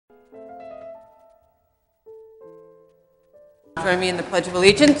Join me in the Pledge of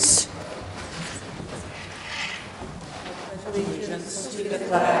Allegiance. Allegiance to the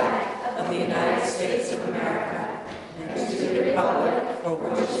flag of the United States of America and to the republic for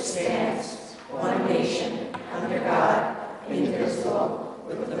which it stands, one nation, under God, indivisible,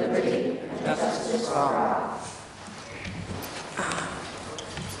 with liberty and justice for all.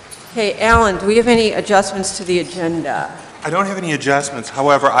 Okay, Alan, do we have any adjustments to the agenda? I don't have any adjustments.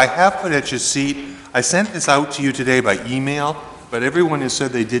 However, I have put at your seat, I sent this out to you today by email, but everyone has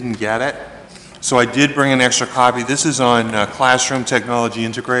said they didn't get it. So I did bring an extra copy. This is on classroom technology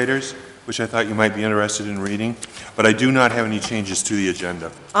integrators, which I thought you might be interested in reading. But I do not have any changes to the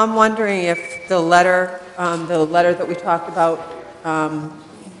agenda. I'm wondering if the letter that we talked about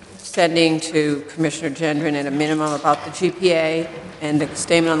sending to Commissioner Gendron at a minimum about the GPA and the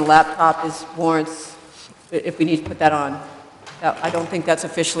statement on the laptop is warrants, if we need to put that on. I don't think that's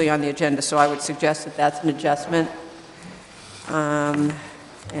officially on the agenda, so I would suggest that that's an adjustment.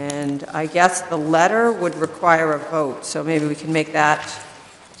 And I guess the letter would require a vote, so maybe we can make that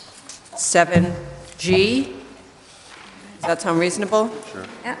 7G. Does that sound reasonable? Sure.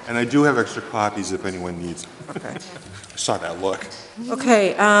 Yeah. And I do have extra copies if anyone needs them. Okay. I saw that look.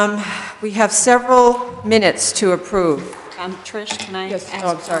 Okay, we have several minutes to approve. Trish, can I Yes. ask? Oh,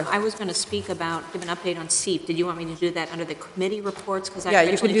 I'm sorry. I was going to speak about, give an update on SEEP. Did you want me to do that under the committee reports? Because Yeah,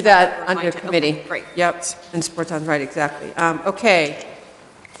 you can do that under Okay, committee. great. Yep, and sports on, right, exactly. Okay.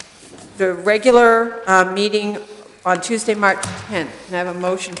 The regular meeting on Tuesday, March 10th. Can I have a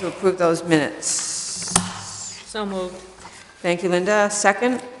motion to approve those minutes? So moved. Thank you, Linda.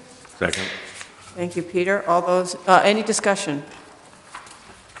 Second? Second. Thank you, Peter. All those, any discussion?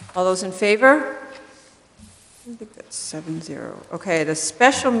 All those in favor? I think that's 7-0. Okay, the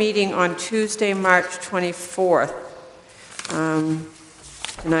special meeting on Tuesday, March 24th.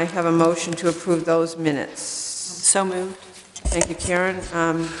 Can I have a motion to approve those minutes? So moved. Thank you, Karen.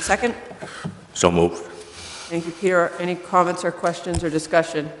 Second? So moved. Thank you, Peter. Any comments or questions or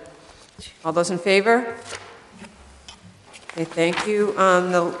discussion? All those in favor? Okay, thank you.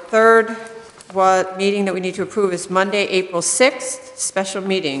 The third meeting that we need to approve is Monday, April 6th, special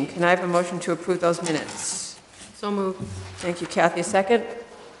meeting. Can I have a motion to approve those minutes? So moved. Thank you, Kathy. Second?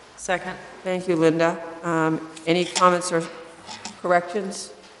 Second. Thank you, Linda. Any comments or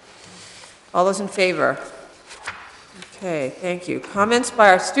corrections? All those in favor? Okay, thank you. Comments by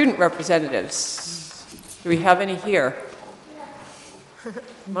our student representatives? Do we have any here?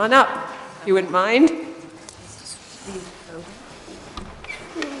 Come on up, if you wouldn't mind.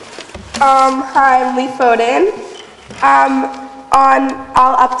 Hi, I'm Lee Foden.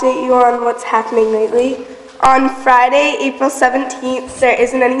 I'll update you on what's happening lately. On Friday, April 17th, there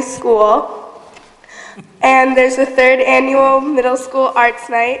isn't any school. And there's a third annual middle school arts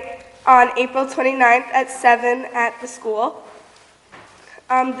night on April 29th at 7 at the school.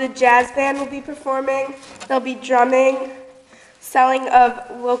 The jazz band will be performing. There'll be drumming, selling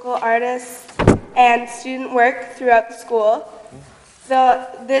of local artists, and student work throughout the school.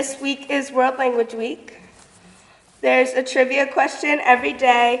 This week is World Language Week. There's a trivia question every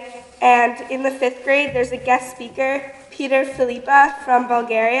day, and in the 5th grade, there's a guest speaker, Peter Filipa from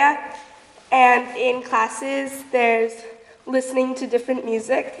Bulgaria. And in classes, there's listening to different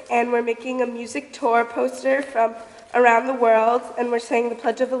music, and we're making a music tour poster from around the world, and we're saying the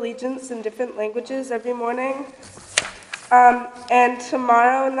Pledge of Allegiance in different languages every morning. And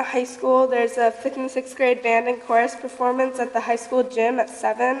tomorrow in the high school, there's a 5th and 6th grade band and chorus performance at the high school gym at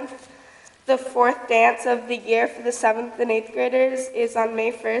 7. The 4th dance of the year for the 7th and 8th graders is on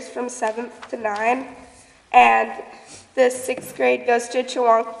May 1st from 7th to 9. And the 6th grade goes to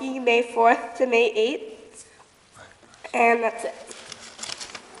Chewonki May 4th to May 8th. And that's it.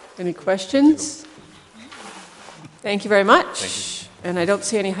 Any questions? Thank you very much. Thank you. And I don't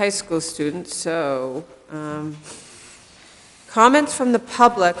see any high school students, so comments from the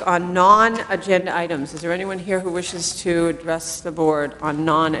public on non-agenda items. Is there anyone here who wishes to address the board on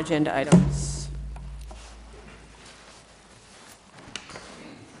non-agenda items?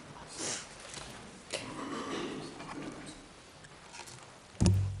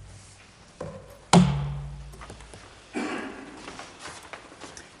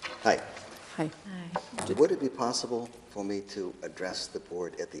 Hi. Hi. Would it be possible for me to address the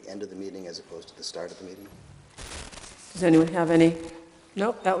board at the end of the meeting as opposed to the start of the meeting? Does anyone have any?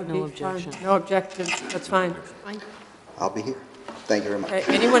 Nope, that would No be fine. objection. No objections, that's fine. I'll be here. Thank you very much.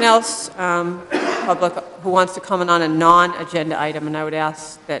 Okay, anyone else, public, who wants to comment on a non-agenda item? And I would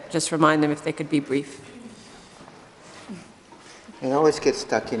ask that, just remind them if they could be brief. I always get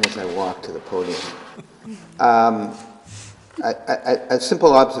stuck in as I walk to the podium. A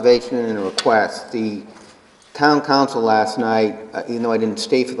simple observation and a request. The town council last night, even though I didn't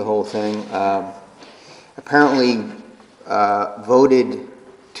stay for the whole thing, apparently voted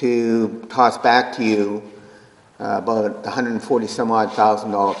to toss back to you about the $140 some odd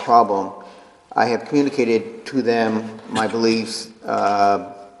thousand problem. I have communicated to them my beliefs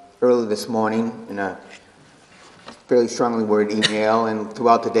early this morning in a fairly strongly worded email and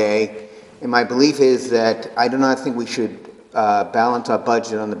throughout the day. And my belief is that I do not think we should balance our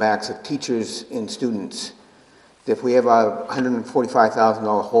budget on the backs of teachers and students. If we have a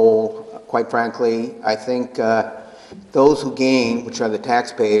 $145,000 hole, quite frankly, I think those who gain, which are the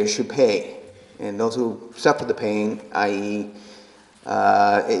taxpayers, should pay. And those who suffer the pain, i.e.,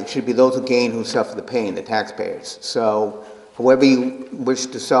 it should be those who gain who suffer the pain, the taxpayers. So however you wish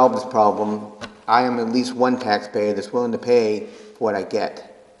to solve this problem, I am at least one taxpayer that's willing to pay for what I get.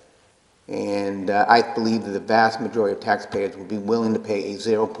 And I believe that the vast majority of taxpayers will be willing to pay a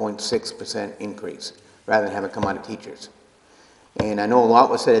 0.6% increase rather than have it come out of teachers. And I know a lot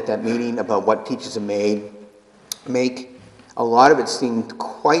was said at that meeting about what teachers have make. A lot of it seemed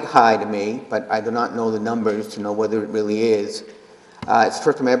quite high to me, but I do not know the numbers to know whether it really is. It's the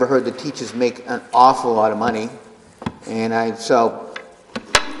first time I ever heard that teachers make an awful lot of money. And so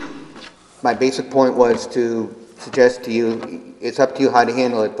my basic point was to suggest to you, it's up to you how to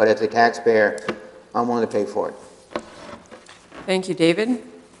handle it, but as a taxpayer, I'm willing to pay for it. Thank you, David.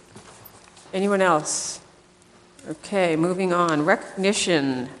 Anyone else? Okay, moving on.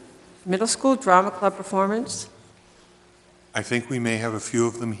 Recognition, middle school drama club performance. I think we may have a few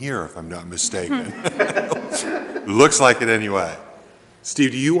of them here, if I'm not mistaken. Looks like it anyway.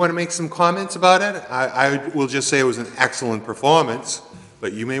 Steve, do you want to make some comments about it? I will just say it was an excellent performance,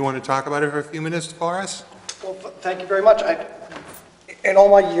 but you may want to talk about it for a few minutes for us. Well, thank you very much. In all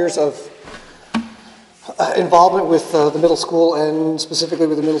my years of involvement with the middle school, and specifically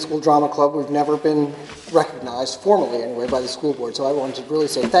with the middle school drama club, we've never been recognized, formally anyway, by the school board. So I wanted to really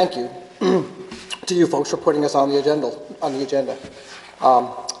say thank you to you folks for putting us on the agenda.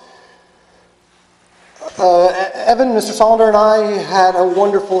 Evan, Mr. Solander, and I had a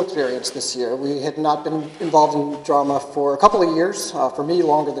wonderful experience this year. We had not been involved in drama for a couple of years, for me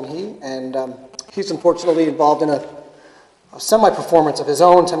longer than he, and he's unfortunately involved in a semi-performance of his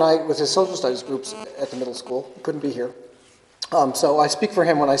own tonight with his social studies groups at the middle school. He couldn't be here. So I speak for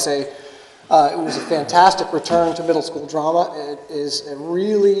him when I say it was a fantastic return to middle school drama. It is a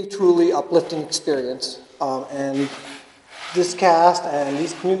really, truly uplifting experience. And this cast and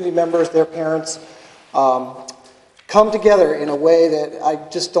these community members, their parents, come together in a way that I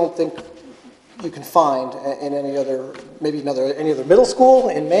just don't think you can find in any other, maybe any other middle school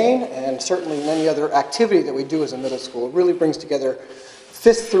in Maine, and certainly in any other activity that we do as a middle school. It really brings together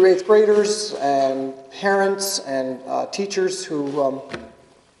 5th through 8th graders and parents and teachers who,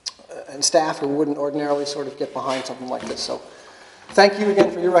 and staff who wouldn't ordinarily sort of get behind something like this. So thank you again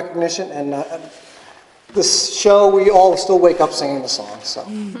for your recognition, and this show, we all still wake up singing the song, so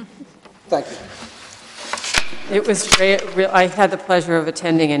thank you. It was great. I had the pleasure of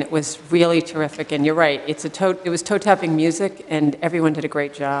attending, and it was really terrific. And you're right, it was toe-tapping music, and everyone did a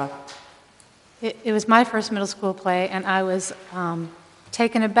great job. It was my first middle school play, and I was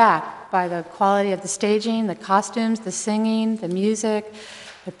taken aback by the quality of the staging, the costumes, the singing, the music,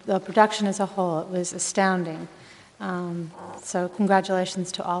 the production as a whole. It was astounding. So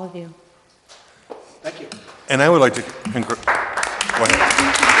congratulations to all of you. Thank you. And I would like to go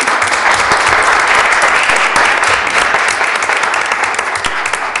ahead.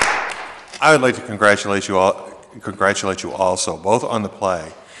 I would like to congratulate you also, both on the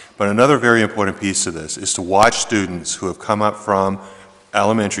play, but another very important piece to this is to watch students who have come up from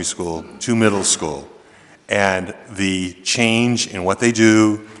elementary school to middle school, and the change in what they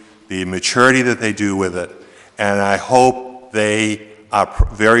do, the maturity that they do with it, and I hope they are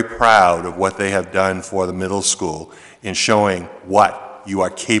very proud of what they have done for the middle school in showing what you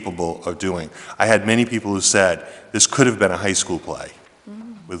are capable of doing. I had many people who said, this could have been a high school play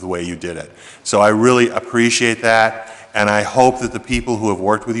with the way you did it. So I really appreciate that, and I hope that the people who have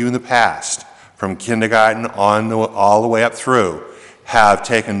worked with you in the past, from kindergarten all the way up through, have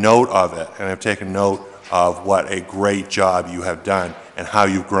taken note of it and have taken note of what a great job you have done and how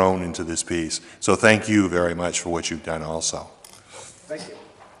you've grown into this piece. So thank you very much for what you've done also. Thank you.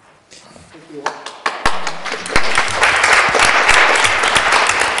 Thank you.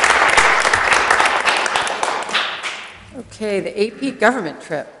 Okay, the AP government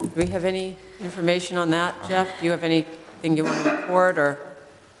trip. Do we have any information on that, Jeff? Do you have anything you want to report, or?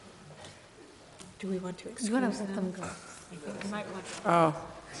 Do we want to You excuse want to let them? them go. You might want to. Oh.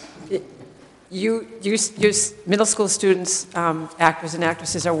 your middle school students, actors and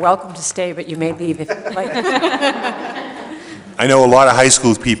actresses are welcome to stay, but you may leave if you'd like. I know a lot of high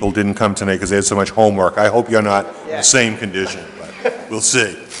school people didn't come tonight because they had so much homework. I hope you're not in the same condition, but we'll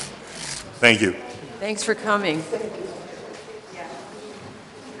see. Thank you. Thanks for coming.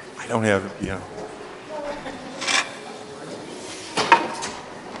 I don't have, yeah.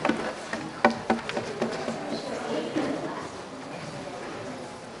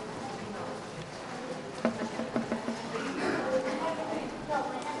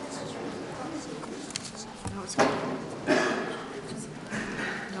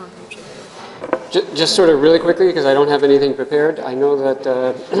 Just sort of really quickly, because I don't have anything prepared. I know that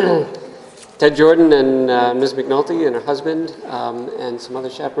Ted Jordan and Ms. McNulty and her husband and some other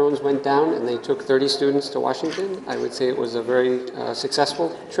chaperones went down and they took 30 students to Washington. I would say it was a very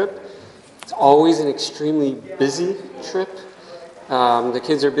successful trip. It's always an extremely busy trip. The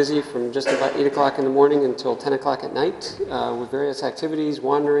kids are busy from just about 8 o'clock in the morning until 10 o'clock at night with various activities,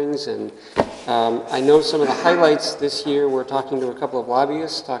 wanderings, and I know some of the highlights this year. We're talking to a couple of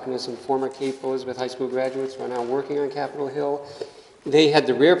lobbyists, talking to some former Cape Elizabeth High School graduates who are now working on Capitol Hill. They had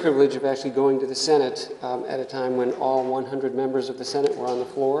the rare privilege of actually going to the Senate at a time when all 100 members of the Senate were on the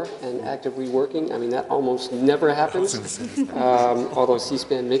floor and actively working. I mean, that almost never happens, although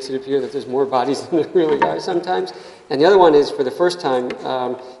C-SPAN makes it appear that there's more bodies than there really are sometimes. And the other one is, for the first time,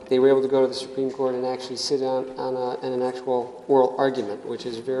 they were able to go to the Supreme Court and actually sit down in an actual oral argument, which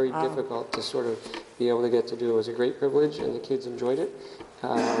is very difficult to sort of be able to get to do. It was a great privilege, and the kids enjoyed it.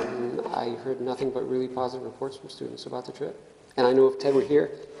 I heard nothing but really positive reports from students about the trip. And I know if Ted were here,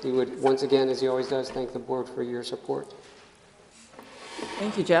 he would, once again, as he always does, thank the board for your support.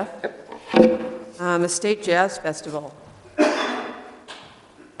 Thank you, Jeff. The State Jazz Festival.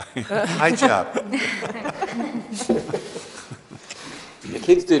 Hi, Jeff. The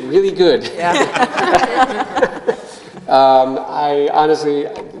kids did really good. Yeah. I honestly,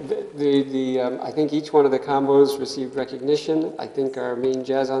 I think each one of the combos received recognition. I think our main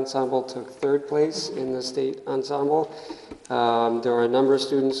jazz ensemble took 3rd place in the state ensemble. There were a number of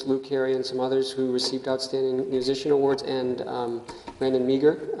students, Luke Carey and some others, who received Outstanding Musician Awards, and Brandon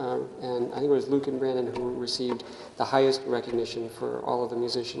Meager, and I think it was Luke and Brandon who received the highest recognition for all of the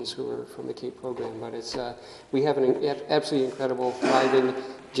musicians who were from the Cape program. But it's we have an absolutely incredible, thriving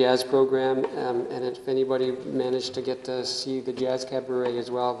jazz program, and if anybody managed to get to see the Jazz Cabaret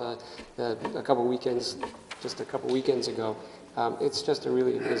as well, a couple weekends ago, it's just a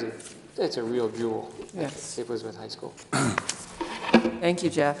really amazing. It's a real jewel at Cape Elizabeth High School. Thank you,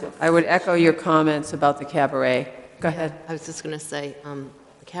 Jeff. I would echo your comments about the cabaret. Go ahead. I was just going to say, the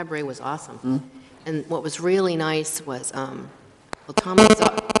cabaret was awesome. And what was really nice was, Tom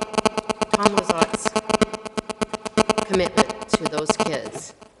Lizott's commitment to those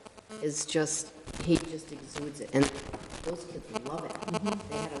kids is just, he just exudes it. And those kids love it.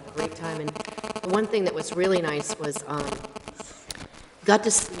 They had a great time. And the one thing that was really nice was, got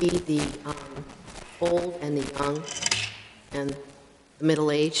to see the old and the young and the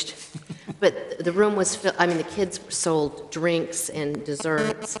middle-aged. But the room was filled, I mean, the kids sold drinks and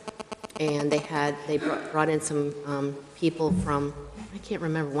desserts, and they brought in some people from, I can't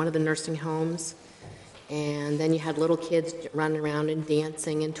remember, one of the nursing homes. And then you had little kids running around and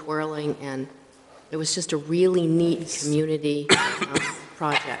dancing and twirling, and it was just a really neat community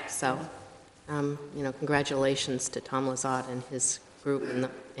project. So, congratulations to Tom Lizotte and his group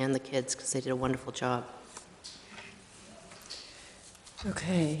and the kids, because they did a wonderful job.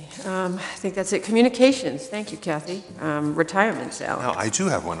 Okay, I think that's it. Communications. Thank you, Kathy. Retirements, Al. Now, I do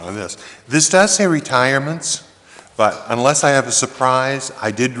have one on this. This does say retirements, but unless I have a surprise,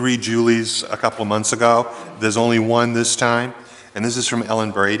 I did read Julie's a couple of months ago. There's only one this time, and this is from Ellen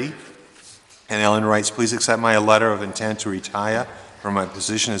Brady. And Ellen writes, please accept my letter of intent to retire from my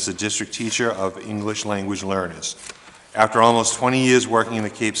position as the district teacher of English language learners. After almost 20 years working in the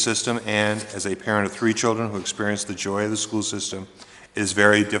Cape system and as a parent of 3 children who experienced the joy of the school system, it is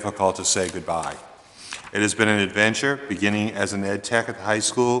very difficult to say goodbye. It has been an adventure, beginning as an ed tech at the high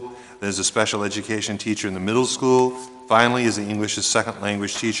school, then as a special education teacher in the middle school, finally as an English as second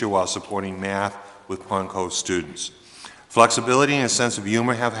language teacher while supporting math with Pond Cove students. Flexibility and a sense of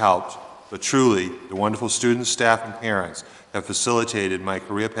humor have helped, but truly, the wonderful students, staff, and parents have facilitated my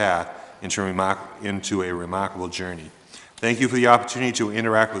career path into a remarkable journey. Thank you for the opportunity to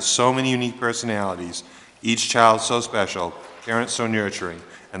interact with so many unique personalities, each child so special, parents so nurturing,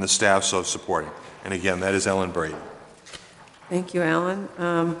 and the staff so supporting. And again, that is Ellen Brady. Thank you, Alan.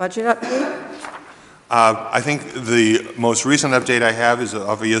 Budget update? I think the most recent update I have is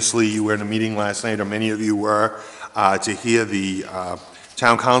obviously you were in a meeting last night, or many of you were, to hear the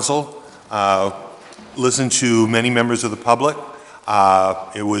town council listened to many members of the public.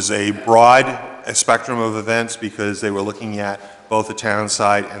 It was a broad spectrum of events because they were looking at both the town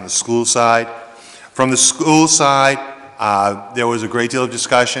side and the school side. From the school side, there was a great deal of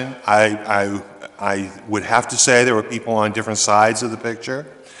discussion. I would have to say there were people on different sides of the picture.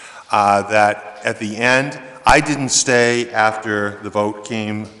 That at the end, I didn't stay after the vote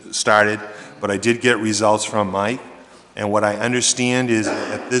started, but I did get results from Mike. And what I understand is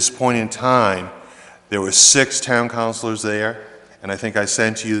at this point in time, there were 6 town councilors there, and I think I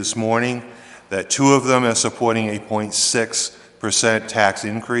sent to you this morning that 2 of them are supporting a 0.6% tax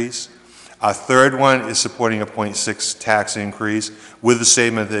increase. A third one is supporting a 0.6 tax increase with the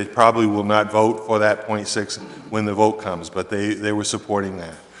statement that they probably will not vote for that 0.6 when the vote comes, but they were supporting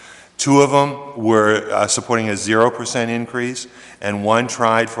that. 2 of them were supporting a 0% increase, and 1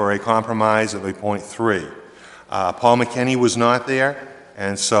 tried for a compromise of a 0.3. Paul McKinney was not there,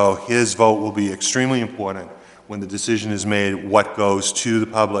 and so his vote will be extremely important when the decision is made what goes to the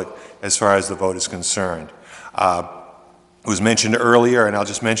public as far as the vote is concerned. It was mentioned earlier, and I'll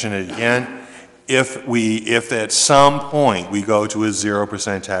just mention it again. If at some point we go to a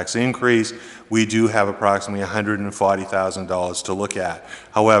 0% tax increase, we do have approximately $140,000 to look at.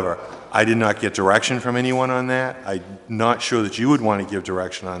 However, I did not get direction from anyone on that. I'm not sure that you would want to give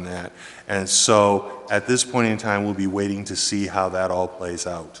direction on that. And so at this point in time, we'll be waiting to see how that all plays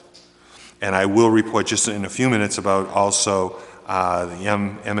out. And I will report just in a few minutes about also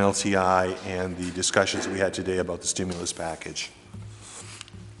the MLTI and the discussions that we had today about the stimulus package.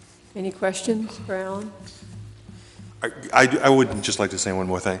 Any questions for Alan? I would just like to say one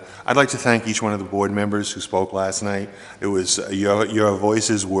more thing. I'd like to thank each one of the board members who spoke last night. It was your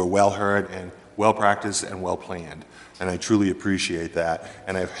voices were well heard and well practiced and well planned, and I truly appreciate that.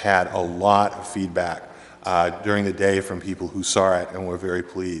 And I've had a lot of feedback during the day from people who saw it and were very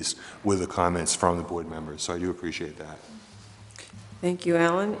pleased with the comments from the board members. So I do appreciate that. Thank you,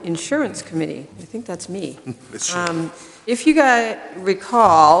 Alan. Insurance Committee, I think that's me. It's true. If you guys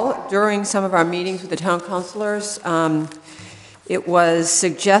recall, during some of our meetings with the town councilors, it was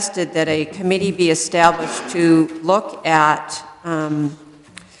suggested that a committee be established to look at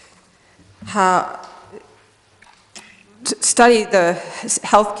study the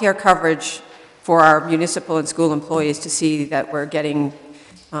health care coverage for our municipal and school employees to see that we're getting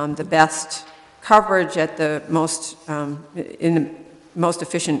the best coverage at the most, in the most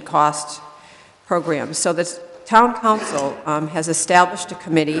efficient cost programs. So the Town Council has established a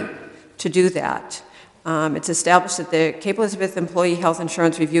committee to do that. It's established that the Cape Elizabeth Employee Health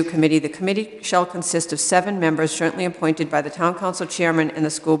Insurance Review Committee. The committee shall consist of 7 members jointly appointed by the Town Council Chairman and the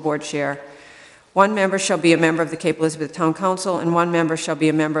School Board Chair. 1 member shall be a member of the Cape Elizabeth Town Council, and 1 member shall be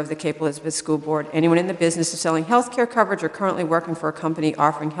a member of the Cape Elizabeth School Board. Anyone in the business of selling health care coverage or currently working for a company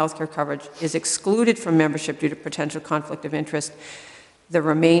offering health care coverage is excluded from membership due to potential conflict of interest. The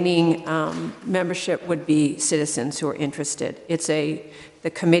remaining membership would be citizens who are interested. The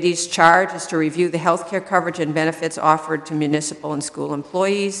committee's charge is to review the health care coverage and benefits offered to municipal and school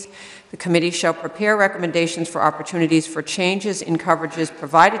employees. The committee shall prepare recommendations for opportunities for changes in coverages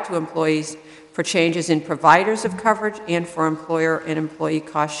provided to employees, for changes in providers of coverage, and for employer and employee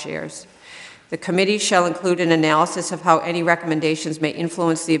cost shares. The committee shall include an analysis of how any recommendations may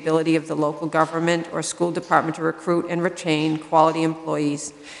influence the ability of the local government or school department to recruit and retain quality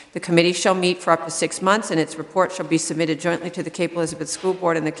employees. The committee shall meet for up to 6 months, and its report shall be submitted jointly to the Cape Elizabeth School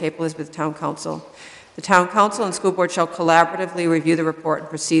Board and the Cape Elizabeth Town Council. The Town Council and School Board shall collaboratively review the report and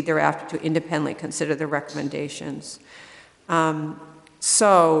proceed thereafter to independently consider the recommendations.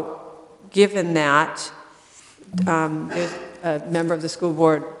 So, given that, there's a member of the school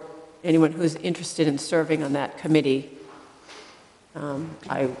board, anyone who's interested in serving on that committee,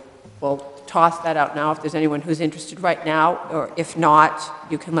 I will toss that out now if there's anyone who's interested right now, or if not,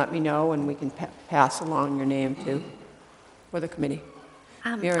 you can let me know and we can pass along your name too for the committee.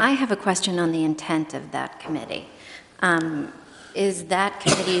 I have a question on the intent of that committee. Is that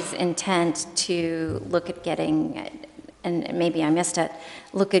committee's intent to look at getting, and maybe I missed it,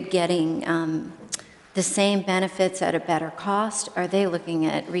 look at getting the same benefits at a better cost? Are they looking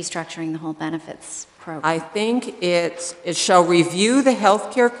at restructuring the whole benefits program? I think it shall review the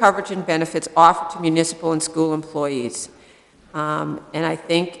health care coverage and benefits offered to municipal and school employees. And I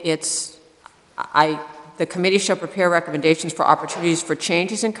think the committee shall prepare recommendations for opportunities for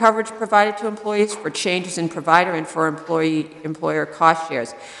changes in coverage provided to employees, for changes in provider, and for employer cost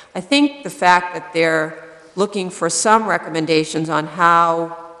shares. I think the fact that they're looking for some recommendations on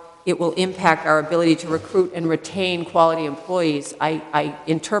how it will impact our ability to recruit and retain quality employees, I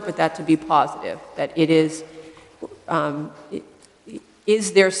interpret that to be positive, that it is,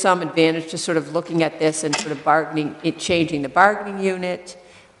 is there some advantage to sort of looking at this and sort of changing the bargaining unit,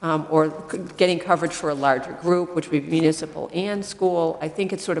 or getting coverage for a larger group, which would be municipal and school? I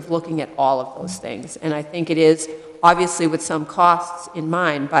think it's sort of looking at all of those things. And I think it is, obviously with some costs in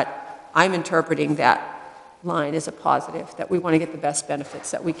mind, but I'm interpreting that line as a positive, that we want to get the best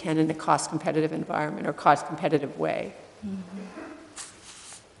benefits that we can in a cost-competitive environment or cost-competitive way.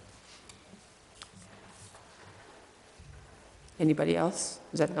 Anybody else?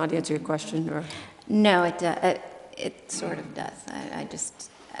 Does that not answer your question, or? No, it sort of does.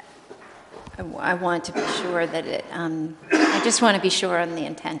 I want to be sure that I just want to be sure on the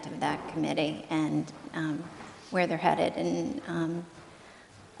intent of that committee and where they're headed. And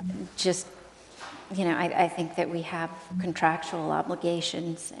just, I think that we have contractual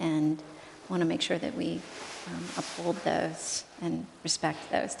obligations and want to make sure that we uphold those and respect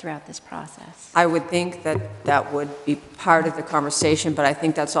those throughout this process. I would think that that would be part of the conversation, but I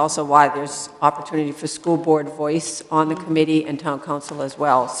think that's also why there's opportunity for school board voice on the committee and town council as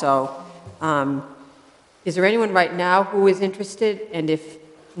well. So is there anyone right now who is interested? And if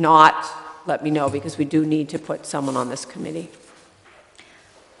not, let me know, because we do need to put someone on this committee.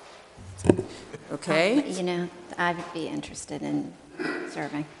 Okay? I would be interested in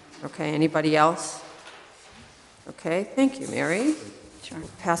serving. Okay, anybody else? Okay, thank you, Mary. Sure.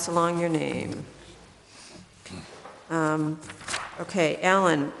 Pass along your name. Okay,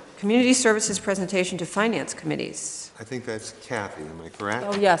 Alan, Community Services Presentation to Finance Committees. I think that's Kathy, am I correct?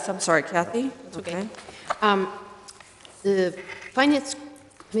 Oh, yes, I'm sorry, Kathy? That's okay. The Finance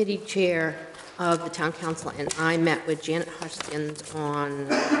Committee Chair of the Town Council and I met with Janet Hoskins on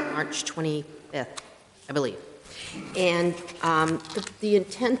March 25th, I believe. And the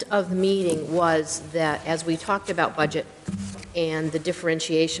intent of the meeting was that as we talked about budget and the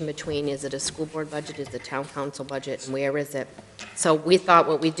differentiation between, is it a school board budget, is it a town council budget, and where is it? So we thought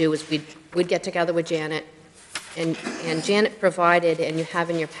what we'd do is we'd get together with Janet, and Janet provided, and you have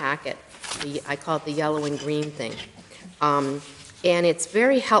in your packet, I call it the yellow and green thing. And it's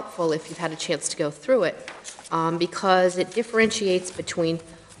very helpful if you've had a chance to go through it, because it differentiates between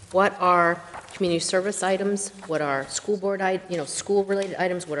what are community service items, what are school board, school-related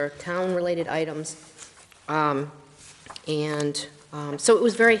items, what are town-related items. So it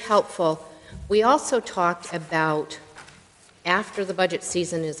was very helpful. We also talked about, after the budget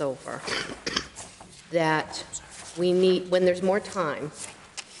season is over, that we need, when there's more time,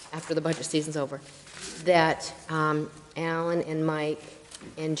 after the budget season's over, that Alan and Mike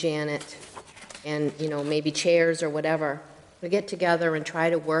and Janet and, maybe chairs or whatever, we get together and try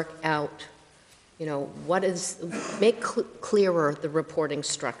to work out, make clearer the reporting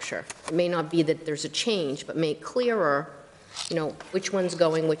structure. It may not be that there's a change, but make clearer, which one's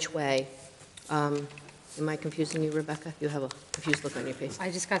going which way. Am I confusing you, Rebecca? You have a confused look on your face.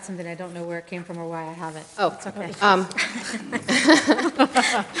 I just got something, I don't know where it came from or why I have it. Oh, it's okay.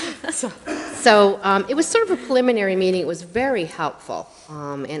 So it was sort of a preliminary meeting. It was very helpful.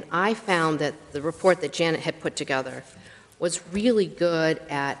 And I found that the report that Janet had put together was really good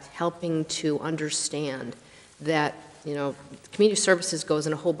at helping to understand that, community services goes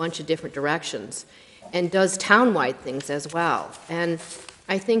in a whole bunch of different directions and does townwide things as well. And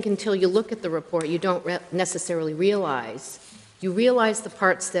I think until you look at the report, you don't necessarily realize. You realize the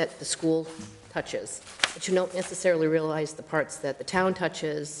parts that the school touches, but you don't necessarily realize the parts that the town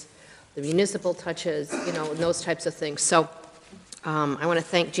touches, the municipal touches, and those types of things. So I want to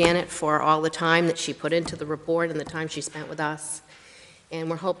thank Janet for all the time that she put into the report and the time she spent with us. And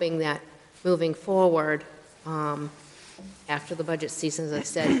we're hoping that moving forward, after the budget season, as I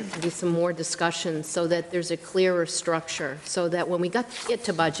said, there can be some more discussion so that there's a clearer structure, so that when we get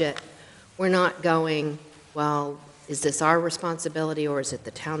to budget, we're not going, well, is this our responsibility, or is it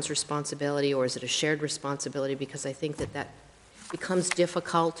the town's responsibility, or is it a shared responsibility? Because I think that becomes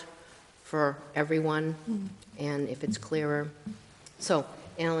difficult for everyone, and if it's clearer. So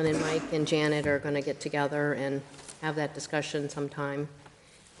Alan and Mike and Janet are going to get together and have that discussion sometime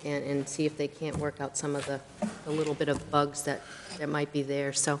and see if they can't work out some of the little bit of bugs that might be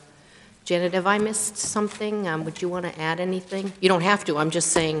there. So, Janet, have I missed something? Would you want to add anything? You don't have to. I'm just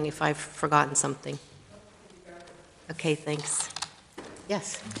saying if I've forgotten something. Okay, thanks.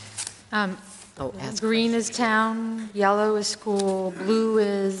 Yes? Green is town, yellow is school, blue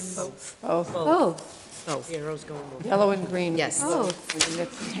is... Both. Both. Arrows going both. Yellow and green. Yes.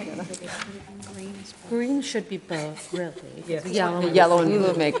 Green should be both, really. Yes. Yellow and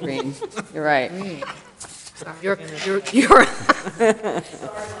blue make green. You're right. You're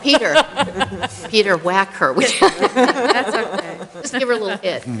Peter, whack her. That's okay. Just give her a little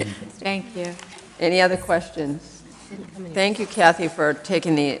hit. Thank you. Any other questions? Thank you, Kathy, for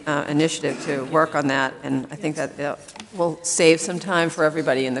taking the initiative to work on that, and I think that it will save some time for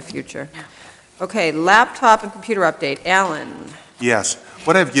everybody in the future. Okay, laptop and computer update. Alan? Yes.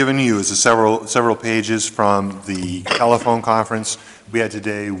 What I've given you is several pages from the telephone conference we had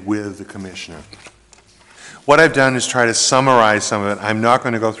today with the commissioner. What I've done is try to summarize some of it. I'm not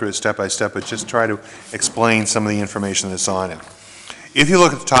going to go through it step by step, but just try to explain some of the information that's on it. If you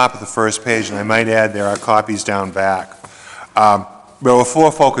look at the top of the first page, and I might add there are copies down back, there were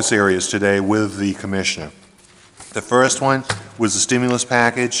 4 focus areas today with the commissioner. The first one was the stimulus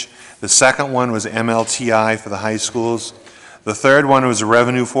package. The second one was MLTI for the high schools. The third one was a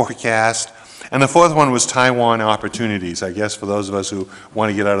revenue forecast. And the fourth one was Taiwan opportunities, I guess, for those of us who want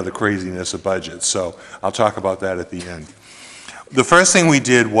to get out of the craziness of budgets. So I'll talk about that at the end. The first thing we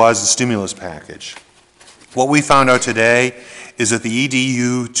did was the stimulus package. What we found out today is that the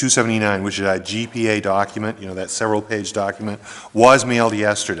EDU 279, which is our GPA document, you know, that several-page document, was mailed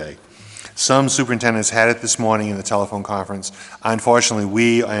yesterday. Some superintendents had it this morning in the telephone conference. Unfortunately,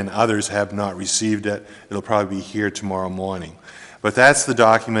 we and others have not received it. It'll probably be here tomorrow morning. But that's the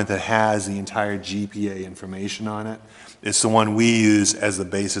document that has the entire GPA information on it. It's the one we use as the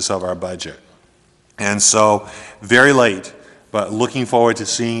basis of our budget. And so, very late, but looking forward to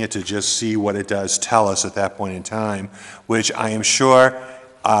seeing it to just see what it does tell us at that point in time, which I am sure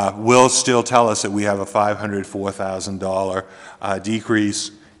will still tell us that we have a $504,000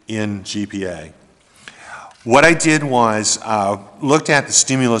 decrease in GPA. What I did was looked at the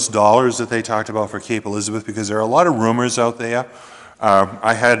stimulus dollars that they talked about for Cape Elizabeth, because there are a lot of rumors out there.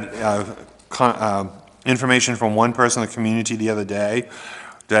 I had information from one person in the community the other day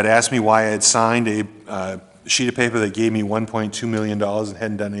that asked me why I had signed a sheet of paper that gave me $1.2 million and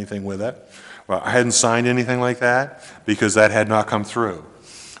hadn't done anything with it. Well, I hadn't signed anything like that because that had not come through.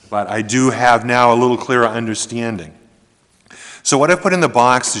 But I do have now a little clearer understanding. So what I put in the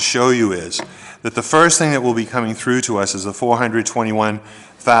box to show you is that the first thing that will be coming through to us is the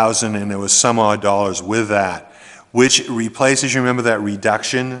 $421,000, and there was some odd dollars with that, which replaces, you remember that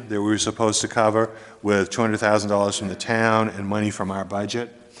reduction that we were supposed to cover with $200,000 from the town and money from our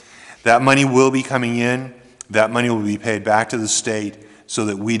budget? That money will be coming in. That money will be paid back to the state so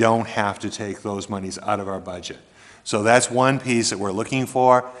that we don't have to take those monies out of our budget. So that's one piece that we're looking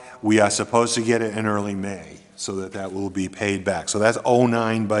for. We are supposed to get it in early May so that that will be paid back. So that's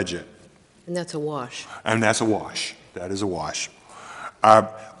 09 budget. And that's a wash. And that's a wash. That is a wash.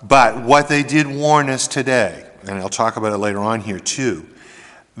 But what they did warn us today, and I'll talk about it later on here too,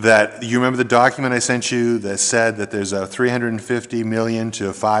 that you remember the document I sent you that said that there's a $350 million to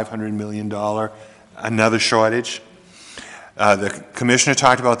 $500 million another shortage? The commissioner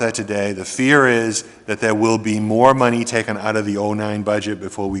talked about that today. The fear is that there will be more money taken out of the 09 budget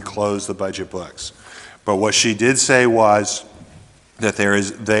before we close the budget books. But what she did say was that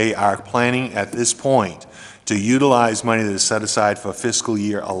they are planning at this point to utilize money that is set aside for fiscal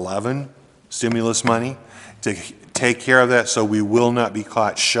year 11 stimulus money to take care of that, so we will not be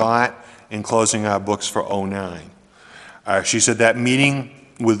caught short in closing our books for 09. She said that meeting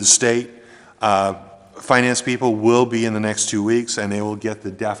with the state finance people will be in the next 2 weeks, and they will get the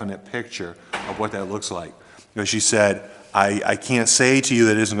definite picture of what that looks like. Because she said, I can't say to you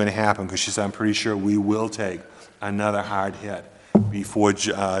that it isn't going to happen, because she said, I'm pretty sure we will take another hard hit before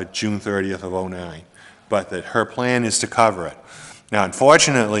June 30th of 09. But that her plan is to cover it. Now,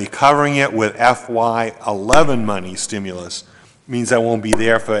 unfortunately, covering it with FY11 money stimulus means that won't be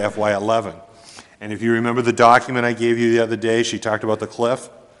there for FY11. And if you remember the document I gave you the other day, she talked about the cliff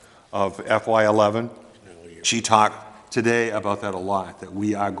of FY11. She talked today about that a lot, that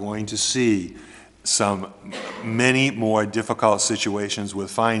we are going to see many more difficult situations with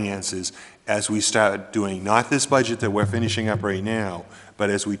finances as we start doing not this budget that we're finishing up right now, but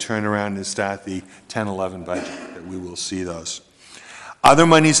as we turn around and start the 10-11 budget, that we will see those. Other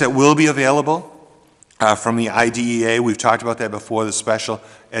monies that will be available from the IDEA, we've talked about that before, the special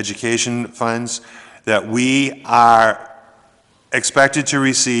education funds, that we are expected to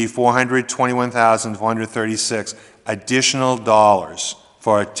receive $421,436 additional dollars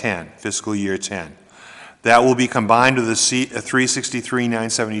for fiscal year 10. That will be combined with the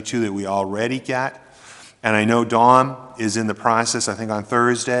 $363,972 that we already get. And I know Dom is in the process, I think on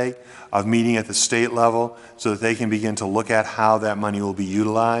Thursday, of meeting at the state level so that they can begin to look at how that money will be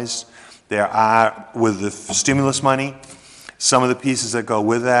utilized. There are, with the stimulus money, some of the pieces that go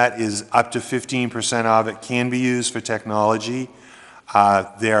with that is up to 15% of it can be used for technology.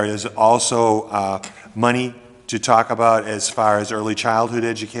 There is also money to talk about as far as early childhood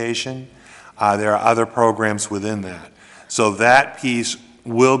education. There are other programs within that. So that piece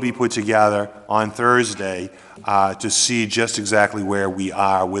will be put together on Thursday to see just exactly where we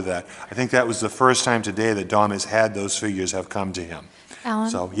are with that. I think that was the first time today that Dom has had those figures have come to him.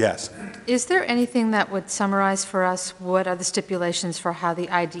 Alan? So, yes. Is there anything that would summarize for us what are the stipulations for how the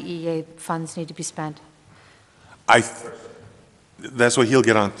IDEA funds need to be spent? That's what he'll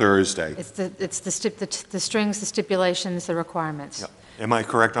get on Thursday. It's the strings, the stipulations, the requirements. Yep. Am I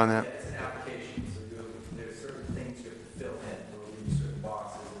correct on that? It's an application, so there's certain things you have to fill in, there'll be certain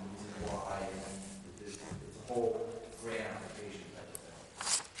boxes and reasons why, and it's a whole grant application type of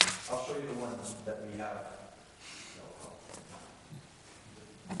thing. I'll show you the one that we have.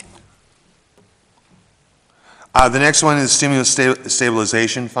 The next one is stimulus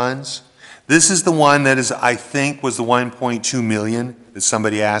stabilization funds. This is the one that is, I think, was the 1.2 million that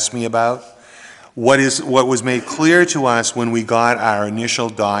somebody asked me about. What was made clear to us when we got our initial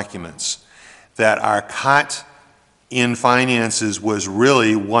documents, that our cut in finances was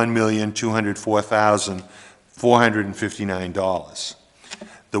really $1,204,459.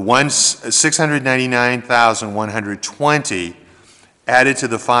 The $699,120 added to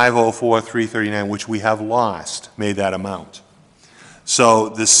the 504,339, which we have lost, made that amount. So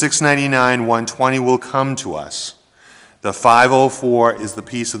the 699,120 will come to us. The 504 is the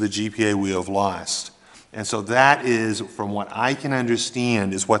piece of the GPA we have lost. And so that is, from what I can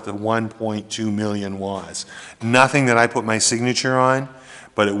understand, is what the 1.2 million was. Nothing that I put my signature on,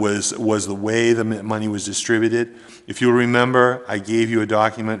 but it was the way the money was distributed. If you'll remember, I gave you a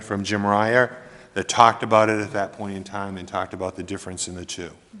document from Jim Ryer that talked about it at that point in time and talked about the difference in the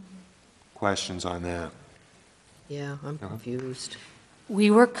two. Questions on that? Yeah, I'm confused. We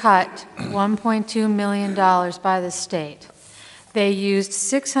were cut $1.2 million by the state. They used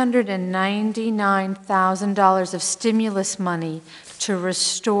 $699,000 of stimulus money to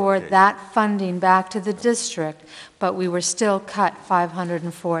restore that funding back to the district, but we were still cut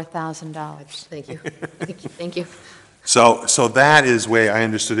 $504,000. Thank you. Thank you. So that is the way I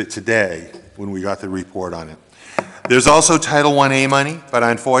understood it today when we got the report on it. There's also Title I-A money, but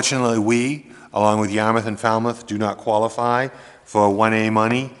unfortunately we, along with Yarmouth and Falmouth, do not qualify for 1A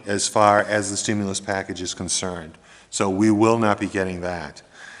money as far as the stimulus package is concerned. So we will not be getting that.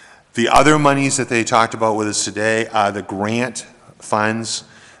 The other monies that they talked about with us today are the grant funds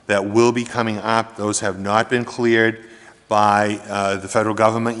that will be coming up. Those have not been cleared by the federal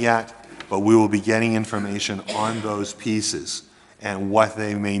government yet, but we will be getting information on those pieces and what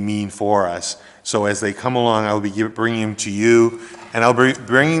they may mean for us. So as they come along, I will be bringing them to you, and I'll be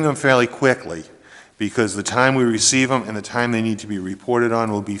bringing them fairly quickly, because the time we receive them and the time they need to be reported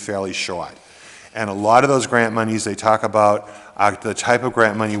on will be fairly short. And a lot of those grant monies they talk about are the type of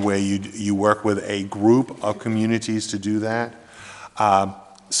grant money where you work with a group of communities to do that.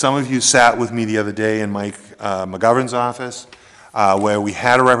 Some of you sat with me the other day in Mike McGovern's office, where we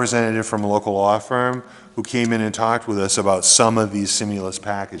had a representative from a local law firm who came in and talked with us about some of these stimulus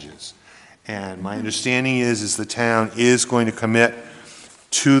packages. And my understanding is the town is going to commit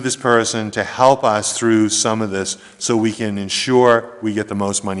to this person to help us through some of this so we can ensure we get the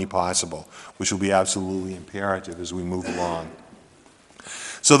most money possible, which will be absolutely imperative as we move along.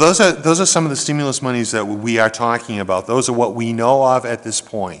 So those are some of the stimulus monies that we are talking about. Those are what we know of at this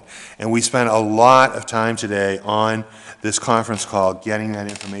point. And we spent a lot of time today on this conference call getting that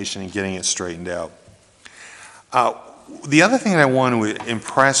information and getting it straightened out. The other thing I want to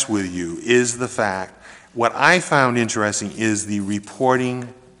impress with you is the fact, what I found interesting is the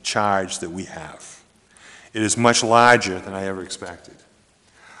reporting charge that we have. It is much larger than I ever expected.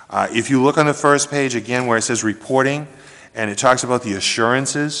 If you look on the first page again where it says reporting, and it talks about the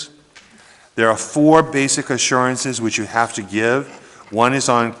assurances, there are 4 basic assurances which you have to give. One is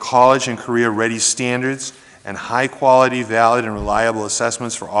on college and career ready standards and high quality, valid, and reliable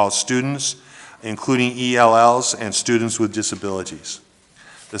assessments for all students, including ELLs and students with disabilities.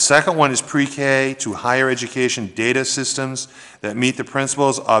 The second one is pre-K to higher education data systems that meet the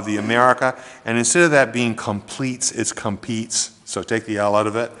principles of the America, and instead of that being completes, it's competes, so take the L out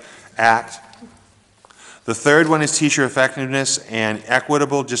of it, Act. The third one is teacher effectiveness and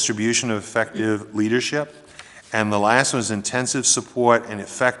equitable distribution of effective leadership. And the last one is intensive support and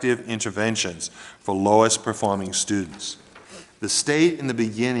effective interventions for lowest performing students. The state in the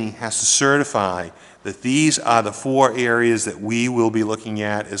beginning has to certify that these are the 4 areas that we will be looking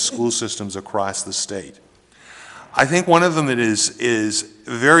at as school systems across the state. I think one of them that is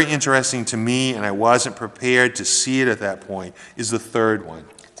very interesting to me, and I wasn't prepared to see it at that point, is the third one.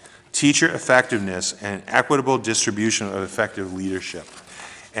 Teacher effectiveness and equitable distribution of effective leadership.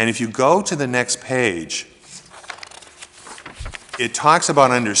 And if you go to the next page, it talks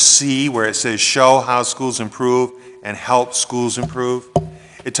about under C, where it says show how schools improve and help schools improve.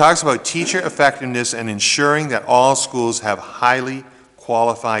 It talks about teacher effectiveness and ensuring that all schools have highly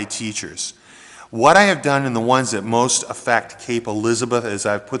qualified teachers. What I have done in the ones that most affect Cape Elizabeth is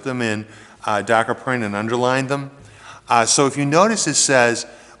I've put them in darker print and underlined them. So if you notice, it says,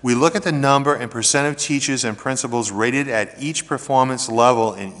 we look at the number and percent of teachers and principals rated at each performance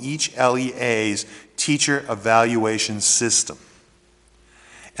level in each LEA's teacher evaluation system.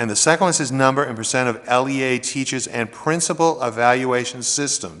 And the second one says number and percent of LEA teachers and principal evaluation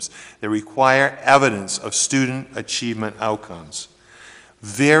systems that require evidence of student achievement outcomes.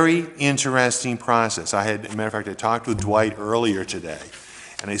 Very interesting process. As a matter of fact, I talked with Dwight earlier today,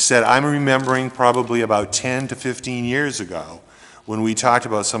 and I said, I'm remembering probably about 10 to 15 years ago when we talked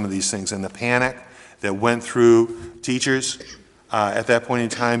about some of these things and the panic that went through teachers at that point in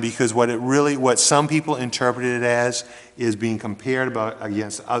time, because what some people interpreted it as is being compared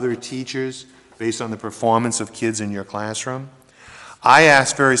against other teachers based on the performance of kids in your classroom. I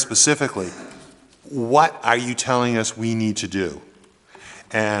asked very specifically, what are you telling us we need to do?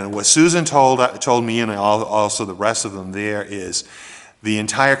 And what Susan told me, and also the rest of them there, is the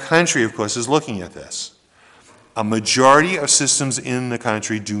entire country, of course, is looking at this. A majority of systems in the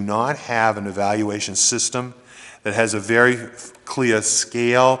country do not have an evaluation system that has a very clear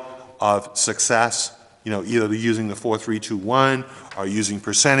scale of success, either using the 4-3-2-1 or using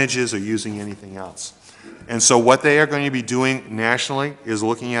percentages or using anything else. And so what they are going to be doing nationally is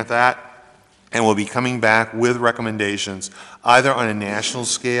looking at that, and will be coming back with recommendations either on a national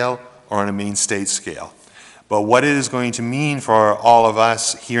scale or on a main state scale. But what it is going to mean for all of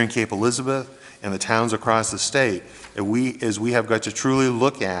us here in Cape Elizabeth and the towns across the state is we have got to truly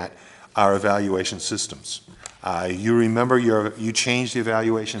look at our evaluation systems. You remember you changed the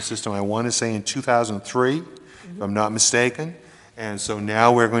evaluation system, I want to say in 2003, if I'm not mistaken. And so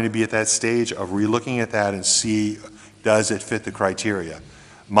now we're going to be at that stage of relooking at that and see, does it fit the criteria?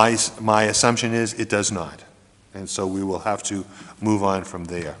 My assumption is it does not. And so we will have to move on from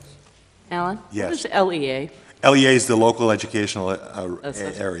there. Alan? Yes. What is LEA? LEA is the local educational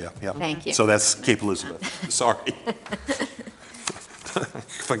area. Yeah. Thank you. So that's Cape Elizabeth. Sorry.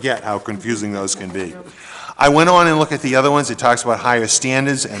 Forget how confusing those can be. I went on and looked at the other ones. It talks about higher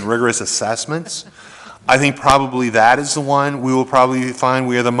standards and rigorous assessments. I think probably that is the one we will probably find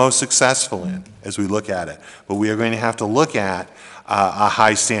we are the most successful in as we look at it. But we are going to have to look at our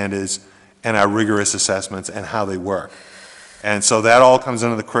high standards and our rigorous assessments and how they work. And so that all comes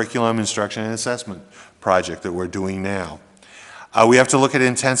under the curriculum, instruction, and assessment project that we're doing now. We have to look at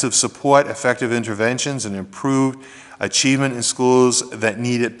intensive support, effective interventions, and improved achievement in schools that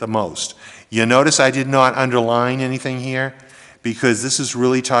need it the most. You notice I did not underline anything here because this is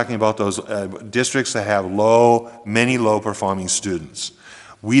really talking about those districts that have many low-performing students.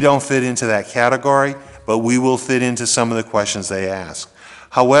 We don't fit into that category, but we will fit into some of the questions they ask.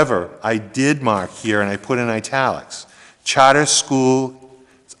 However, I did mark here, and I put in italics, charter schools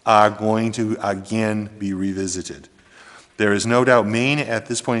are going to again be revisited. There is no doubt Maine at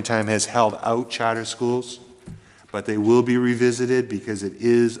this point in time has held out charter schools, but they will be revisited because it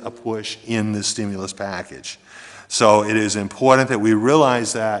is a push in the stimulus package. So it is important that we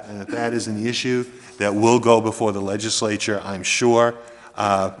realize that, and that is an issue that will go before the legislature, I'm sure,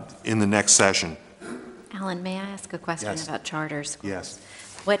 in the next session. Alan, may I ask a question Yes. about charter schools? Yes.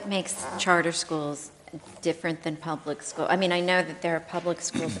 What makes charter schools different than public school? I mean, I know that there are public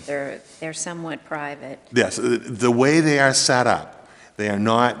schools, but they're somewhat private. Yes, the way they are set up, they are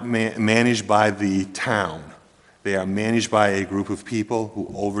not managed by the town. They are managed by a group of people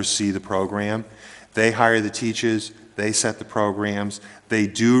who oversee the program. They hire the teachers, they set the programs. They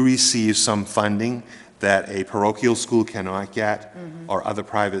do receive some funding that a parochial school cannot get, or other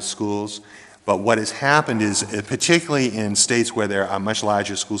private schools. But what has happened is, particularly in states where there are much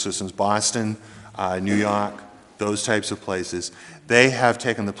larger school systems, Boston, New York, those types of places, they have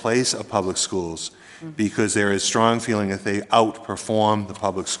taken the place of public schools because there is strong feeling that they outperform the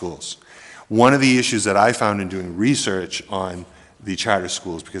public schools. One of the issues that I found in doing research on the charter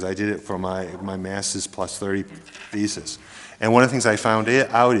schools, because I did it for my master's plus 30 thesis, and one of the things I found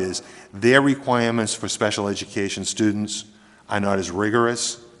out is their requirements for special education students are not as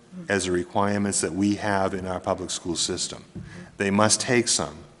rigorous as the requirements that we have in our public school system. They must take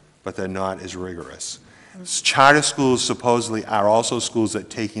some, but they're not as rigorous. Charter schools supposedly are also schools that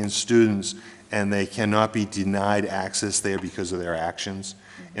take in students and they cannot be denied access there because of their actions.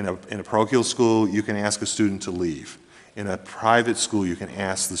 In a parochial school, you can ask a student to leave. In a private school, you can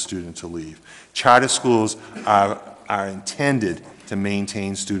ask the student to leave. Charter schools are intended to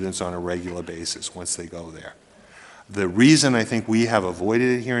maintain students on a regular basis once they go there. The reason I think we have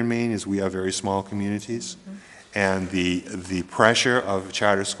avoided it here in Maine is we are very small communities, and the pressure of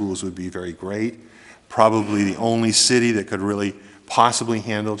charter schools would be very great. Probably the only city that could really possibly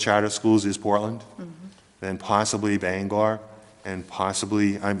handle charter schools is Portland, then possibly Bangor, and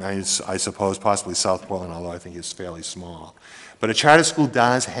possibly, I suppose, possibly South Portland, although I think it's fairly small. But a charter school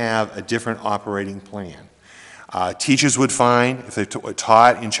does have a different operating plan. Teachers would find, if they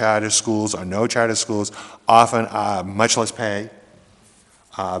taught in charter schools or no charter schools, often much less pay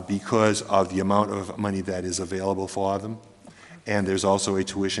because of the amount of money that is available for them. And there's also a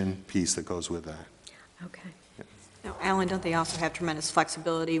tuition piece that goes with that. Okay. Now, Alan, don't they also have tremendous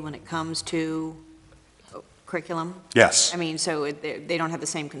flexibility when it comes to curriculum? Yes. I mean, so they don't have the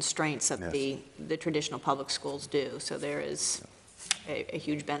same constraints that Yes. the traditional public schools do, so there is a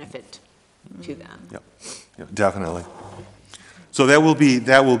huge benefit to them. Yep, definitely. So that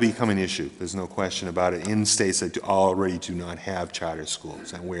will become an issue, there's no question about it, in states that already do not have charter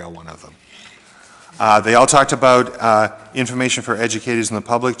schools, and we are one of them. They all talked about information for educators and the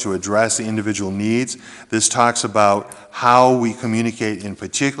public to address the individual needs. This talks about how we communicate in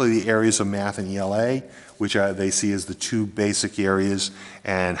particularly the areas of math and ELA, which they see as the two basic areas,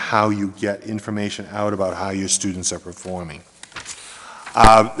 and how you get information out about how your students are performing.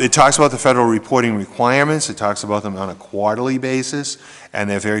 It talks about the federal reporting requirements. It talks about them on a quarterly basis, and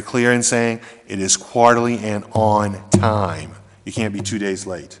they're very clear in saying it is quarterly and on time. You can't be 2 days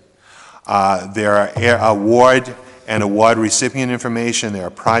late. There are award and award recipient information. There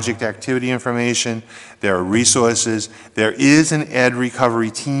are project activity information. There are resources. There is an ed recovery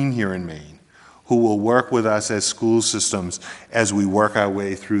team here in Maine who will work with us as school systems as we work our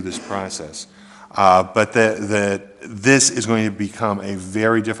way through this process. But this is going to become a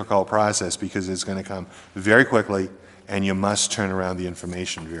very difficult process because it's going to come very quickly, and you must turn around the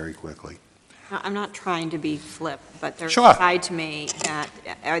information very quickly. Now, I'm not trying to be flip, but there's Sure. a side to me that,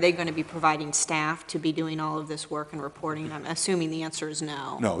 are they going to be providing staff to be doing all of this work and reporting? I'm assuming the answer is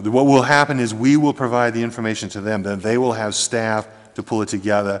no. No, what will happen is we will provide the information to them, then they will have staff to pull it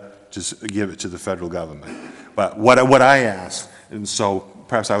together to give it to the federal government. But what I asked, and so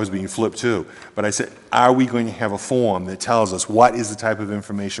perhaps I was being flipped too, but I said, are we going to have a form that tells us what is the type of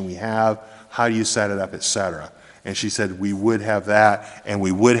information we have, how do you set it up, et cetera? And she said we would have that, and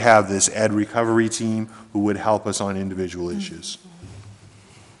we would have this ed recovery team who would help us on individual issues.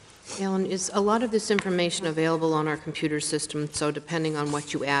 Alan, is a lot of this information available on our computer system, so depending on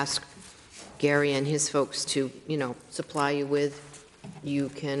what you ask Gary and his folks to, supply you with, you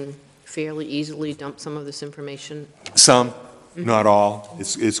can fairly easily dump some of this information? Some, not all.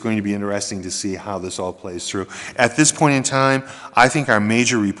 It's going to be interesting to see how this all plays through. At this point in time, I think our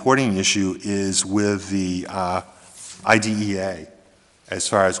major reporting issue is with the IDEA, as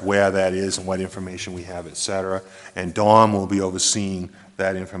far as where that is and what information we have, et cetera. And Dawn will be overseeing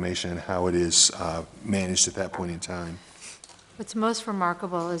that information and how it is managed at that point in time. What's most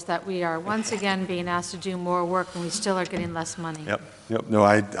remarkable is that we are once again being asked to do more work and we still are getting less money. Yep. No,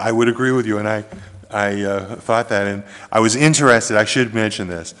 I would agree with you, and I thought that, and I was interested, I should mention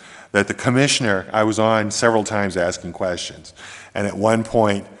this, that the commissioner, I was on several times asking questions, and at one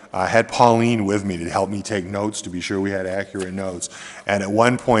point, I had Pauline with me to help me take notes to be sure we had accurate notes, and at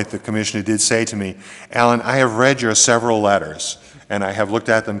one point, the commissioner did say to me, Alan, I have read your several letters, and I have looked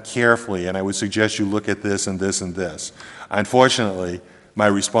at them carefully, and I would suggest you look at this and this and this. Unfortunately, my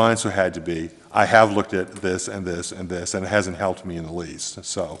response had to be, I have looked at this and this and this, and it hasn't helped me in the least.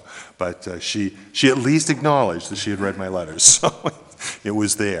 So, but she at least acknowledged that she had read my letters, so it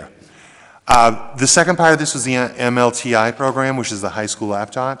was there. The second part of this was the MLTI program, which is the high school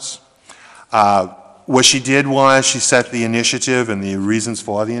laptops. What she did was she set the initiative and the reasons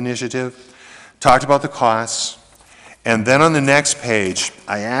for the initiative, talked about the costs, and then on the next page,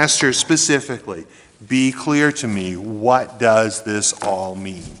 I asked her specifically, be clear to me, what does this all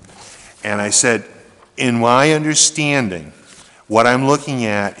mean? And I said, in my understanding, what I'm looking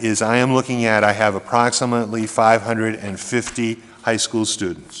at is I have approximately 550 high school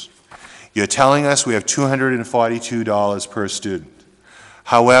students. You're telling us we have $242 per student.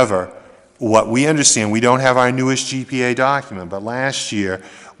 However, what we understand, we don't have our newest GPA document, but last year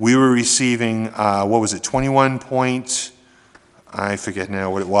we were receiving, what was it, 21 point, I forget now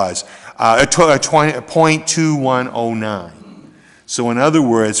what it was, 0.2109. So in other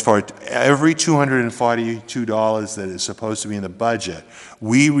words, for every $242 that is supposed to be in the budget,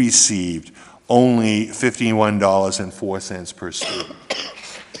 we received only $51.04 per student.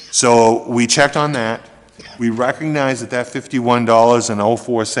 So we checked on that. We recognize that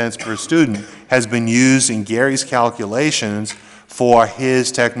 $51.04 per student has been used in Gary's calculations for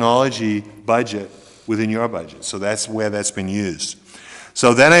his technology budget within your budget. So that's where that's been used.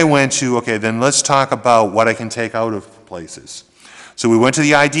 So then I went to, okay, then let's talk about what I can take out of places. So we went to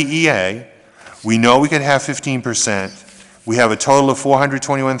the IDEA. We know we could have 15%. We have a total of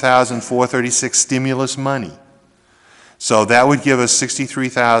 $421,436 stimulus money. So that would give us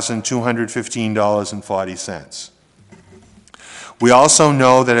 $63,215.40. We also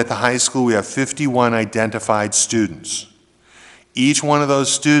know that at the high school we have 51 identified students. Each one of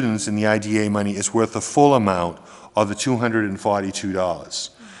those students in the IDEA money is worth the full amount of the $242.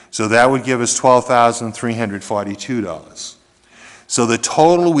 So that would give us $12,342. So the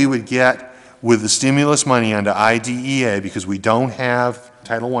total we would get with the stimulus money under IDEA, because we don't have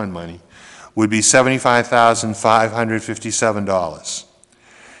Title I money, would be $75,557.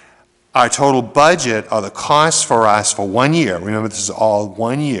 Our total budget, or the cost for us for 1 year, remember this is all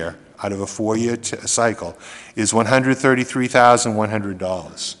 1 year out of a 4-year cycle, is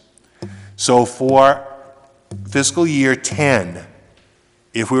 $133,100. So for fiscal year 10,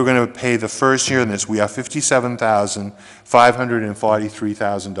 if we were going to pay the first year in this, we are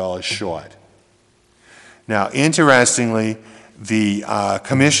 $57,543 short. Now, interestingly, the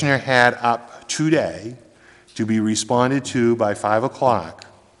commissioner had up today to be responded to by 5 o'clock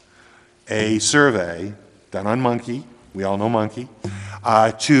a survey done on Monkey, we all know Monkey,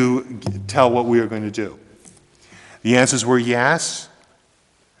 to tell what we are going to do. The answers were yes,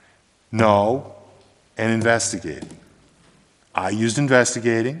 no, and investigating. I used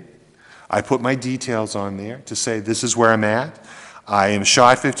investigating. I put my details on there to say this is where I'm at. I am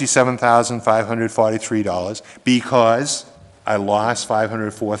short $57,543 because I lost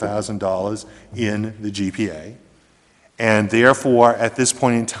 $504,000 in the GPA. And therefore, at this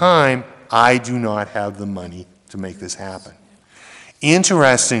point in time, I do not have the money to make this happen.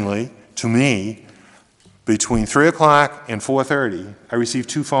 Interestingly, to me, between 3 o'clock and 4:30, I received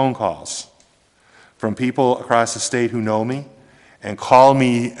 2 phone calls from people across the state who know me and called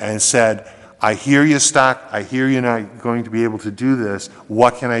me and said, I hear you're stuck, I hear you're not going to be able to do this,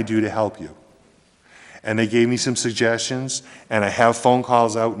 what can I do to help you? And they gave me some suggestions, and I have phone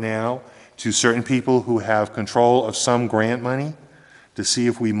calls out now to certain people who have control of some grant money to see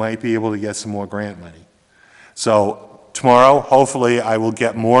if we might be able to get some more grant money. So tomorrow, hopefully, I will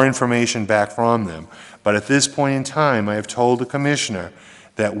get more information back from them. But at this point in time, I have told the commissioner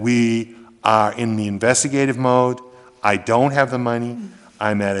that we are in the investigative mode. I don't have the money.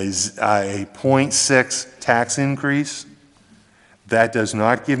 I'm at a 0.6 tax increase. That does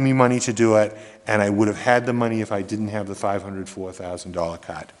not give me money to do it, and I would have had the money if I didn't have the $504,000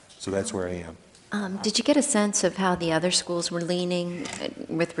 cut. So that's where I am. Did you get a sense of how the other schools were leaning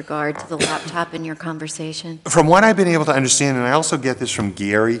with regard to the laptop in your conversation? From what I've been able to understand, and I also get this from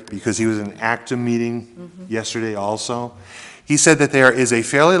Gary, because he was in an ACTA meeting yesterday also, he said that there is a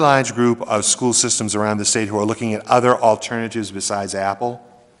fairly large group of school systems around the state who are looking at other alternatives besides Apple.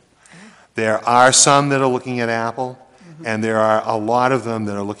 There are some that are looking at Apple, and there are a lot of them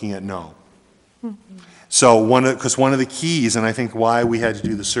that are looking at no. So because one of the keys, and I think why we had to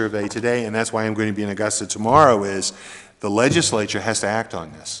do the survey today, and that's why I'm going to be in Augusta tomorrow, is the legislature has to act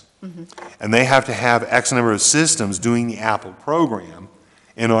on this. And they have to have X number of systems doing the Apple program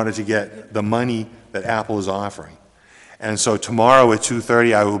in order to get the money that Apple is offering. And so tomorrow at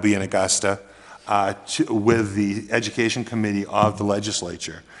 2:30, I will be in Augusta with the Education Committee of the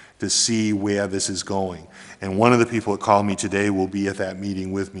legislature to see where this is going. And one of the people that called me today will be at that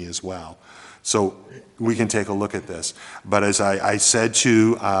meeting with me as well. So we can take a look at this. But as I said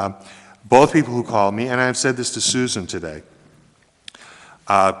to both people who called me, and I've said this to Susan today,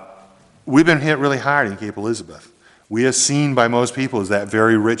 we've been hit really hard in Cape Elizabeth. We are seen by most people as that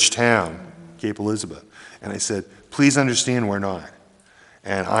very rich town, Cape Elizabeth. And I said, please understand we're not.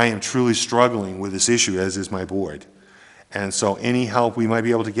 And I am truly struggling with this issue, as is my board. And so any help we might be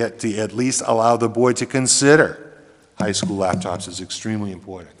able to get to at least allow the board to consider high school laptops is extremely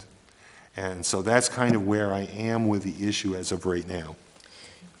important. And so that's kind of where I am with the issue as of right now.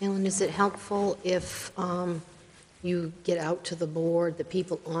 Alan, is it helpful if you get out to the board, the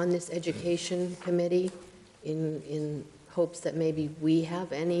people on this education committee, in hopes that maybe we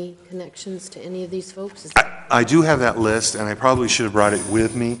have any connections to any of these folks? I do have that list, and I probably should have brought it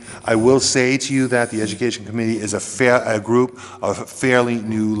with me. I will say to you that the Education Committee is a group of fairly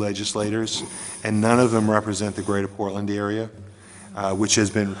new legislators, and none of them represent the greater Portland area, which has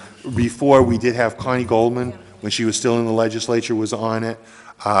been, before we did have Connie Goldman, when she was still in the legislature, was on it.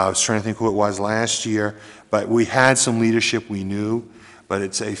 I was trying to think who it was last year, but we had some leadership we knew. but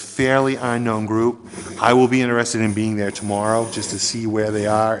it's a fairly unknown group. I will be interested in being there tomorrow just to see where they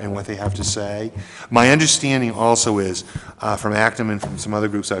are and what they have to say. My understanding also is, from Acton and from some other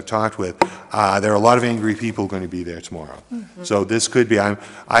groups I've talked with, there are a lot of angry people going to be there tomorrow. So this could be, I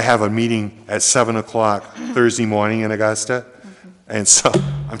have a meeting at 7 o'clock Thursday morning in Augusta, and so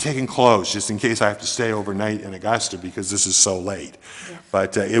I'm taking clothes just in case I have to stay overnight in Augusta because this is so late.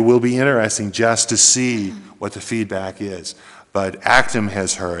 But it will be interesting just to see what the feedback is. But Acton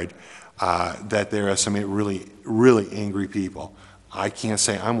has heard that there are some really, really angry people. I can't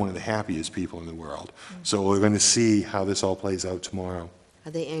say I'm one of the happiest people in the world. So we're going to see how this all plays out tomorrow.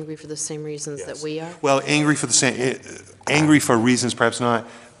 Are they angry for the same reasons that we are? Well, angry for reasons perhaps not.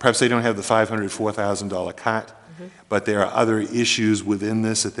 Perhaps they don't have the $504,000 cut, but there are other issues within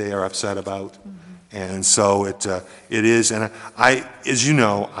this that they are upset about. And so it is, and as you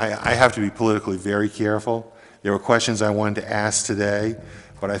know, I have to be politically very careful. There were questions I wanted to ask today,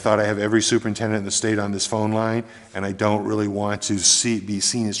 but I thought I have every superintendent in the state on this phone line, and I don't really want to be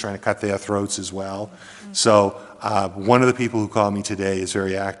seen as trying to cut their throats as well. So one of the people who called me today is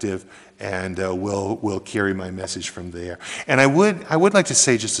very active, and will carry my message from there. And I would like to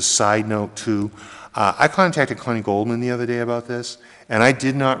say just a side note too. I contacted Connie Goldman the other day about this, and I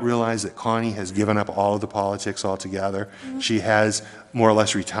did not realize that Connie has given up all of the politics altogether. She has more or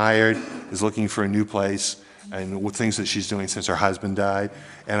less retired, is looking for a new place, and with things that she's doing since her husband died.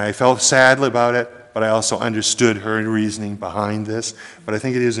 And I felt sadly about it, but I also understood her reasoning behind this. But I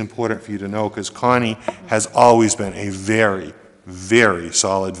think it is important for you to know, because Connie has always been a very, very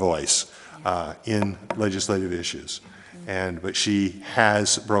solid voice in legislative issues. But she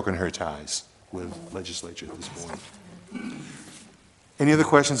has broken her ties with legislature at this point. Any other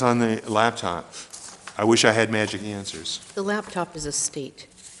questions on the laptop? I wish I had magic answers. The laptop is a state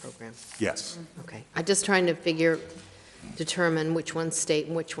program. Yes. Okay. I'm just trying to determine which one's state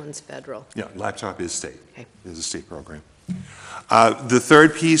and which one's federal. Yeah, laptop is state. Okay. It is a state program. The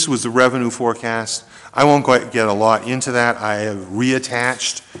third piece was the revenue forecast. I won't get a lot into that. I have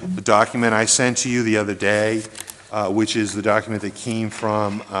reattached the document I sent to you the other day, which is the document that came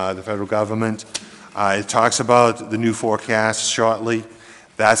from the federal government. It talks about the new forecast shortly.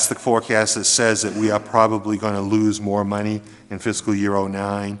 That's the forecast that says that we are probably going to lose more money in fiscal year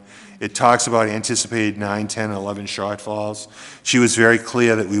 '09. It talks about anticipated 9, 10, 11 shortfalls. She was very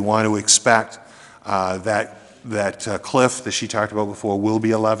clear that we want to expect that cliff that she talked about before will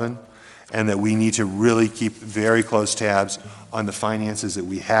be 11, and that we need to really keep very close tabs on the finances that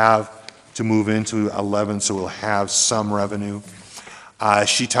we have to move into 11, so we'll have some revenue.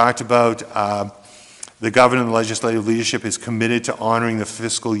 She talked about the governor and the legislative leadership is committed to honoring the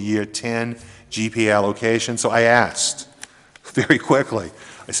fiscal year 10 GPA allocation. So I asked very quickly,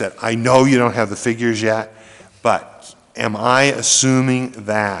 I said, I know you don't have the figures yet, but am I assuming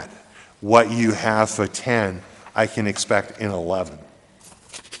that what you have for 10, I can expect in 11?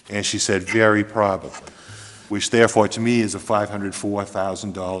 And she said, very probably, which therefore to me is a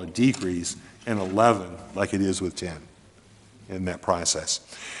 $504,000 decrease in 11 like it is with 10 in that process.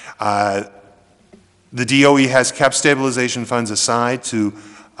 The DOE has kept stabilization funds aside to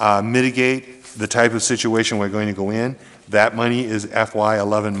mitigate the type of situation we're going to go in. That money is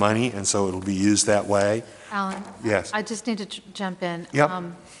FY11 money, and so it'll be used that way. Alan? Yes. I just need to jump in. Yep.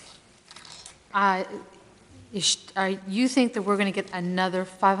 You think that we're going to get another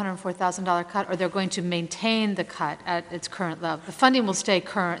 $504,000 cut, or they're going to maintain the cut at its current level? The funding will stay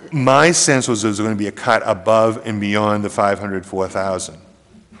current. My sense was there was going to be a cut above and beyond the $504,000.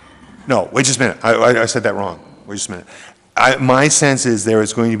 No, wait just a minute. I said that wrong. Wait just a minute. My sense is there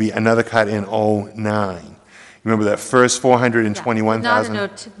is going to be another cut in '09. Remember that first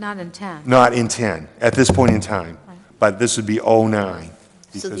 $421,000? Not in 10. Not in 10, at this point in time. Right. But this would be '09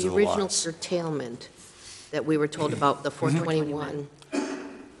 because So of the the original loss. curtailment that we were told about, the 421,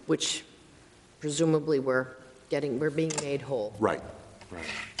 which presumably we're being made whole. Right. Right.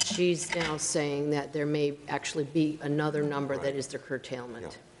 She's now saying that there may actually be another number that is the curtailment.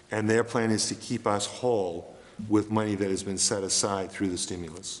 Yeah. And their plan is to keep us whole with money that has been set aside through the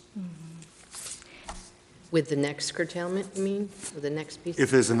stimulus. With the next curtailment, you mean? With the next piece?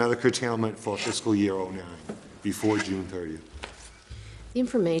 If there's another curtailment for fiscal year '09, before June 30th. The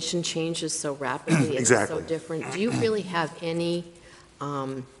information changes so rapidly. Exactly. It's so different. Do you really have any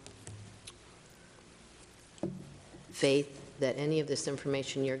faith that any of this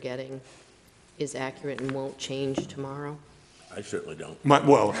information you're getting is accurate and won't change tomorrow? I certainly don't.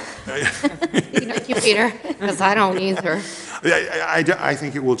 Well, Thank you, Peter, because I don't either. I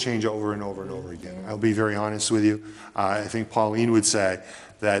think it will change over and over and over again. I'll be very honest with you. I think Pauline would say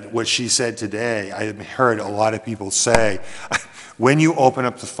that what she said today, I heard a lot of people say, When you open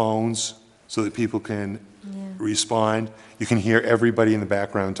up the phones so that people can respond, you can hear everybody in the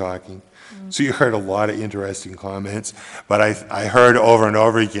background talking. So you heard a lot of interesting comments, but I heard over and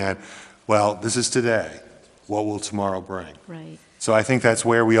over again, well, this is today. What will tomorrow bring? Right. So I think that's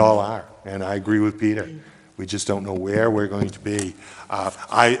where we all are, and I agree with Peter. We just don't know where we're going to be.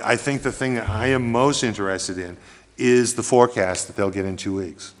 I think the thing that I am most interested in is the forecast that they'll get in 2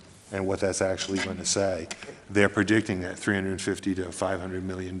 weeks and what that's actually going to say. They're predicting that $350 to $500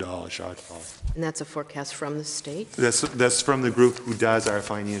 million shortfall. And that's a forecast from the state? That's from the group who does our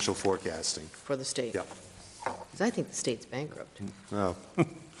financial forecasting. For the state? Yep. Because I think the state's bankrupt, Oh,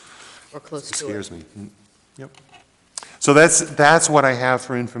 or close to it. scares me. Yep. So that's what I have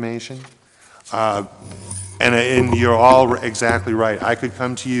for information. And you're all exactly right. I could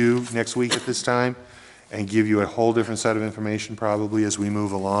come to you next week at this time and give you a whole different set of information probably as we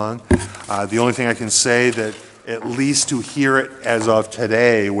move along. The only thing I can say that at least to hear it as of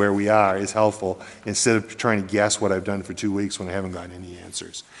today where we are is helpful instead of trying to guess what I've done for 2 weeks when I haven't gotten any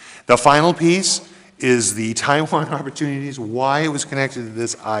answers. The final piece is the Taiwan opportunities. Why it was connected to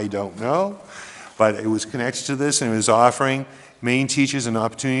this, I don't know. But it was connected to this, and it was offering Maine teachers an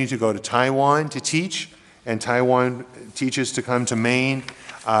opportunity to go to Taiwan to teach, and Taiwan teachers to come to Maine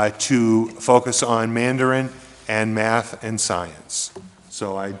to focus on Mandarin and math and science.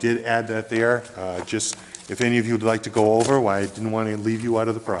 So I did add that there, just if any of you would like to go over, why I didn't want to leave you out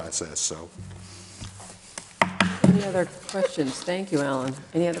of the process, so. Any other questions? Thank you, Alan.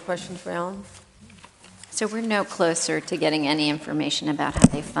 Any other questions for Alan? So we're no closer to getting any information about how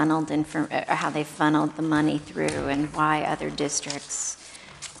they funneled the money through and why other districts.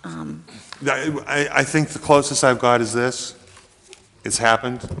 I think the closest I've got is this. It's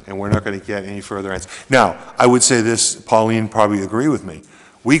happened, and we're not going to get any further answers. Now, I would say this, Pauline probably agree with me.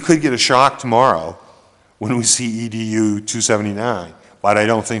 We could get a shock tomorrow when we see EDU 279, but I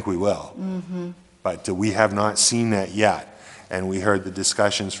don't think we will. But we have not seen that yet, and we heard the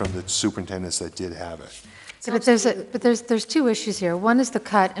discussions from the superintendents that did have it. Yeah, but there's two issues here. One is the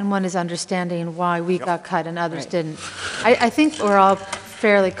cut, and one is understanding why we got cut and others didn't. I think we're all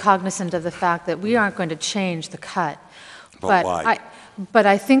fairly cognizant of the fact that we aren't going to change the cut. But why? But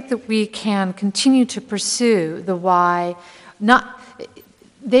I think that we can continue to pursue the why.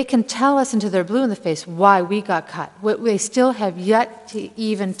 They can tell us into their blue in the face why we got cut. What they still have yet to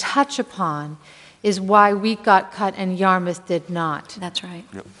even touch upon is why we got cut and Yarmouth did not. That's right.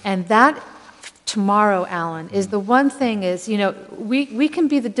 Yep. And that, tomorrow, Alan, is the one thing is, we can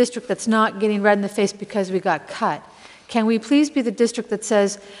be the district that's not getting red in the face because we got cut. Can we please be the district that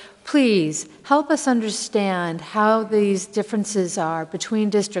says, please help us understand how these differences are between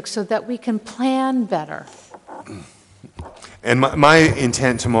districts so that we can plan better? And my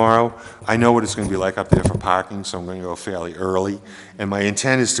intent tomorrow, I know what it's going to be like up there for parking, so I'm going to go fairly early. And my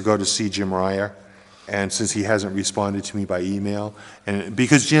intent is to go to see Jim Ryer, and since he hasn't responded to me by email, and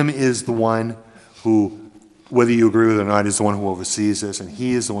because Jim is the one who, whether you agree with it or not, is the one who oversees this, and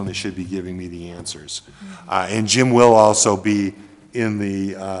he is the one that should be giving me the answers. And Jim will also be in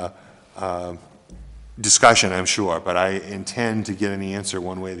the discussion, I'm sure, but I intend to get an answer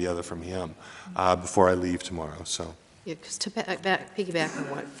one way or the other from him before I leave tomorrow, so. Yeah, because to piggyback on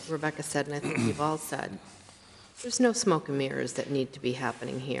what Rebecca said, and I think you've all said, there's no smoke and mirrors that need to be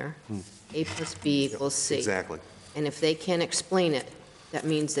happening here. A plus B equals C. Exactly. And if they can't explain it, that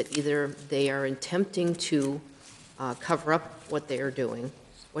means that either they are attempting to cover up what they are doing,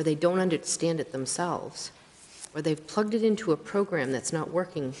 or they don't understand it themselves, or they've plugged it into a program that's not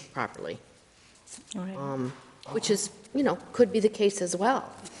working properly. Which is, could be the case as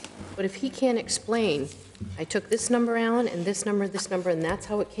well. But if he can't explain, I took this number, Alan, and this number, and that's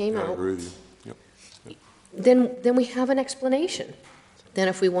how it came I out, agree with you. Yep. then we have an explanation. Then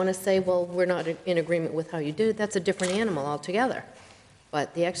if we want to say, well, we're not in agreement with how you did it, that's a different animal altogether.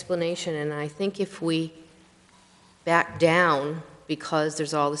 But the explanation, and I think if we back down because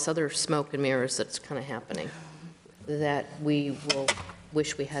there's all this other smoke and mirrors that's kind of happening, that we will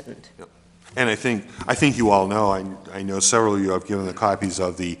wish we hadn't. Yep. And I think you all know, I know several of you have given the copies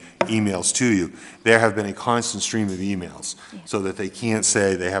of the emails to you. There have been a constant stream of emails, so that they can't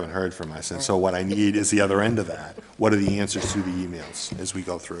say they haven't heard from us. And so what I need is the other end of that. What are the answers to the emails as we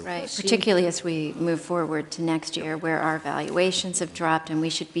go through? Right, particularly as we move forward to next year where our valuations have dropped and we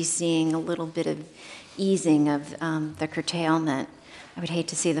should be seeing a little bit of easing of the curtailment. I would hate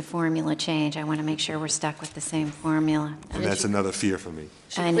to see the formula change. I want to make sure we're stuck with the same formula. And that's another fear for me.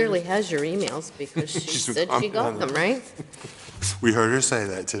 She clearly has your emails because she said she got them, right? We heard her say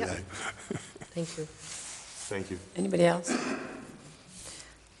that today. Thank you. Thank you. Anybody else?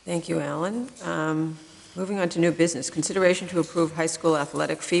 Thank you, Alan. Moving on to new business, consideration to approve high school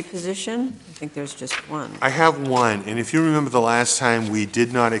athletic fee position. I think there's just one. I have one, and if you remember the last time, we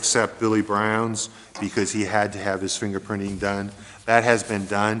did not accept Billy Brown's because he had to have his fingerprinting done. That has been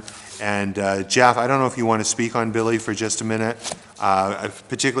done. And Jeff, I don't know if you want to speak on Billy for just a minute,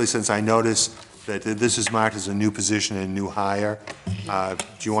 particularly since I noticed that this is marked as a new position and new hire. Do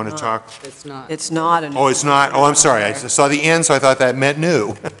you want to talk? It's not. It's not. Oh, it's not? Oh, I'm sorry. I saw the end, so I thought that meant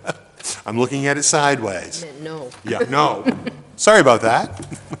new. I'm looking at it sideways. No. Yeah, no. Sorry about that.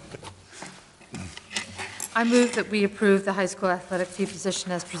 I move that we approve the high school athletic fee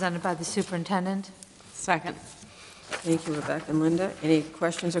position as presented by the superintendent. Second. Thank you, Rebecca and Linda. Any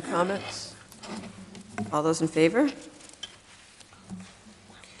questions or comments? All those in favor?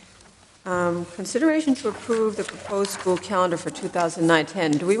 Consideration to approve the proposed school calendar for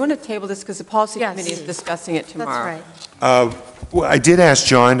 2009-10. Do we want to table this because the policy Yes. committee is discussing it tomorrow? That's right. Well, I did ask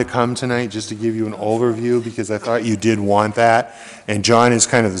John to come tonight just to give you an overview because I thought you did want that. And John is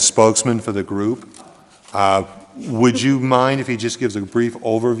kind of the spokesman for the group. Would you mind if he just gives a brief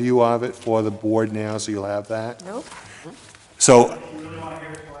overview of it for the board now so you'll have that? Nope. So,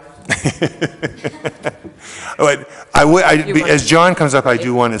 but as John comes up, I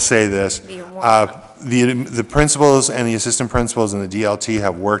do want to say this. The principals and the assistant principals and the DLT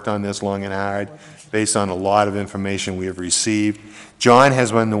have worked on this long and hard based on a lot of information we have received. John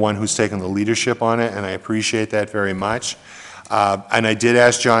has been the one who's taken the leadership on it, and I appreciate that very much. And I did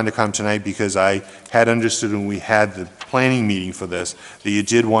ask John to come tonight because I had understood when we had the planning meeting for this that you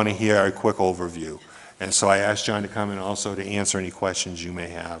did want to hear a quick overview. And so I asked John to come and also to answer any questions you may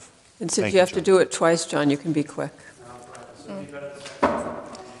have. And since Thank you have to John. do it twice, John, you can be quick.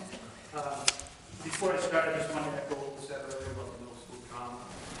 Before I start, I just wanted to echo what was said earlier about the middle school drama.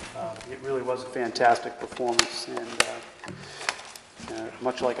 It really was a fantastic performance, and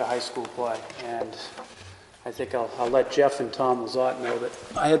much like a high school play. And I think I'll let Jeff and Tom Lazat know that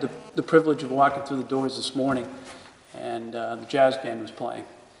I had the privilege of walking through the doors this morning, and the jazz band was playing.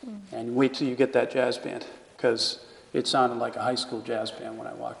 And wait till you get that jazz band, because it sounded like a high school jazz band when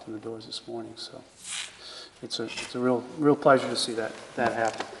I walked in the doors this morning. So it's a real pleasure to see that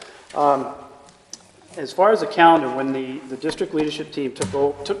happen. As far as the calendar, when the district leadership team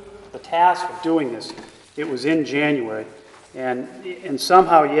took the task of doing this, it was in January. And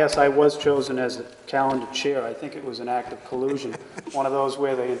somehow, yes, I was chosen as the calendar chair. I think it was an act of collusion. One of those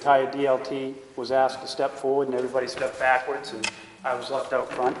where the entire DLT was asked to step forward and everybody stepped backwards, and I was left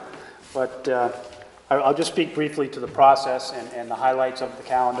out front. But I'll just speak briefly to the process and the highlights of the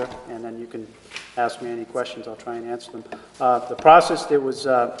calendar, and then you can ask me any questions. I'll try and answer them. The process, there was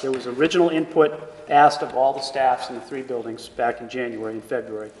original input asked of all the staffs in the 3 buildings back in January and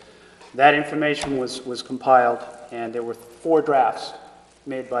February. That information was compiled, and there were 4 drafts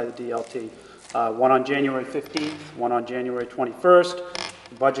made by the DLT. One on January 15th, one on January 21st.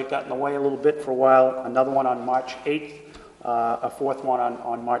 The budget got in the way a little bit for a while. Another one on March 8th, a 4th one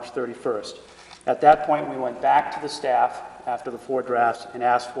on March 31st. At that point, we went back to the staff after the 4 drafts and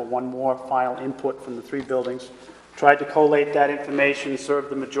asked for one more final input from the 3 buildings. Tried to collate that information, serve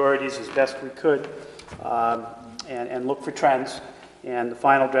the majorities as best we could, and look for trends. And the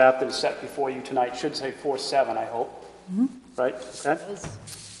final draft that is set before you tonight should say 4-7, I hope. Mm-hmm. Right? Okay?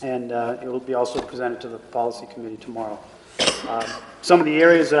 And it will be also presented to the policy committee tomorrow. Some of the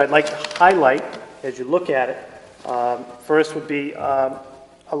areas that I'd like to highlight as you look at it, first would be a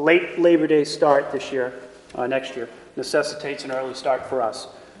late Labor Day start this year, next year, necessitates an early start for us.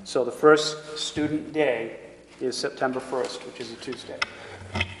 So the first student day is September 1st, which is a Tuesday.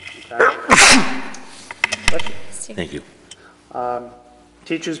 Okay? Thank you.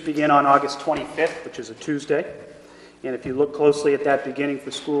 Teachers begin on August 25th, which is a Tuesday. And if you look closely at that beginning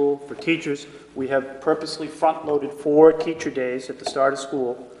for school, for teachers, we have purposely front-loaded 4 teacher days at the start of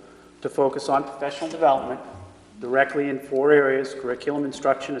school to focus on professional development directly in 4 areas: curriculum,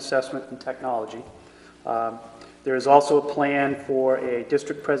 instruction, assessment, and technology. There is also a plan for a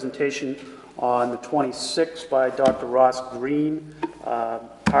district presentation on the 26th by Dr. Ross Green,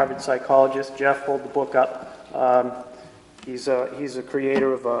 Harvard psychologist. Jeff, hold the book up. He's a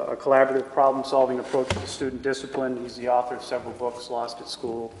creator of a collaborative problem-solving approach to student discipline. He's the author of several books: Lost at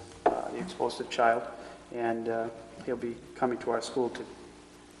School, The Explosive Child, and he'll be coming to our school to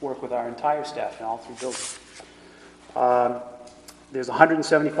work with our entire staff in all 3 buildings. There's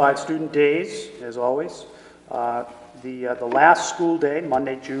 175 student days, as always. The last school day,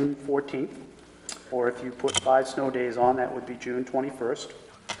 Monday, June 14th, or if you put 5 snow days on, that would be June 21st.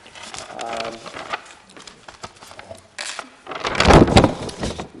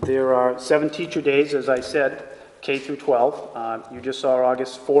 There are 7 teacher days, as I said. K through 12. You just saw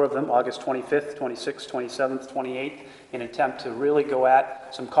August, 4 of them, August 25th, 26th, 27th, 28th, in an attempt to really go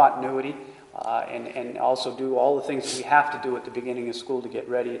at some continuity and also do all the things that we have to do at the beginning of school to get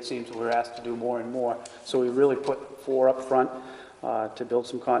ready. It seems we're asked to do more and more. So we really put 4 up front to build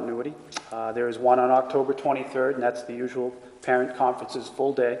some continuity. There is one on October 23rd, and that's the usual parent conferences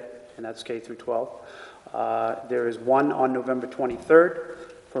full day, and that's K through 12. There is one on November 23rd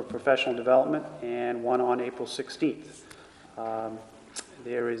for professional development, and one on April 16th.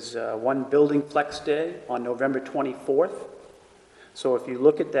 There is one building flex day on November 24th. So if you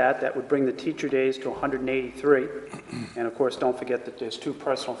look at that, that would bring the teacher days to 183. And of course, don't forget that there's 2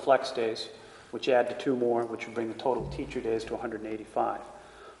 personal flex days, which add to 2 more, which would bring the total teacher days to 185.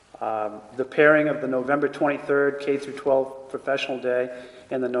 The pairing of the November 23rd K through 12 professional day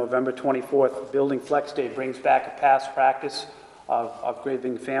and the November 24th building flex day brings back a past practice of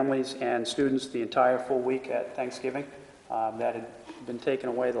giving families and students the entire full week at Thanksgiving. That had been taken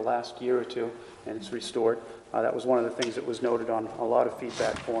away the last year or 2, and it's restored. That was one of the things that was noted on a lot of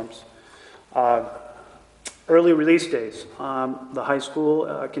feedback forms. Early release days. The high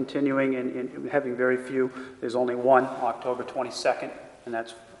school continuing and having very few. There's only one, October 22nd, and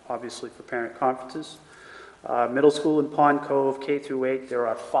that's obviously for parent conferences. Middle school in Pond Cove, K through 8, there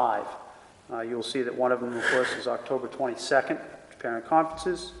are 5. You'll see that one of them, of course, is October 22nd, parent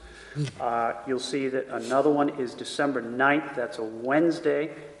conferences. You'll see that another one is December 9th. That's a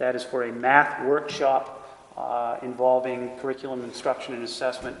Wednesday. That is for a math workshop involving curriculum instruction and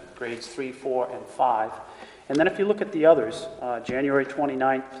assessment, grades 3, 4, and 5. And then if you look at the others, January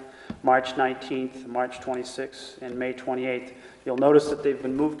 29th, March 19th, March 26th, and May 28th, you'll notice that they've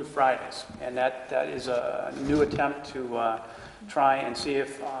been moved to Fridays. And that is a new attempt to try and see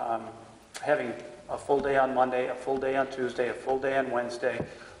if having a full day on Monday, a full day on Tuesday, a full day on Wednesday,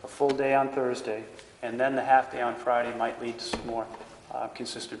 a full day on Thursday, and then the half day on Friday might lead to some more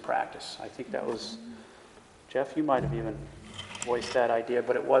consistent practice. I think that was, Jeff, you might have even voiced that idea,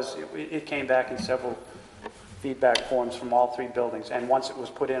 but it came back in several feedback forms from all 3 buildings, and once it was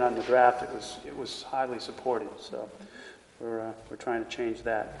put in on the draft, it was highly supported. So we're trying to change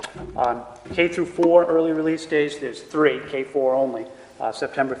that. K through 4 early release days, there's 3, K4 only,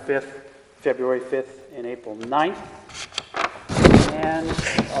 September 5th, February 5th, and April 9th. And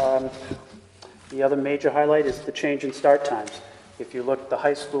the other major highlight is the change in start times. If you look, the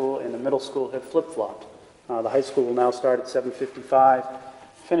high school and the middle school have flip-flopped. The high school will now start at 7:55,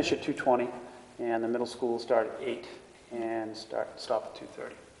 finish at 2:20, and the middle school will start at 8 and stop at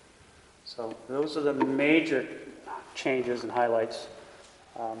 2:30. So those are the major changes and highlights.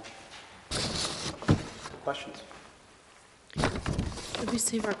 Questions? Did we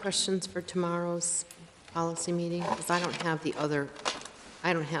save our questions for tomorrow's policy meeting? Because I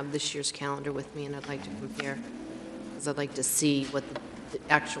don't have this year's calendar with me, and I'd like to compare, because I'd like to see what the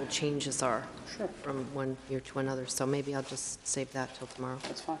actual changes are from one year to another. So maybe I'll just save that till tomorrow.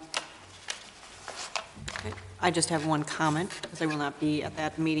 That's fine. Okay. I just have one comment, because I will not be at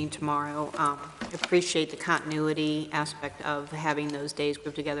that meeting tomorrow. I appreciate the continuity aspect of having those days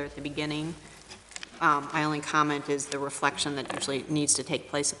grouped together at the beginning. My only comment is the reflection that usually needs to take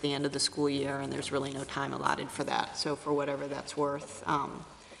place at the end of the school year, and there's really no time allotted for that. So for whatever that's worth,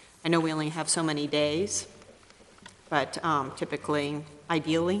 I know we only have so many days, but typically,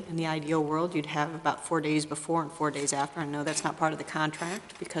 ideally, in the ideal world, you'd have about 4 days before and 4 days after. I know that's not part of the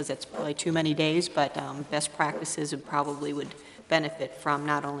contract because it's probably too many days, but best practices would benefit from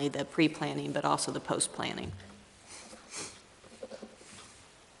not only the pre-planning, but also the post-planning.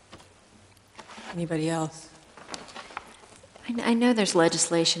 Anybody else? I know there's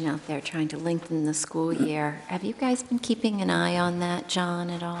legislation out there trying to lengthen the school year. Have you guys been keeping an eye on that, John,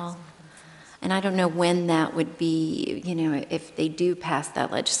 at all? And I don't know when that would be, if they do pass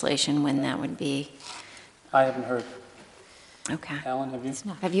that legislation, when that would be. I haven't heard. Okay. Alan, have you?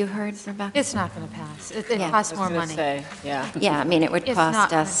 Have you heard, Rebecca? It's not going to pass. It costs more money. Yeah. Yeah, I mean, it would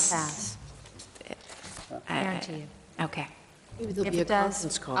cost us. It's not going to pass. I guarantee you. Okay. Maybe there'll If be a it does,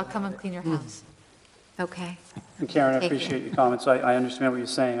 conference call. I'll come and clean your house. Okay. And Karen, I Thank you. appreciate your comments. I understand what you're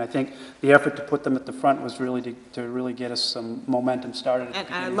saying. I think the effort to put them at the front was really to really get us some momentum started. At the And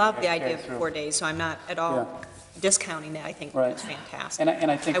I beginning love the carry idea of through. 4 days, so I'm not at all discounting that. I think Right. it's fantastic. And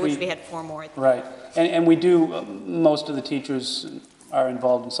I think wish we had 4 more. Right. And we do, most of the teachers are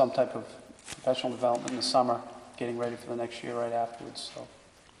involved in some type of professional development in the summer, getting ready for the next year right afterwards, so.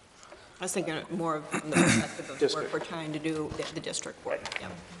 I was thinking more of from the perspective of the District. work we're trying to do, the district work. Yeah.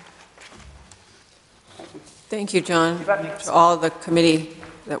 Thank you, John, to all the committee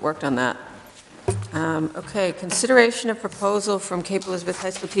that worked on that. Okay, consideration of proposal from Cape Elizabeth High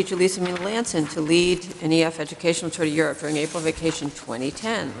School teacher Lisa Melanson to lead an EF educational tour to Europe during April vacation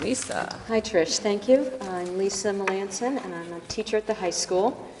 2010. Lisa. Hi, Trish. Thank you. I'm Lisa Melanson, and I'm a teacher at the high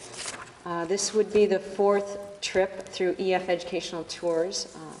school. This would be the 4th trip through EF educational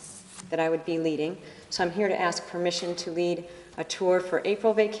tours that I would be leading. So I'm here to ask permission to lead a tour for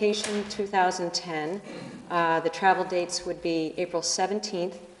April vacation 2010. The travel dates would be April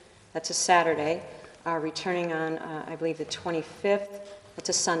 17th, that's a Saturday, returning on, I believe, the 25th, that's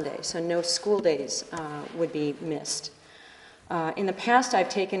a Sunday, so no school days would be missed. In the past, I've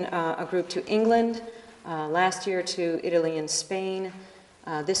taken a group to England, last year to Italy and Spain.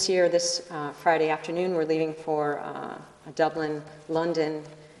 This year, this Friday afternoon, we're leaving for a Dublin, London,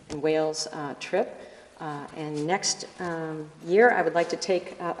 and Wales trip. And next year, I would like to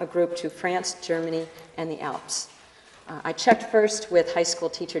take a group to France, Germany, and the Alps. I checked first with high school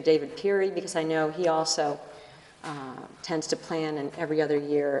teacher David Peary because I know he also tends to plan an every other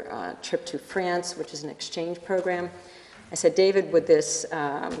year trip to France, which is an exchange program. I said, David, would this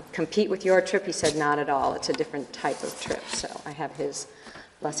compete with your trip? He said, not at all. It's a different type of trip. So I have his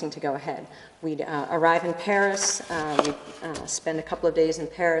blessing to go ahead. We'd arrive in Paris. We'd spend a couple of days in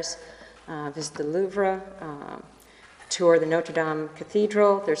Paris, visit the Louvre, tour the Notre Dame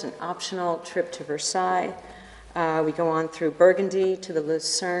Cathedral. There's an optional trip to Versailles. We go on through Burgundy to the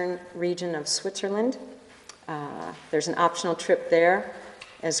Lucerne region of Switzerland. There's an optional trip there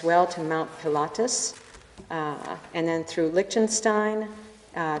as well to Mount Pilatus, and then through Liechtenstein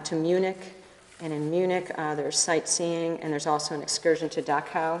to Munich. And in Munich, there's sightseeing, and there's also an excursion to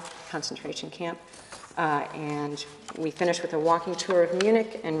Dachau concentration camp. And we finish with a walking tour of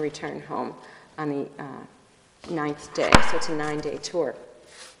Munich and return home on the 9th day. So it's a 9-day tour.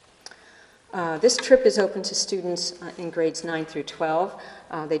 This trip is open to students in grades 9 through 12.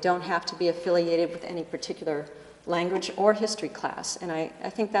 They don't have to be affiliated with any particular language or history class, and I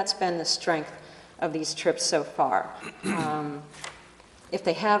think that's been the strength of these trips so far. If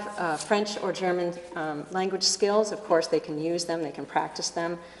they have French or German language skills, of course they can use them, they can practice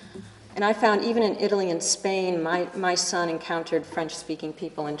them. And I found even in Italy and Spain, my son encountered French-speaking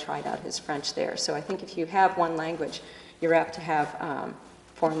people and tried out his French there. So I think if you have one language, you're apt to have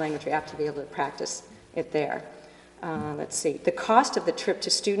foreign language, you're apt to be able to practice it there. Let's see, the cost of the trip to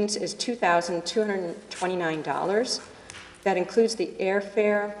students is $2,229. That includes the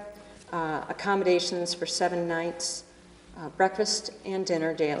airfare, accommodations for 7 nights, breakfast and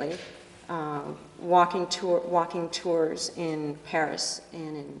dinner daily, walking tours in Paris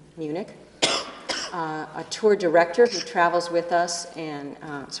and in Munich, a tour director who travels with us and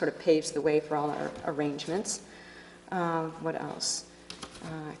sort of paves the way for all our arrangements. What else?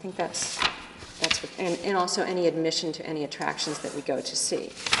 I think that's and also any admission to any attractions that we go to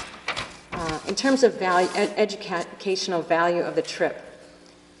see. In terms of value, educational value of the trip,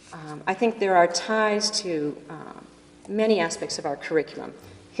 I think there are ties to many aspects of our curriculum.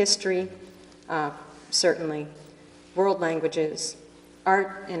 History, certainly, world languages,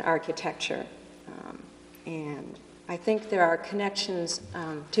 art and architecture. And I think there are connections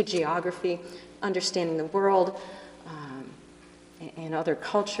to geography, understanding the world, and other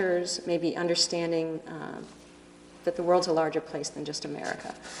cultures, maybe understanding that the world's a larger place than just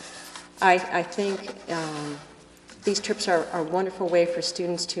America. I think these trips are a wonderful way for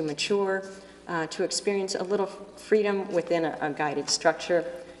students to mature, to experience a little freedom within a guided structure,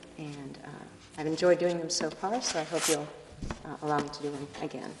 and I've enjoyed doing them so far, so I hope you'll allow me to do them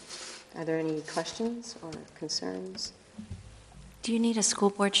again. Are there any questions or concerns? Do you need a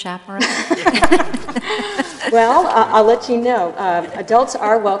school board chaperone? Well, I'll let you know. Adults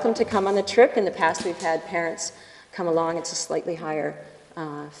are welcome to come on the trip. In the past, we've had parents come along. It's a slightly higher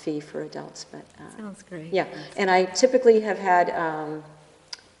fee for adults. But sounds great. Yeah, and I typically have had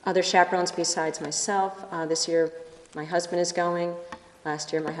other chaperones besides myself. This year, my husband is going.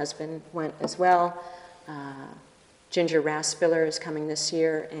 Last year, my husband went as well. Ginger Raspiller is coming this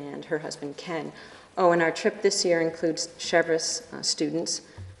year, and her husband, Ken. Oh, and our trip this year includes Cheverus students,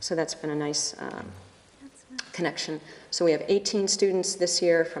 so that's been a nice connection. So we have 18 students this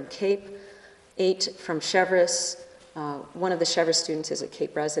year from Cape, 8 from Cheverus. One of the Cheverus students is a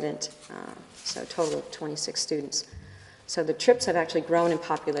Cape resident, so a total of 26 students. So the trips have actually grown in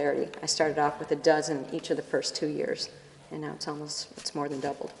popularity. I started off with a dozen each of the first 2 years, and now it's more than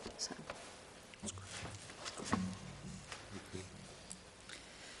doubled. So.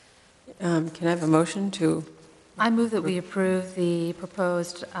 Can I have a motion to? I move that we approve the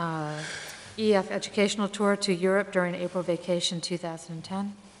proposed EF educational tour to Europe during April vacation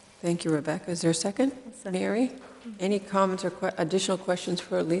 2010. Thank you, Rebecca. Is there a second? Mary? Any comments or additional questions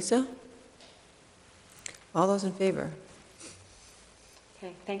for Lisa? All those in favor?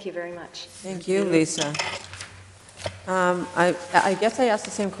 Okay, thank you very much. Thank you, Lisa. I guess I asked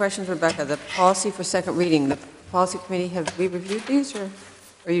the same questions, Rebecca. The policy for second reading, the policy committee, have we reviewed these, or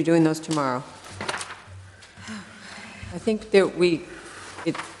are you doing those tomorrow? I think that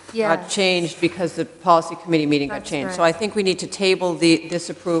it got changed because the policy committee meeting got changed. So I think we need to table this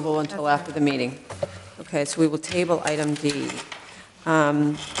approval until after the meeting. Okay, so we will table item D.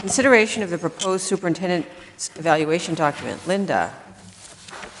 Consideration of the proposed superintendent's evaluation document. Linda?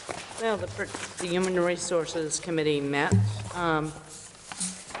 Well, the Human Resources Committee met on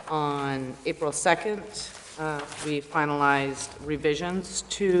April 2nd. We finalized revisions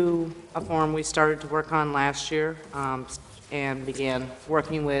to a form we started to work on last year and began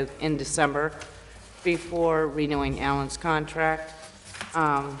working with in December before renewing Alan's contract.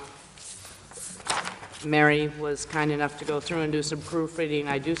 Mary was kind enough to go through and do some proofreading.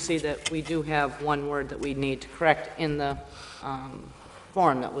 I do see that we do have one word that we need to correct in the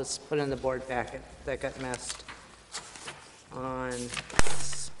form that was put in the board packet that got missed on,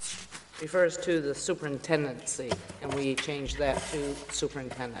 refers to the superintendency, and we changed that to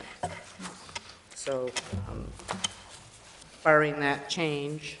superintendent. So, barring that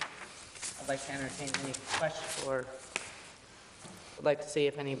change, I'd like to entertain any questions, or I'd like to see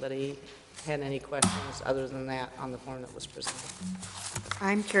if anybody had any questions other than that on the form that was presented.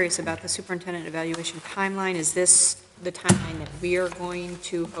 I'm curious about the superintendent evaluation timeline. Is this the timeline that we are going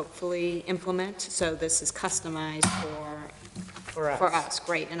to hopefully implement? So this is customized for us,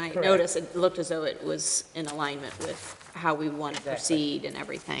 great. And I noticed it looked as though it was in alignment with how we want to proceed and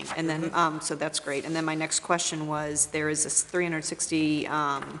everything. And then, so that's great. And then my next question was, there is this 360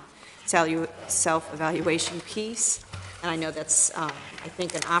 self-evaluation piece. And I know that's, I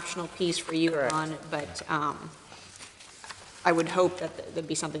think, an optional piece for you, Ron, but I would hope that there'd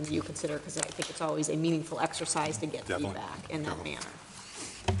be something that you consider, because I think it's always a meaningful exercise to get feedback in that manner.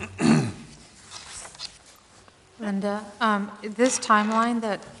 Linda, this timeline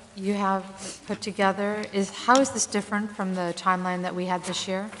that you have put together, how is this different from the timeline that we had this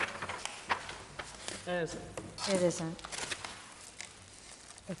year? It isn't. It isn't.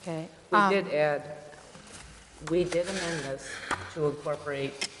 Okay. We did amend this to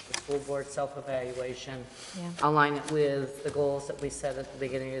incorporate the school board self-evaluation, Yeah. align it with the goals that we set at the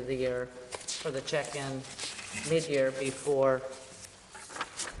beginning of the year for the check-in mid-year before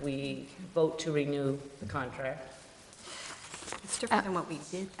we vote to renew the contract. It's different than what we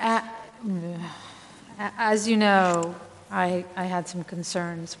did. As you know, I had some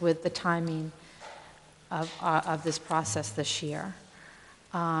concerns with the timing of this process this year.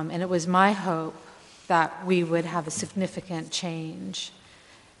 And it was my hope that we would have a significant change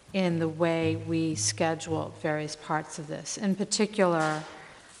in the way we schedule various parts of this. In particular,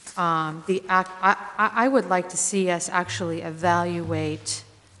 I would like to see us actually evaluate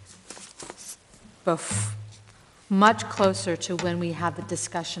much closer to when we have the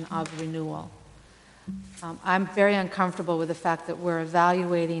discussion of renewal. I'm very uncomfortable with the fact that we're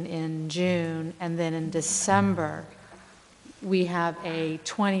evaluating in June, and then in December, we have a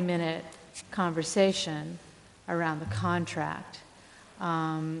 20-minute conversation around the contract.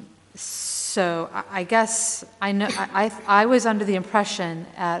 So I guess I was under the impression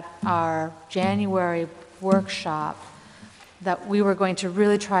at our January workshop that we were going to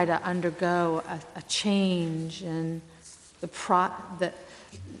really try to undergo a change in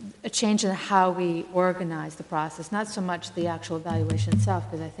a change in how we organize the process, not so much the actual evaluation itself,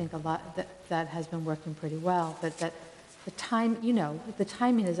 because I think a lot that has been working pretty well, but that the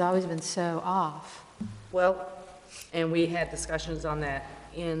timing has always been so off. Well, and we had discussions on that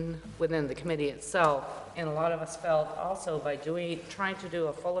within the committee itself, and a lot of us felt also by trying to do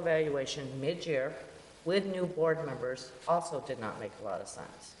a full evaluation mid-year with new board members also did not make a lot of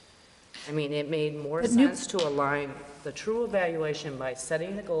sense. I mean, it made more sense to align the true evaluation by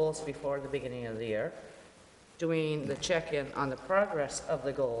setting the goals before the beginning of the year, doing the check-in on the progress of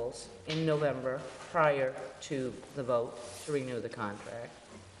the goals in November prior to the vote to renew the contract,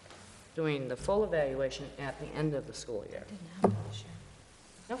 doing the full evaluation at the end of the school year.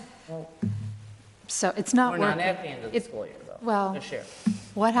 No, well, so it's not working. We're not at the end of the school year, though, well, this year.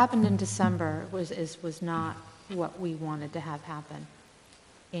 What happened in December was not what we wanted to have happen.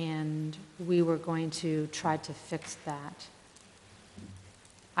 And we were going to try to fix that.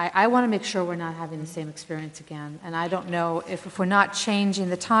 I want to make sure we're not having the same experience again. And I don't know if we're not changing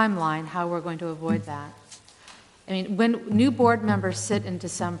the timeline, how we're going to avoid that. I mean, when new board members sit in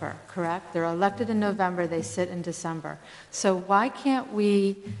December, correct? They're elected in November, they sit in December. So why can't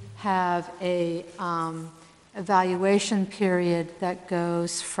we have a evaluation period that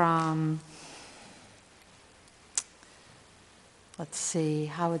goes from let's see,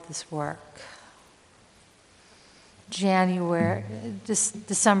 how would this work? January,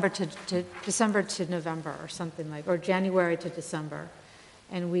 December to November or something like, or January to December.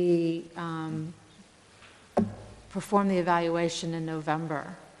 And we perform the evaluation in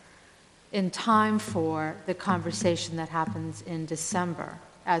November in time for the conversation that happens in December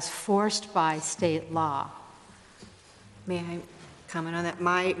as forced by state law. May I comment on that?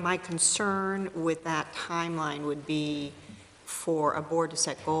 My concern with that timeline would be for a board to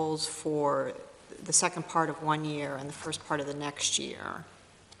set goals for the second part of one year and the first part of the next year.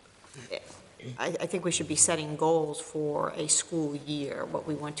 I think we should be setting goals for a school year, what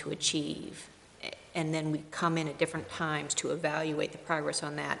we want to achieve, and then we come in at different times to evaluate the progress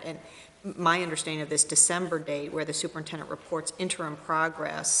on that. And my understanding of this December date, where the superintendent reports interim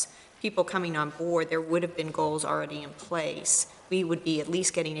progress, people coming on board, there would have been goals already in place. We would be at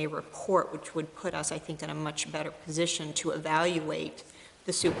least getting a report, which would put us, I think, in a much better position to evaluate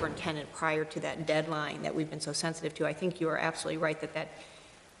the superintendent prior to that deadline that we've been so sensitive to. I think you are absolutely right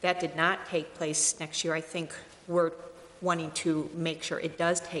that did not take place next year. I think we're wanting to make sure it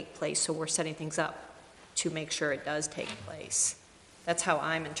does take place, so we're setting things up to make sure it does take place. That's how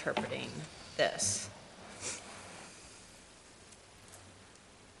I'm interpreting this.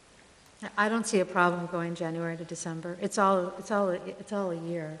 I don't see a problem going January to December. It's all a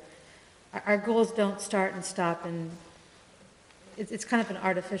year. Our goals don't start and stop, and it's kind of an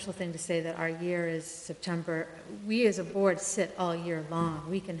artificial thing to say that our year is September. We as a board sit all year long.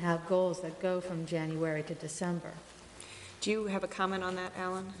 We can have goals that go from January to December. Do you have a comment on that,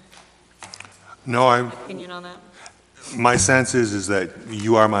 Alan? No, Opinion on that? my sense is that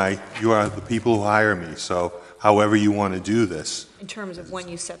you are the people who hire me, so however you want to do this. In terms of when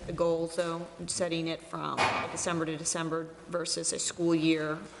you set the goals, though, setting it from December to December versus a school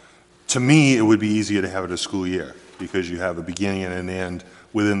year? To me, it would be easier to have it a school year, because you have a beginning and an end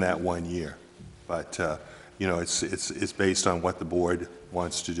within that 1 year. But, it's based on what the board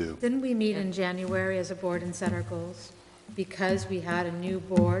wants to do. Didn't we meet in January as a board and set our goals? Because we had a new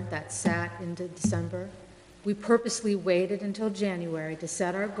board that sat into December, we purposely waited until January to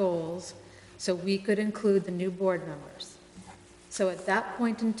set our goals so we could include the new board members. So at that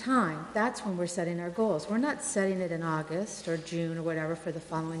point in time, that's when we're setting our goals. We're not setting it in August or June or whatever for the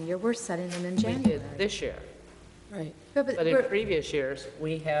following year. We're setting them in January. We did this year. Right. But in previous years,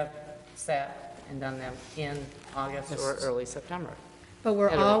 we have sat and done them in August or early September. But we're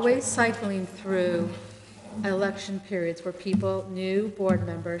always cycling through election periods where new board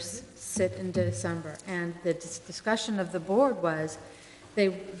members sit in December. And the discussion of the board was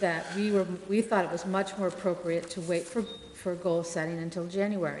that we thought it was much more appropriate to wait for goal setting until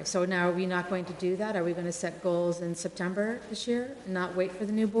January. So now are we not going to do that? Are we going to set goals in September this year and not wait for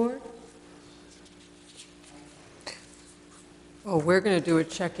the new board? Well, we're going to do a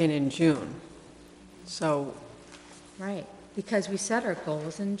check-in in June, so. Right, because we set our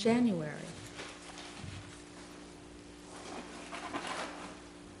goals in January.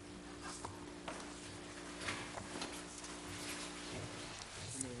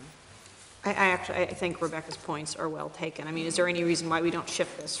 I think Rebecca's points are well taken. I mean, is there any reason why we don't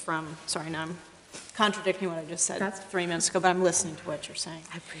shift this from, sorry, now I'm contradicting what I just said 3 minutes ago, but I'm listening to what you're saying.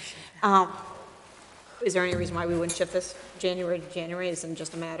 I appreciate that. Is there any reason why we wouldn't shift this January to January? Isn't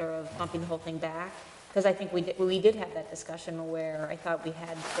just a matter of bumping the whole thing back? Because I think we did have that discussion where I thought we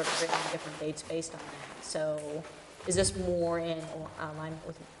had sort of written different dates based on that. So is this more in alignment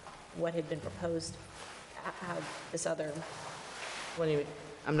with what had been proposed? How this other? What do you mean?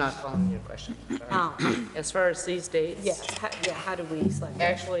 I'm not following your question. As far as these dates? Yes. How do we select?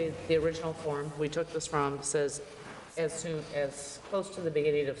 Actually, the original form we took this from says as close to the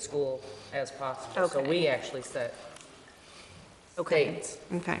beginning of school as possible. Okay. So we actually set dates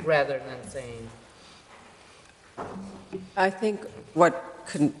rather than saying. I think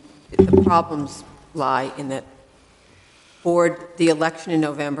the problems lie in that the election in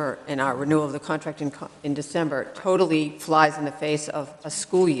November and our renewal of the contract in December totally flies in the face of a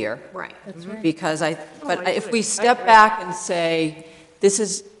school year. Right. That's right. Because if we step back and say, this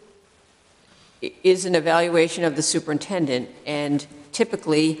is an evaluation of the superintendent, and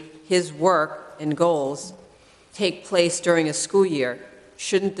typically his work and goals take place during a school year,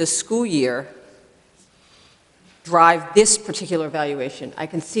 shouldn't the school year drive this particular evaluation? I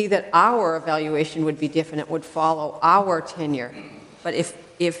can see that our evaluation would be different. It would follow our tenure. But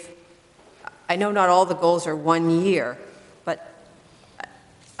if I know not all the goals are 1 year, but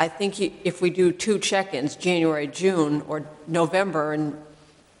I think if we do 2 check-ins, January, June, or November and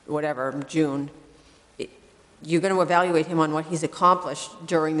whatever, June, you're going to evaluate him on what he's accomplished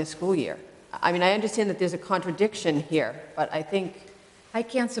during the school year. I mean, I understand that there's a contradiction here, but I think, I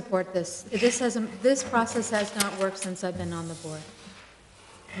can't support this. This process has not worked since I've been on the board.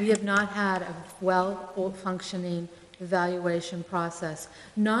 We have not had a well-functioning evaluation process.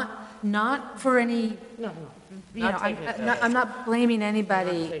 Not for any, I'm not blaming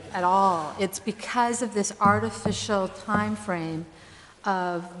anybody at all. It's because of this artificial time frame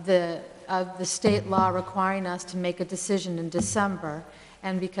of the state law requiring us to make a decision in December,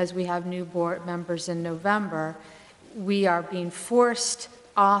 and because we have new board members in November, we are being forced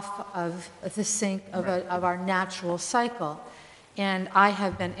off of the sync of our natural cycle. And I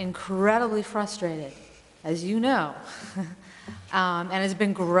have been incredibly frustrated, as you know, and it's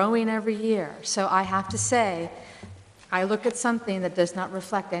been growing every year. So I have to say, I look at something that does not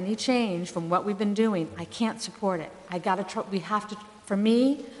reflect any change from what we've been doing. I can't support it. I got to try, we have to, for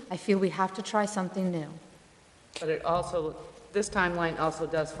me, I feel we have to try something new. But it also, this timeline also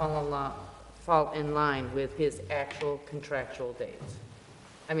does fall in line with his actual contractual dates.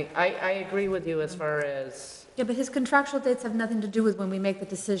 I mean, I agree with you as far as... Yeah, but his contractual dates have nothing to do with when we make the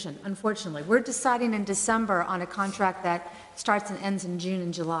decision, unfortunately. We're deciding in December on a contract that starts and ends in June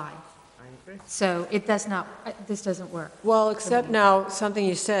and July. I agree. So it does not, this doesn't work. well, except now, something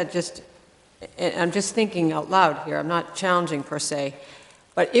you said, and I'm just thinking out loud here, I'm not challenging per se,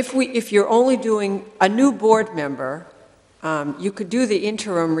 but if you're only doing a new board member, you could do the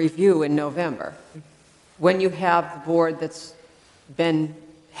interim review in November, when you have the board that's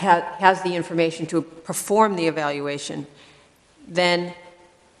has the information to perform the evaluation. Then,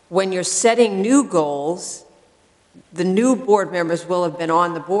 when you're setting new goals, the new board members will have been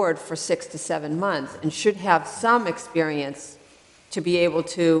on the board for 6 to 7 months and should have some experience to be able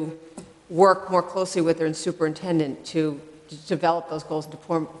to work more closely with their superintendent to develop those goals and to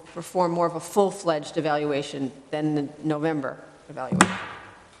perform more of a full-fledged evaluation than the November evaluation.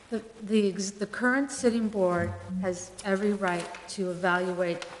 The current sitting board has every right to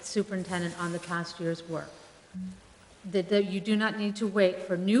evaluate superintendent on the past year's work. That you do not need to wait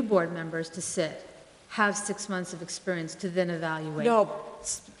for new board members to sit, have 6 months of experience to then evaluate. No.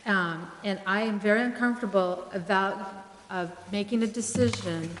 And I am very uncomfortable about making a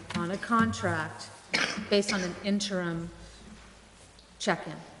decision on a contract based on an interim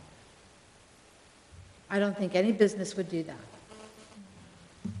check-in. I don't think any business would do that.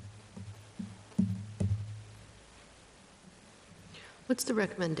 What's the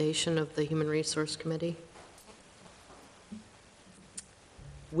recommendation of the Human Resource Committee?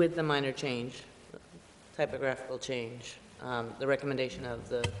 With the minor change, typographical change, the recommendation of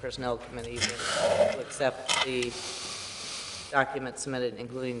the Personnel Committee is to accept the documents submitted,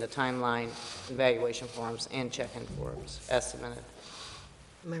 including the timeline, evaluation forms, and check-in forms as submitted.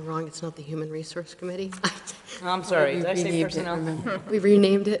 Am I wrong? It's not the Human Resource Committee? I'm sorry, did I say Personnel? We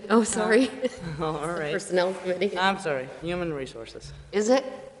renamed it. Oh, sorry. Oh, all right. Personnel Committee. I'm sorry, Human Resources. Is it?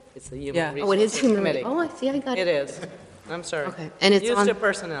 It's the Human Yeah. Resources Oh, it is Human Committee. Oh, I see, I got it. It is. I'm sorry. Okay, and it's Used on... to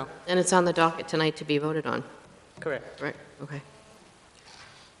Personnel, And it's on the docket tonight to be voted on, correct. right? Okay.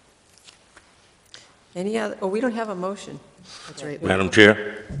 Any other, we don't have a motion. That's right. Madam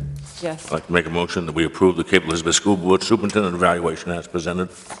Chair, Yes. I'd like to make a motion that we approve the Cape Elizabeth School Board Superintendent evaluation as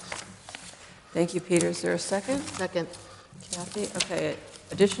presented. Thank you, Peter. Is there a second? Second. Kathy? Okay.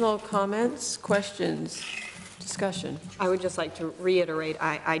 Additional comments, questions, discussion? I would just like to reiterate,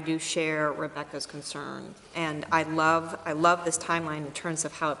 I do share Rebecca's concern, and I love this timeline in terms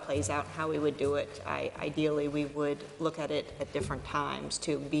of how it plays out and how we would do it. Ideally, we would look at it at different times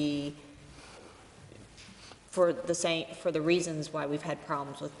to be, for the reasons why we've had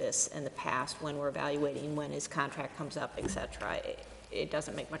problems with this in the past, when we're evaluating when his contract comes up, et cetera. It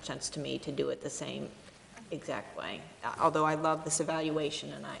doesn't make much sense to me to do it the same exact way, although I love this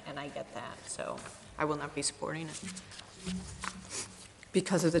evaluation, and I get that, so I will not be supporting it.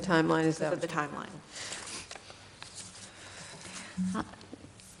 Because of the timeline, is that? Because of the timeline.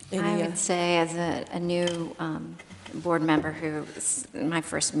 I would say, as a new board member who, my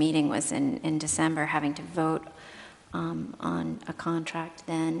first meeting was in December, having to vote on a contract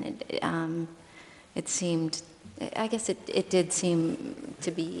then, it seemed, I guess it did seem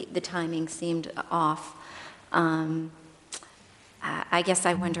to be, the timing seemed off. I guess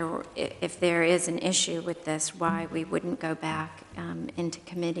I wonder if there is an issue with this, why we wouldn't go back into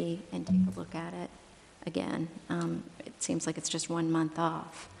committee and take a look at it again. It seems like it's just 1 month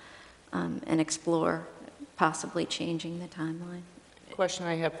off, and explore possibly changing the timeline. Question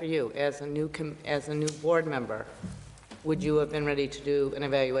I have for you, as a new board member, would you have been ready to do an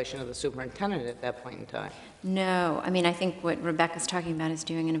evaluation of the superintendent at that point in time? No, I mean, I think what Rebecca's talking about is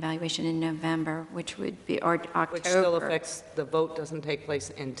doing an evaluation in November, which would be, or October. Which still affects, the vote doesn't take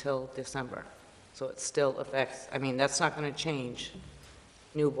place until December. So it still affects, I mean, that's not going to change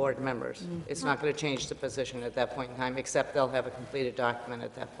new board members. It's not going to change the position at that point in time, except they'll have a completed document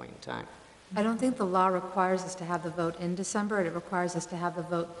at that point in time. I don't think the law requires us to have the vote in December. It requires us to have the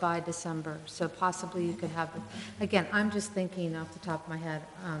vote by December. So possibly you could have, again, I'm just thinking off the top of my head.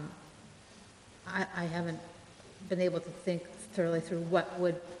 I haven't been able to think thoroughly through what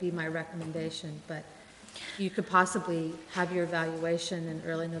would be my recommendation, but you could possibly have your evaluation in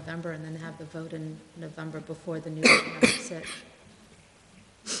early November and then have the vote in November before the new board members sit.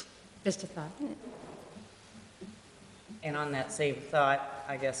 Just a thought. And on that same thought,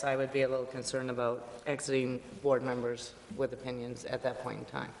 I guess I would be a little concerned about exiting board members with opinions at that point in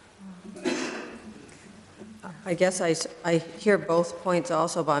time. I guess I hear both points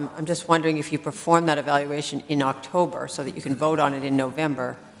also, but I'm just wondering if you perform that evaluation in October so that you can vote on it in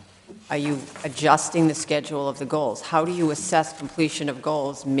November, are you adjusting the schedule of the goals? How do you assess completion of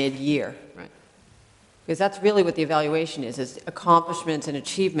goals mid-year? Right. Because that's really what the evaluation is accomplishments and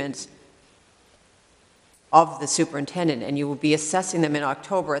achievements of the superintendent, and you will be assessing them in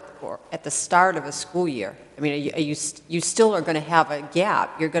October at the start of a school year. I mean, you still are going to have a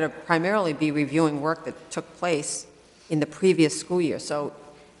gap. You're going to primarily be reviewing work that took place in the previous school year. So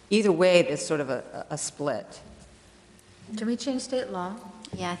either way, there's sort of a split. Can we change state law?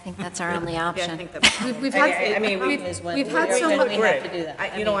 Yeah, I think that's our only option. We've had so much.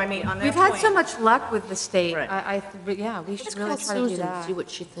 You know, I mean, on that We've had point- so much luck with the state. Right. Yeah, we should Let's really call try to do Susan, that. see what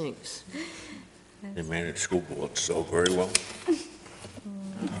she thinks. They manage school boards so very well.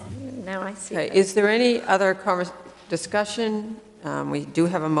 No, I see. Okay, is there any other discussion? We do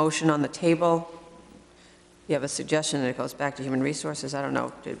have a motion on the table. You have a suggestion that it goes back to Human Resources. I don't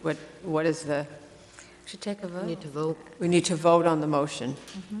know. What is the? Should take a vote. We need to vote. We need to vote on the motion.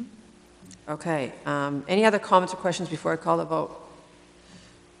 Okay. Any other comments or questions before I call the vote?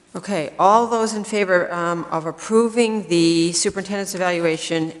 Okay. All those in favor of approving the superintendent's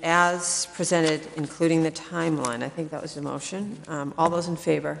evaluation as presented, including the timeline. I think that was the motion. All those in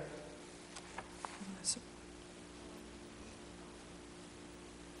favor? Is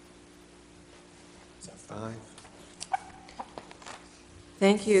that 5?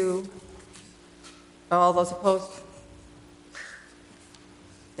 Thank you. All those opposed?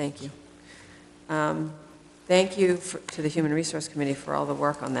 Thank you. Thank you to the Human Resource Committee for all the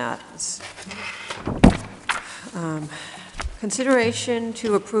work on that. Consideration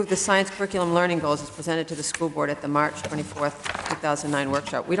to approve the science curriculum learning goals as presented to the school board at the March 24th, 2009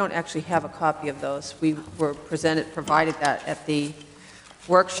 workshop. We don't actually have a copy of those. We were provided that at the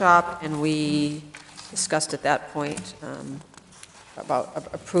workshop, and we discussed at that point about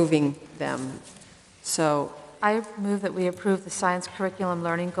approving them. So I move that we approve the science curriculum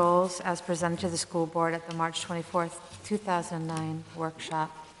learning goals as presented to the school board at the March 24th, 2009 workshop.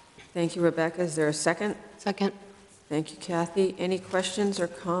 Thank you, Rebecca. Is there a second? Second. Thank you, Kathy. Any questions or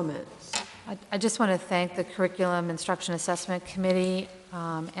comments? I just want to thank the Curriculum Instruction Assessment Committee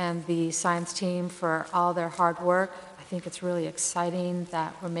and the science team for all their hard work. I think it's really exciting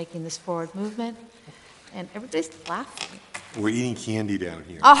that we're making this forward movement, and everybody's laughing. We're eating candy down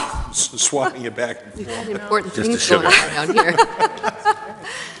here. Oh. Swapping it back and We've forth. had important Just things the going sugar. on around here.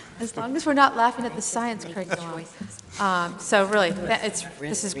 As long as we're not laughing at the science curriculum. So really,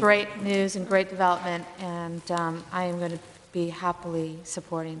 this is great news and great development, and I am going to be happily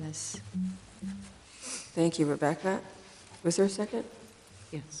supporting this. Thank you, Rebecca. Was there a second?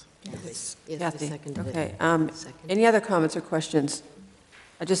 Yes. Yes, I Kathy? seconded it. Okay. Second. Any other comments or questions?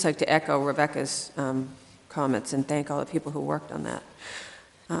 I'd just like to echo Rebecca's comments and thank all the people who worked on that.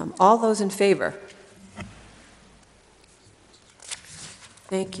 All those in favor?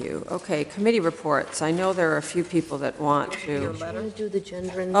 Thank you. Okay, committee reports. I know there are a few people that want to. Want to do the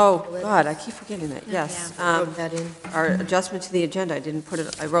gender and... Oh, God, I keep forgetting that. Yes. Wrote that in. Our adjustment to the agenda, I didn't put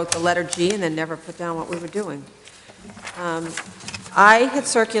it, I wrote the letter G and then never put down what we were doing. I had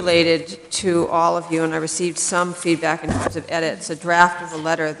circulated to all of you, and I received some feedback in terms of edits, a draft of a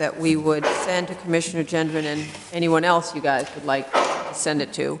letter that we would send to Commissioner Gendron and anyone else you guys would like to send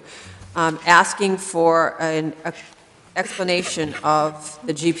it to, asking for an explanation of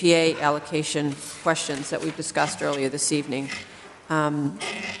the GPA allocation questions that we discussed earlier this evening.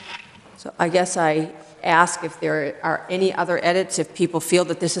 So I guess I ask if there are any other edits, if people feel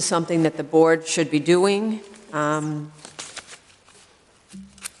that this is something that the board should be doing. I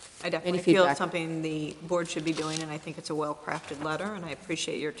definitely Any feel feedback? it's something the board should be doing, and I think it's a well-crafted letter, and I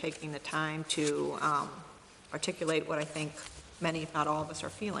appreciate your taking the time to articulate what I think many, if not all of us, are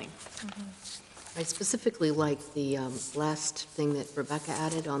feeling. I specifically like the last thing that Rebecca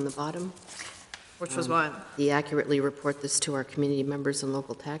added on the bottom. Which was what? The accurately report this to our community members and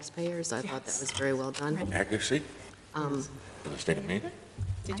local taxpayers. I thought that was very well done. Accuracy for the state of Maine?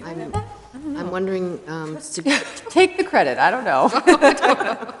 Did you I'm, add that? I'm wondering, Take the credit, I don't know.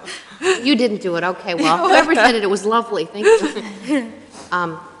 You didn't do it, okay, well, whoever did it, it was lovely, thank you.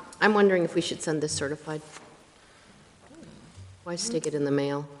 I'm wondering if we should send this certified. Why stick it in the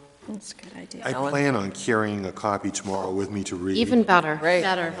mail? That's a good idea. I plan on carrying a copy tomorrow with me to read. Even better. Great.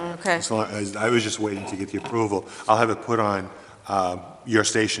 Better. Okay. As long as, I was just waiting to get the approval. I'll have it put on your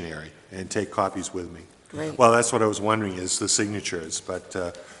stationery and take copies with me. Great. Well, that's what I was wondering, is the signatures,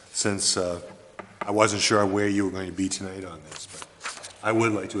 but since I wasn't sure where you were going to be tonight on this, but I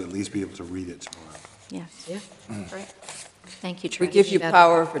would like to at least be able to read it tomorrow. Yes. Yeah. Great. Thank you, We Trish. give you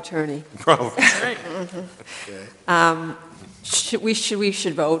power of attorney. Probably. Okay. We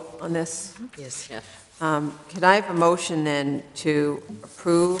should vote on this. Yes. Could I have a motion then to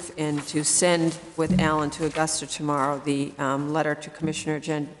approve and to send with Alan to Augusta tomorrow the letter to Commissioner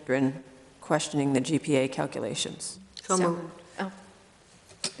Gendron questioning the GPA calculations? So moved. Oh.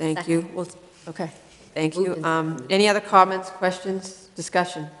 Thank you. Well, okay, thank you. Any other comments, questions,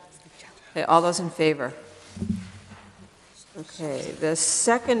 discussion? Okay, all those in favor? Okay, the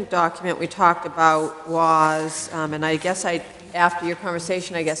second document we talked about was, and I guess after your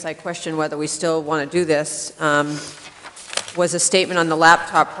conversation, I guess I questioned whether we still want to do this, was a statement on the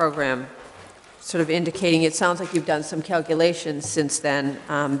laptop program, sort of indicating, it sounds like you've done some calculations since then.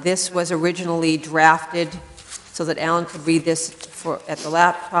 This was originally drafted so that Alan could read this at the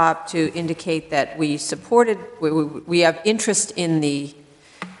laptop to indicate that we supported, we have interest in the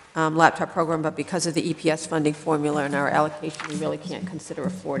laptop program, but because of the EPS funding formula and our allocation, we really can't consider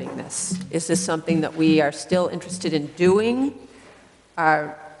affording this. Is this something that we are still interested in doing?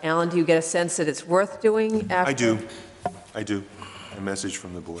 Alan, do you get a sense that it's worth doing after? I do. A message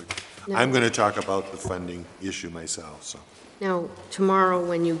from the board. No. I'm going to talk about the funding issue myself, so. Now, tomorrow,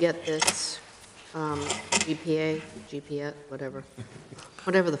 when you get this GPA,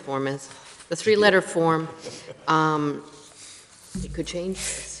 whatever the form is, the three-letter form, it could change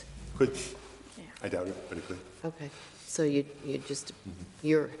this. Could. I doubt it, but it could. Okay, so you just,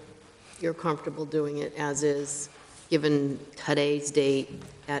 you're comfortable doing it as is, given today's date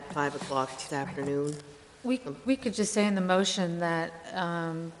at 5 o'clock this afternoon? We could just say in the motion that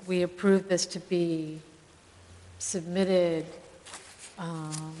we approve this to be submitted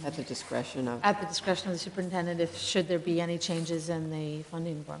At the discretion of? at the discretion of the superintendent, if, should there be any changes in the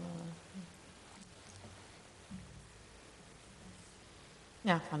funding formula.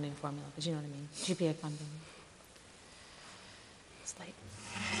 Yeah, funding formula, but you know what I mean, GPA funding. It's late.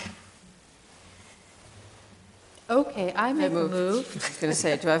 Okay, I make a move. I was going to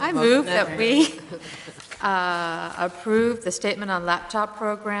say, do I have a I motion? move that we approve the statement on laptop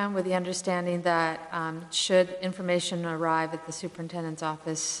program with the understanding that should information arrive at the superintendent's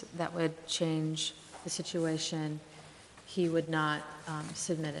office that would change the situation, he would not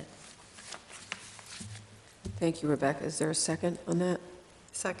submit it. Thank you, Rebecca. Is there a second on that?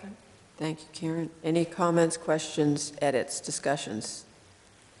 Second. Thank you, Karen. Any comments, questions, edits, discussions?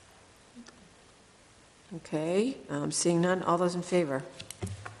 Okay, seeing none, all those in favor?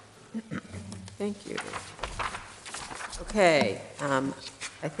 Thank you. Okay,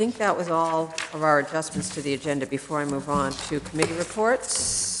 I think that was all of our adjustments to the agenda before I move on to committee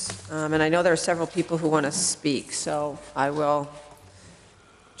reports. And I know there are several people who want to speak, so I will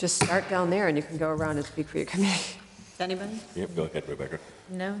just start down there and you can go around and speak for your committee. Anybody? Yep, go ahead, Rebecca.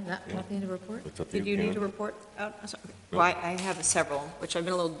 No, nothing to report? It's up to Did you Karen. need a report out? No. Well, I have several, which I've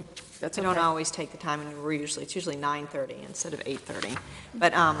been a little, I don't okay. always take the time, and it's usually 9:30 instead of 8:30.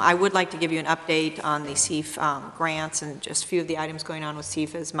 But I would like to give you an update on the CEF grants and just a few of the items going on with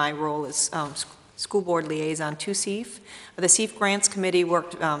CEF, as my role is school board liaison to CEF. The CEF Grants Committee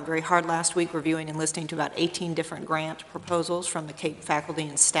worked very hard last week reviewing and listening to about 18 different grant proposals from the Cape faculty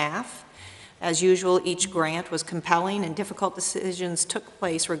and staff. As usual, each grant was compelling, and difficult decisions took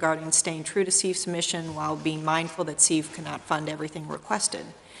place regarding staying true to CEF's mission while being mindful that CEF cannot fund everything requested.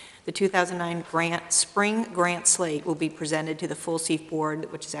 The 2009 spring grant slate will be presented to the full CEF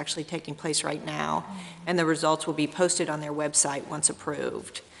board, which is actually taking place right now, and the results will be posted on their website once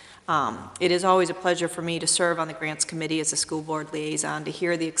approved. It is always a pleasure for me to serve on the Grants Committee as a school board liaison, to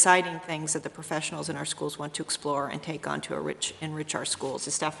hear the exciting things that the professionals in our schools want to explore and take on to enrich our schools.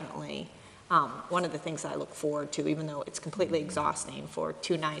 It's definitely one of the things I look forward to, even though it's completely exhausting for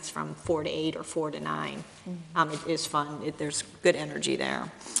 2 nights from 4 to 8 or 4 to 9. It is fun. There's good energy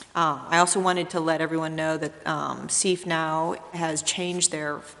there. I also wanted to let everyone know that CEEF now has changed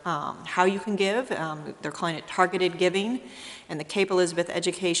their, how you can give. They're calling it targeted giving, and the Cape Elizabeth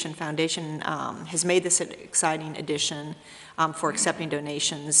Education Foundation has made this an exciting addition for accepting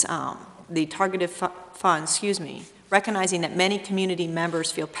donations. The targeted funds, recognizing that many community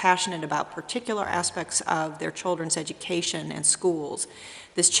members feel passionate about particular aspects of their children's education and schools.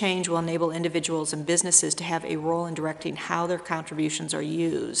 This change will enable individuals and businesses to have a role in directing how their contributions are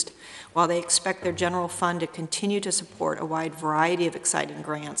used. While they expect their general fund to continue to support a wide variety of exciting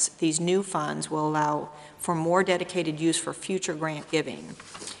grants, these new funds will allow for more dedicated use for future grant giving.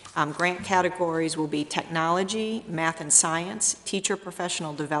 Grant categories will be technology, math and science, teacher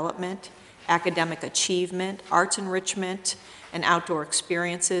professional development, academic achievement, arts enrichment, and outdoor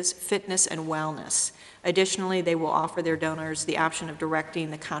experiences, fitness and wellness. Additionally, they will offer their donors the option of directing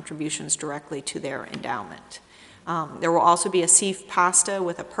the contributions directly to their endowment. There will also be a CEEF Pasta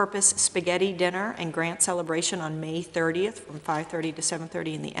with a Purpose spaghetti dinner and grant celebration on May 30th from 5:30 to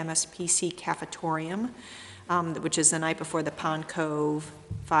 7:30 in the MSPC Cafetorium, which is the night before the Pond Cove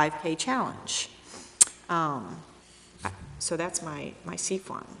 5K Challenge. So that's my CEEF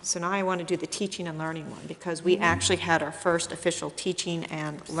one. So now I want to do the teaching and learning one, because we actually had our first official teaching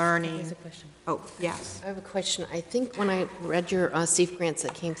and learning. There's a question. Oh, yes. I have a question. I think when I read your CEEF grants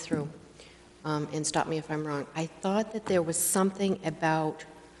that came through, and stop me if I'm wrong, I thought that there was something about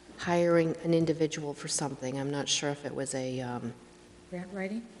hiring an individual for something. I'm not sure if it was a... Grant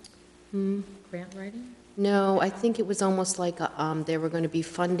writing? Grant writing? No, I think it was almost like they were going to be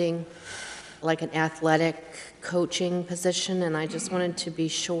funding like an athletic coaching position, and I just wanted to be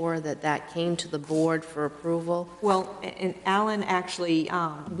sure that that came to the board for approval. Well, and Alan, actually,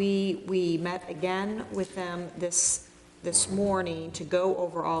 we met again with them this morning to go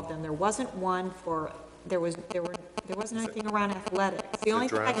over all of them. There wasn't one for, there wasn't anything around athletics. The only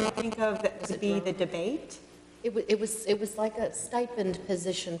thing I can think of that would be the debate. It was like a stipend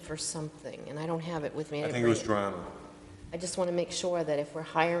position for something, and I don't have it with me. I think it was drama. I just want to make sure that if we're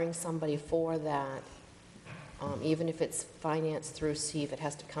hiring somebody for that, even if it's financed through CEEF, it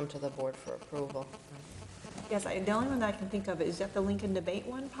has to come to the board for approval. Yes, the only one that I can think of, is that the Lincoln debate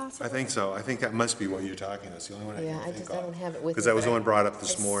one, possibly? I think so. I think that must be what you're talking about. It's the only one I Yeah, can think of. I don't have it with me. Because that was the but one brought up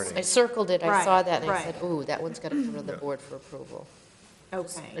this morning. I circled it, I Right, saw that, and I right. said, ooh, that one's got to come to the board for approval.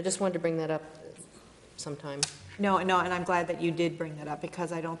 Okay. I just wanted to bring that up sometime. No, and I'm glad that you did bring that up,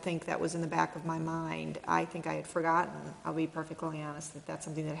 because I don't think that was in the back of my mind. I think I had forgotten, I'll be perfectly honest, that that's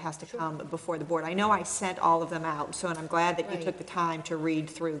something that has to come before the board. I know I sent all of them out, and I'm glad that you Right. took the time to read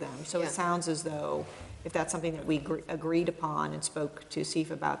through them. So Yeah. it sounds as though, if that's something that we agreed upon and spoke to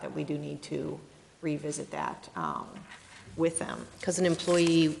CEEF about, that we do need to revisit that with them. Because an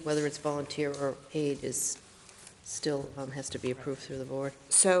employee, whether it's volunteer or paid, is still has to be approved through the board.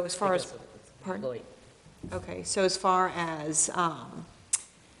 So as far as, Because pardon? employee. Okay, so as far as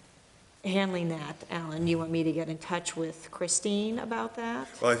handling that, Alan, you want me to get in touch with Christine about that?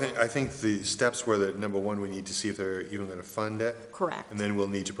 Well, I think the steps were that, number one, we need to see if they're even going to fund it. Correct. And then we'll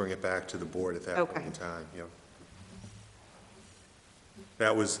need to bring it back to the board at that point Okay. in time, yeah.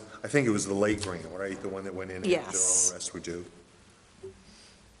 That was, I think it was the late grant, right? The one that went in after all Yes. the rest were due.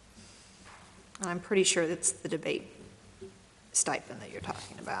 I'm pretty sure it's the debate stipend that you're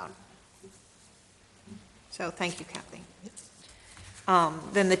talking about. So thank you, Kathy.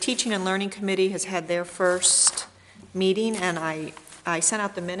 Then the Teaching and Learning Committee has had their first meeting, and I sent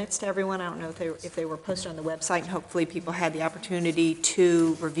out the minutes to everyone. I don't know if they were posted on the website, and hopefully people had the opportunity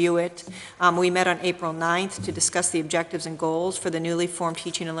to review it. We met on April 9th to discuss the objectives and goals for the newly formed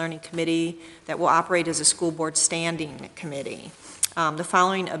Teaching and Learning Committee that will operate as a school board standing committee. The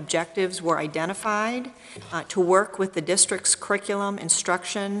following objectives were identified: to work with the district's Curriculum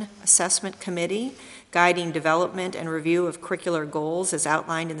Instruction Assessment Committee, guiding development and review of curricular goals as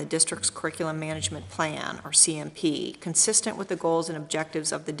outlined in the district's Curriculum Management Plan, or CMP, consistent with the goals and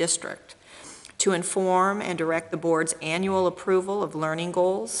objectives of the district; to inform and direct the board's annual approval of learning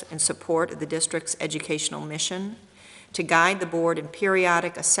goals in support of the district's educational mission; to guide the board in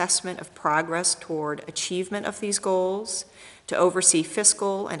periodic assessment of progress toward achievement of these goals; to oversee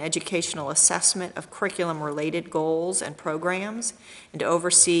fiscal and educational assessment of curriculum-related goals and programs, and to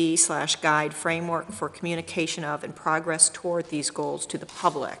oversee/guide framework for communication of and progress toward these goals to the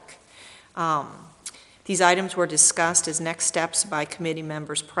public. These items were discussed as next steps by committee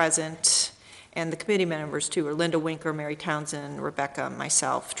members present, and the committee members, too, are Linda Winker, Mary Townsend, Rebecca,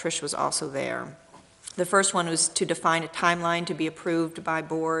 myself. Trish was also there. The first one was to define a timeline to be approved by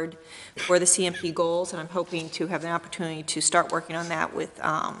board for the CMP goals, and I'm hoping to have an opportunity to start working on that with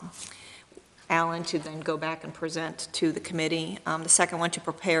Alan to then go back and present to the committee. The second one, to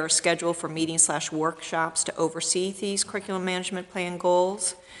prepare a schedule for meetings/workshops to oversee these curriculum management plan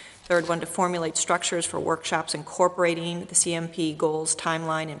goals. Third one, to formulate structures for workshops incorporating the CMP goals,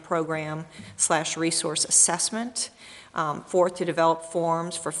 timeline, and program/resource assessment. Fourth, to develop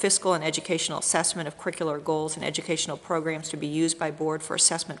forms for fiscal and educational assessment of curricular goals and educational programs to be used by board for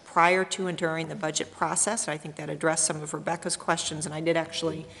assessment prior to and during the budget process. And I think that addressed some of Rebecca's questions, and I did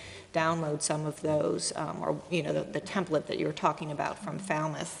actually download some of those, or, you know, the template that you were talking about from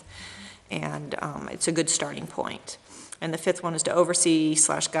Falmouth, and it's a good starting point. And the fifth one is to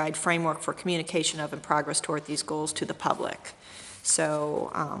oversee/guide framework for communication of and progress toward these goals to the public.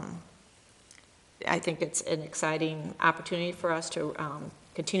 So I think it's an exciting opportunity for us to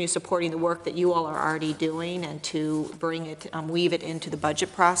continue supporting the work that you all are already doing, and to bring it, weave it into the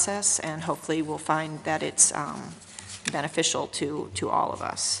budget process, and hopefully we'll find that it's beneficial to all of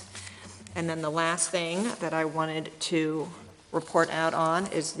us. And then the last thing that I wanted to report out on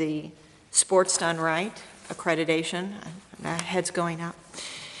is the Sports Done Right accreditation. My head's going up,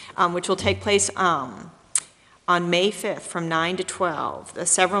 which will take place on May 5th from 9 to 12.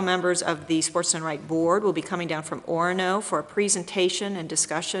 Several members of the Sports Done Right board will be coming down from Orono for a presentation and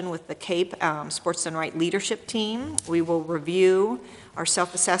discussion with the CAPE Sports Done Right leadership team. We will review our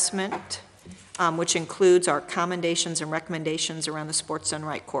self-assessment, which includes our commendations and recommendations around the Sports Done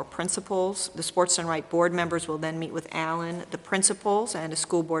Right core principles. The Sports Done Right board members will then meet with Alan, the principals, and a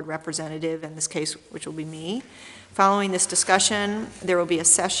school board representative, in this case, which will be me. Following this discussion, there will be a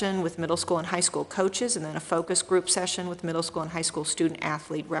session with middle school and high school coaches, and then a focus group session with middle school and high school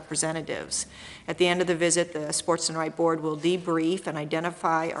student-athlete representatives. At the end of the visit, the Sports Done Right board will debrief and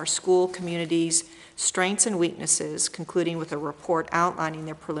identify our school community's strengths and weaknesses, concluding with a report outlining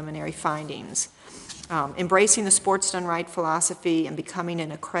their preliminary findings. Embracing the Sports Done Right philosophy and becoming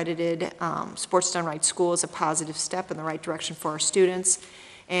an accredited Sports Done Right school is a positive step in the right direction for our students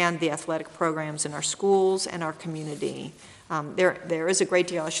and the athletic programs in our schools and our community. There is a great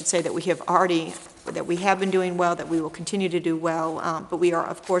deal, I should say, that we have been doing well, that we will continue to do well, but we are,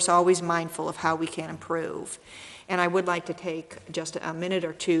 of course, always mindful of how we can improve. And I would like to take just a minute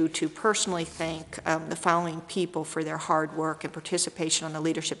or two to personally thank the following people for their hard work and participation on the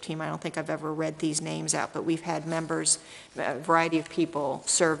leadership team. I don't think I've ever read these names out, but we've had members, a variety of people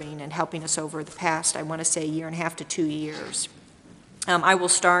serving and helping us over the past, I want to say, 1.5 to 2 years. I will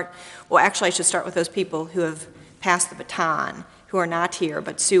start, well, actually, I should start with those people who have passed the baton, who are not here,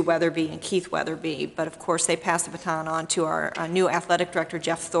 but Sue Weatherby and Keith Weatherby. But of course, they passed the baton on to our new athletic director,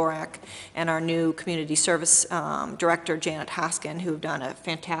 Jeff Thorak, and our new community service director, Janet Hoskin, who have done a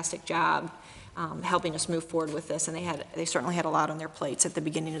fantastic job helping us move forward with this, and they certainly had a lot on their plates at the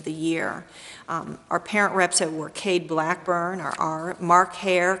beginning of the year. Our parent reps were Cade Blackburn, our Mark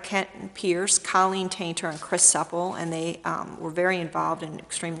Hare, Kent Pierce, Colleen Tainter, and Chris Supple, and they were very involved and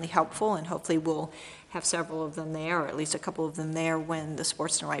extremely helpful, and hopefully we'll have several of them there, or at least a couple of them there when the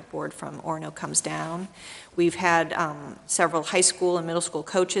Sports Done Right board from Orono comes down. We've had several high school and middle school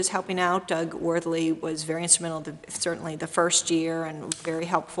coaches helping out. Doug Worthley was very instrumental, certainly the first year, and very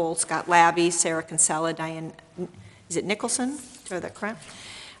helpful. Scott Labby, Sarah Kinsella, Diane, is it Nicholson? Is that correct?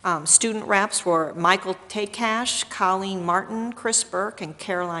 Student reps were Michael Takash, Colleen Martin, Chris Burke, and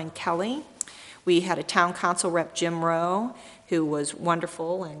Caroline Kelly. We had a town council rep, Jim Rowe, who was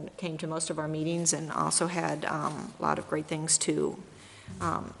wonderful and came to most of our meetings and also had a lot of great things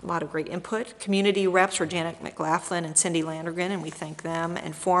a lot of great input. Community reps were Janet McLaughlin and Cindy Landergan, and we thank them,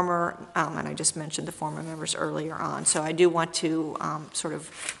 and and I just mentioned the former members earlier on. So I do want to sort of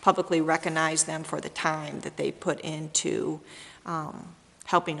publicly recognize them for the time that they put into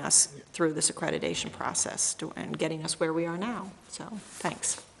helping us through this accreditation process and getting us where we are now. So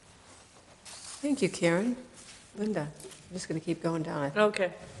thanks. Thank you, Karen. Linda, I'm just going to keep going down.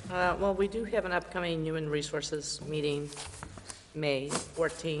 Okay. Well, we do have an upcoming Human Resources meeting, May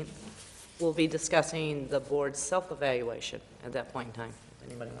 14th. We'll be discussing the board's self-evaluation at that point in time, if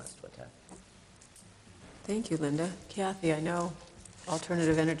anybody wants to attend. Thank you, Linda. Kathy, I know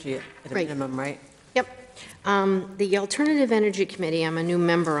alternative energy at a Right. minimum, right? Yep. The Alternative Energy Committee, I'm a new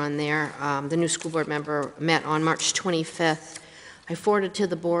member on there. The new school board member met on March 25th. I forwarded to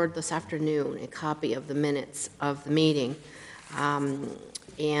the board this afternoon a copy of the minutes of the meeting.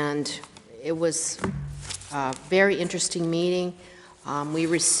 And it was a very interesting meeting. We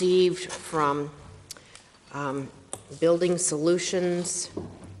received from Building Solutions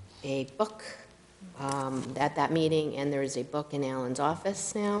a book at that meeting, and there is a book in Alan's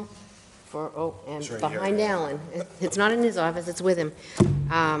office now. And right behind here. Alan. It's not in his office, it's with him.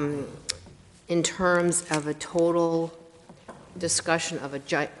 In terms of a total discussion of a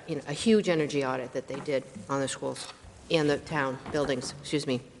huge energy audit that they did on the schools and the town buildings, excuse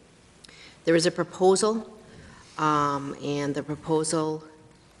me. There is a proposal, and the proposal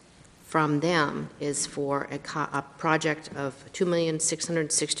from them is for a project of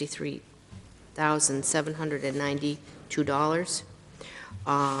 $2,663,792.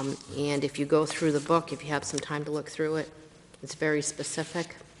 And if you go through the book, if you have some time to look through it, it's very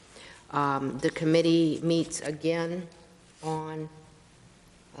specific. The committee meets again on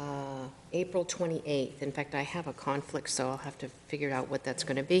April 28th. In fact, I have a conflict, so I'll have to figure out what that's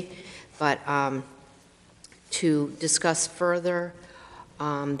going to be. But to discuss further,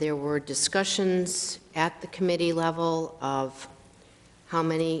 there were discussions at the committee level of how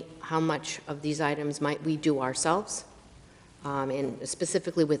much of these items might we do ourselves, and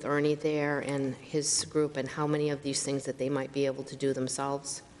specifically with Ernie there and his group, and how many of these things that they might be able to do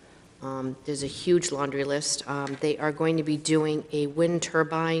themselves. There's a huge laundry list. They are going to be doing a wind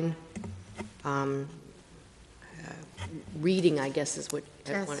turbine reading, I guess is what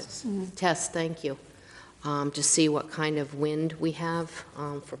everyone is. Test, thank you. To see what kind of wind we have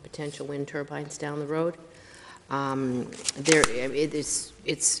for potential wind turbines down the road.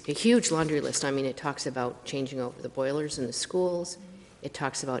 It's a huge laundry list. I mean, it talks about changing over the boilers in the schools. It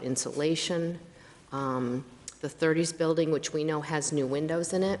talks about insulation. The 30s building, which we know has new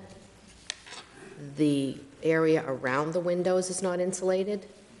windows in it, the area around the windows is not insulated.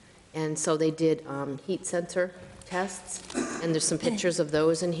 And so they did heat sensor tests. And there's some pictures of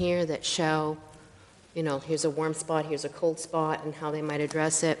those in here that show, you know, here's a warm spot, here's a cold spot, and how they might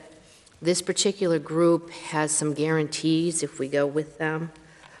address it. This particular group has some guarantees if we go with them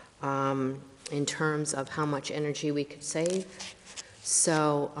in terms of how much energy we could save.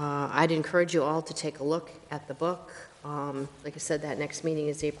 So I'd encourage you all to take a look at the book. Like I said, that next meeting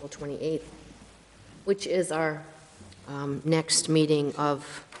is April 28th, which is our next meeting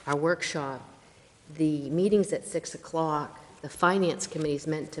of our workshop. The meeting's at 6 o'clock. The Finance Committee's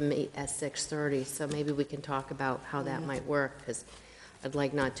meant to meet at 6:30, so maybe we can talk about how that might work, because I'd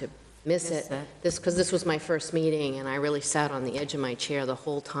like not to miss it. Because this was my first meeting, and I really sat on the edge of my chair the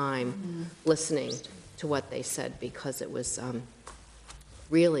whole time listening to what they said, because it was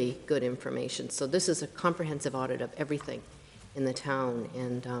really good information. So this is a comprehensive audit of everything in the town,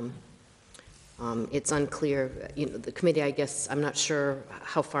 and it's unclear, you know, the committee, I guess, I'm not sure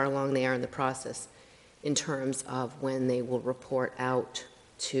how far along they are in the process in terms of when they will report out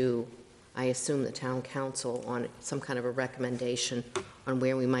to, I assume, the town council on some kind of a recommendation on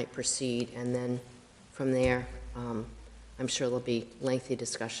where we might proceed. And then from there, I'm sure there'll be lengthy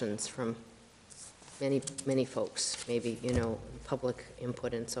discussions from many folks, maybe, you know, public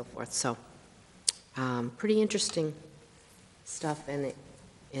input and so forth. So pretty interesting stuff, and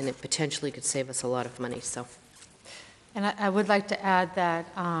it potentially could save us a lot of money. So. And I would like to add that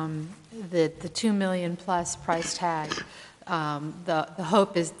the $2 million plus price tag, the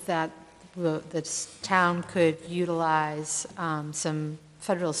hope is that the town could utilize some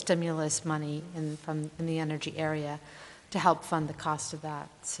federal stimulus money in the energy area to help fund the cost of that.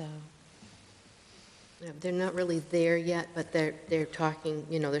 So they're not really there yet, but they're talking.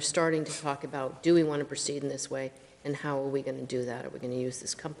 You know, they're starting to talk about, do we want to proceed in this way, and how are we going to do that? Are we going to use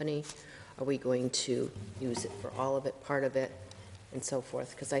this company? Are we going to use it for all of it, part of it, and so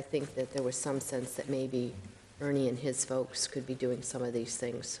forth? Because I think that there was some sense that maybe Ernie and his folks could be doing some of these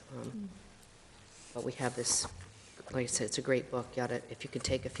things. But we have this, like I said, it's a great book. You ought to, if you could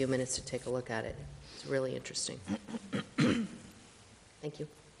take a few minutes to take a look at it. It's really interesting. Thank you.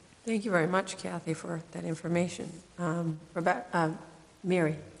 Thank you very much, Kathy, for that information. Rebecca,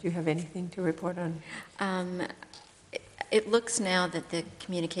 Mary, do you have anything to report on? It looks now that the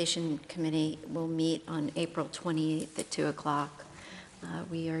Communication Committee will meet on April 28th at 2 o'clock.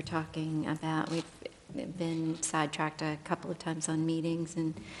 We are talking about, we've been sidetracked a couple of times on meetings,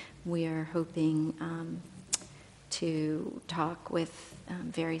 and we are hoping to talk with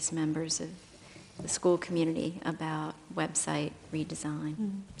various members of the school community about website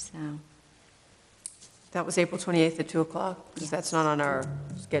redesign. So that was April 28th at 2 o'clock? Because that's not on our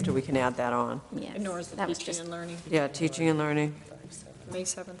schedule. We can add that on. Yes. Nor is the teaching and learning. Yeah, teaching and learning. May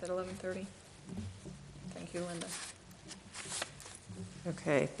 7th at 11:30. Thank you, Linda.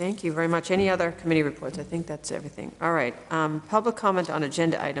 Okay, thank you very much. Any other committee reports? I think that's everything. All right, public comment on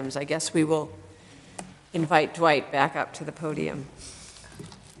agenda items. I guess we will invite Dwight back up to the podium.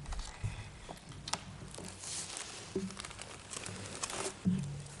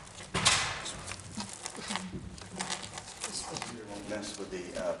 Mess with the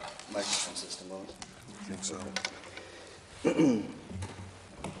microphone system, will it? I think so.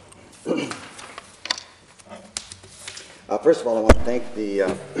 First of all, I want to thank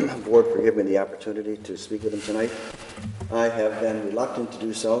the board for giving me the opportunity to speak with them tonight. I have been reluctant to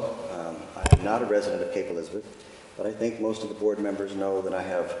do so. I am not a resident of Cape Elizabeth, but I think most of the board members know that I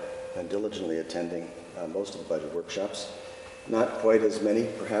have been diligently attending most of the budget workshops. Not quite as many,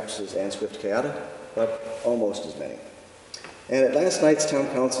 perhaps, as Ann Swift-Kayada, but almost as many. And at last night's town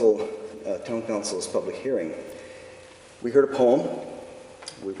council's public hearing, we heard a poem,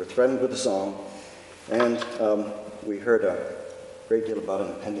 we were threatened with a song, and we heard a great deal about an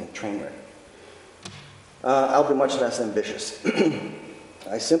impending train wreck. I'll be much less ambitious.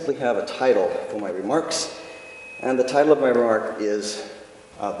 I simply have a title for my remarks, and the title of my remark is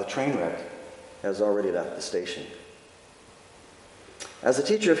The Train Wreck Has Already Left the Station. As a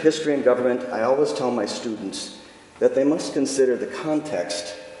teacher of history and government, I always tell my students that they must consider the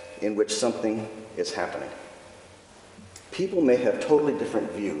context in which something is happening. People may have totally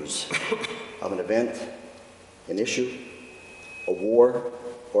different views of an event, an issue, a war,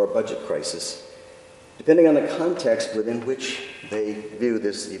 or a budget crisis, depending on the context within which they view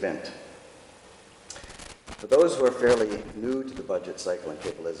this event. For those who are fairly new to the budget cycle in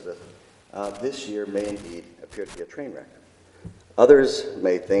Cape Elizabeth, this year may indeed appear to be a train wreck. Others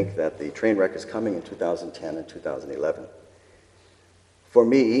may think that the train wreck is coming in 2010 and 2011. For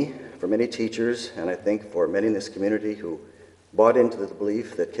me, for many teachers, and I think for many in this community who bought into the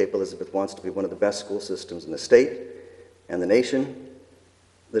belief that Cape Elizabeth wants to be one of the best school systems in the state and the nation,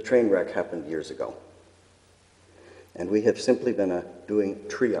 the train wreck happened years ago. And we have simply been doing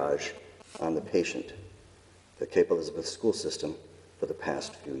triage on the patient, the Cape Elizabeth school system, for the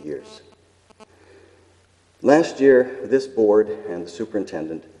past few years. Last year, this board and the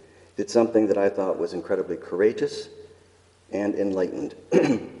superintendent did something that I thought was incredibly courageous and enlightened.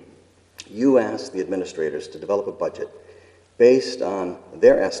 You asked the administrators to develop a budget based on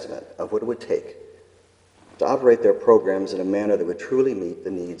their estimate of what it would take to operate their programs in a manner that would truly meet the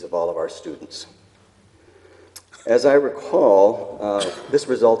needs of all of our students. As I recall, this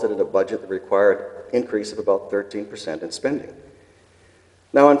resulted in a budget that required an increase of about 13% in spending.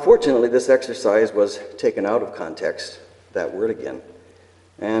 Now, unfortunately, this exercise was taken out of context, that word again,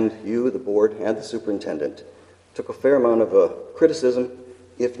 and you, the board, and the superintendent took a fair amount of criticism,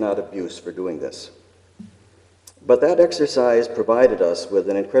 if not abuse, for doing this. But that exercise provided us with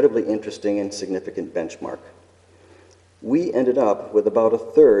an incredibly interesting and significant benchmark. We ended up with about a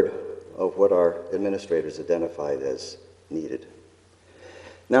third of what our administrators identified as needed.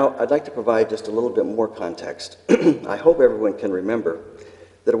 Now, I'd like to provide just a little bit more context. I hope everyone can remember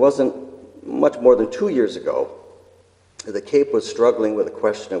that it wasn't much more than 2 years ago that Cape was struggling with the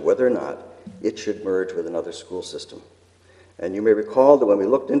question of whether or not it should merge with another school system. And you may recall that when we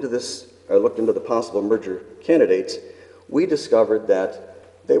looked into this, or looked into the possible merger candidates, we discovered that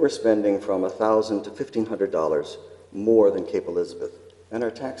they were spending from $1,000 to $1,500 more than Cape Elizabeth, and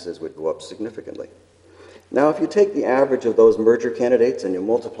our taxes would go up significantly. Now, if you take the average of those merger candidates and you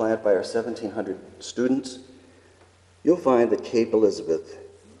multiply it by our 1,700 students, you'll find that Cape Elizabeth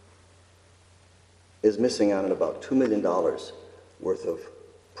is missing out on about $2 million worth of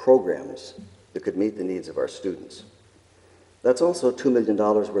programs that could meet the needs of our students. That's also $2 million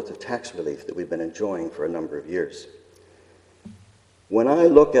worth of tax relief that we've been enjoying for a number of years. When I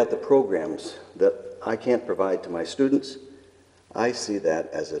look at the programs that I can't provide to my students, I see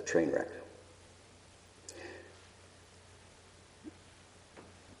that as a train wreck.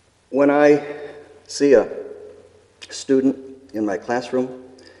 When I see a student in my classroom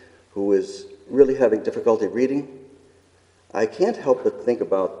who is really having difficulty reading, I can't help but think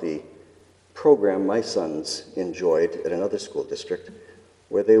about the program my sons enjoyed at another school district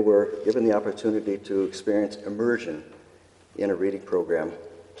where they were given the opportunity to experience immersion in a reading program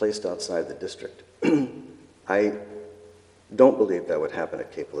placed outside the district. I don't believe that would happen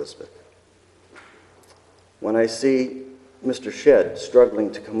at Cape Elizabeth. When I see Mr. Shedd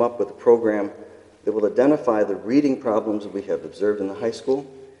struggling to come up with a program that will identify the reading problems that we have observed in the high school,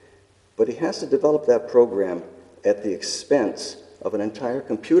 but he has to develop that program at the expense of an entire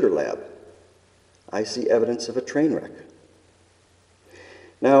computer lab, I see evidence of a train wreck.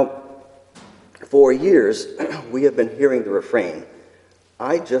 Now, for years, we have been hearing the refrain,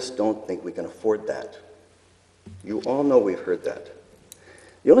 I just don't think we can afford that. You all know we've heard that.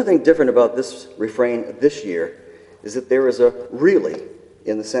 The only thing different about this refrain this year is that there is a really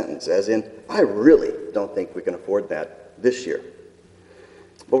in the sentence, as in, I really don't think we can afford that this year.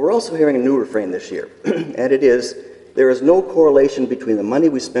 But we're also hearing a new refrain this year, and it is, there is no correlation between the money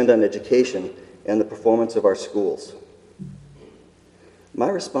we spend on education and the performance of our schools. My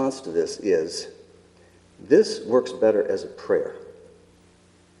response to this is, this works better as a prayer.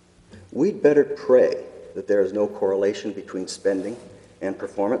 We'd better pray that there is no correlation between spending and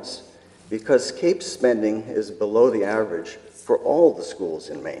performance because Cape's spending is below the average for all the schools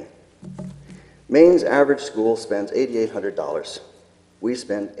in Maine. Maine's average school spends $8,800. We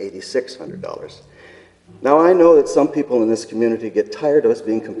spend $8,600. Now, I know that some people in this community get tired of us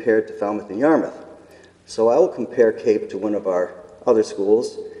being compared to Falmouth and Yarmouth, so I will compare Cape to one of our other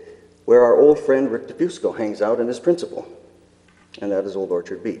schools where our old friend Rick DeFusco hangs out and is principal, and that is Old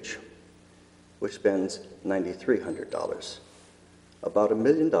Orchard Beach, which spends $9,300, about $1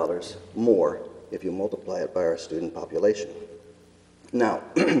 million more if you multiply it by our student population. Now,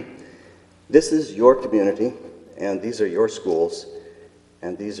 this is your community, and these are your schools,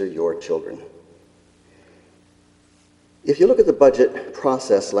 and these are your children. If you look at the budget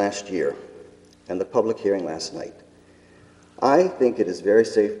process last year and the public hearing last night, I think it is very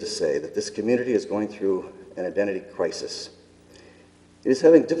safe to say that this community is going through an identity crisis. It is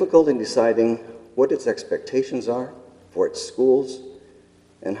having difficulty in deciding what its expectations are for its schools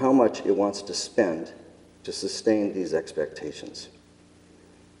and how much it wants to spend to sustain these expectations.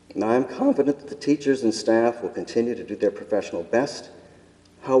 Now, I'm confident that the teachers and staff will continue to do their professional best,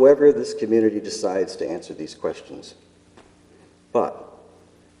 however this community decides to answer these questions. But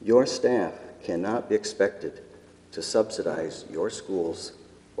your staff cannot be expected to subsidize your schools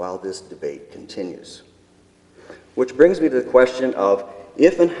while this debate continues. Which brings me to the question of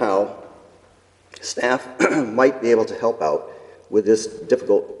if and how staff might be able to help out with this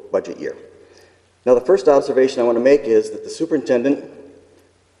difficult budget year. Now, the first observation I want to make is that the superintendent,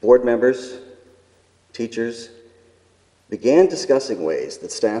 board members, teachers began discussing ways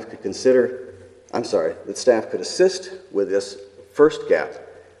that staff could assist with this first gap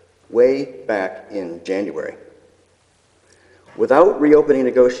way back in January. Without reopening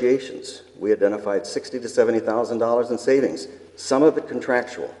negotiations, we identified $60,000 to $70,000 in savings, some of it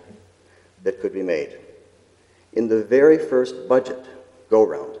contractual, that could be made. In the very first budget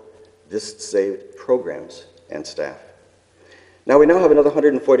go-round, this saved programs and staff. Now we now have another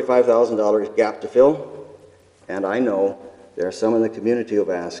 $145,000 gap to fill, and I know there are some in the community who have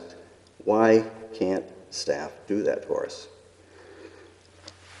asked, why can't staff do that for us?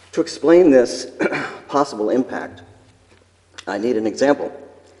 To explain this possible impact, I need an example.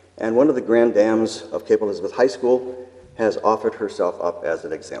 And one of the grand dams of Cape Elizabeth High School has offered herself up as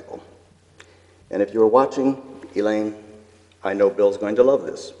an example. And if you're watching, Elaine, I know Bill's going to love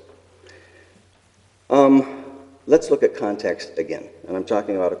this. Let's look at context again. And I'm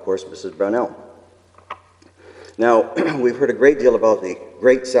talking about, of course, Mrs. Brownell. Now, we've heard a great deal about the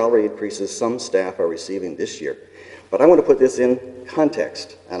great salary increases some staff are receiving this year. But I want to put this in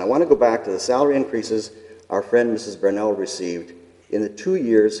context, and I want to go back to the salary increases our friend Mrs. Brownell received in the 2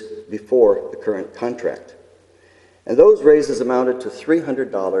 years before the current contract. And those raises amounted to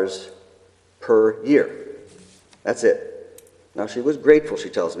 $300 per year. That's it. Now, she was grateful, she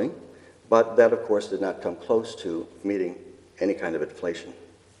tells me, but that, of course, did not come close to meeting any kind of inflation.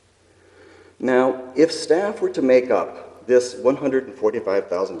 Now, if staff were to make up this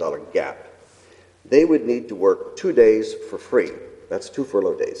 $145,000 gap, they would need to work 2 days for free. That's 2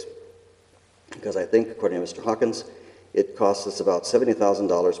 furlough days. Because I think, according to Mr. Hawkins, it costs us about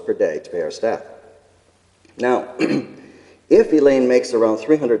 $70,000 per day to pay our staff. Now, if Elaine makes around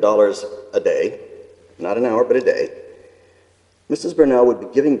 $300 a day, not an hour, but a day, Mrs. Burnell would be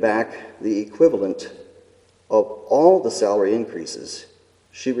giving back the equivalent of all the salary increases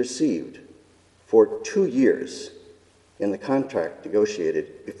she received for 2 years in the contract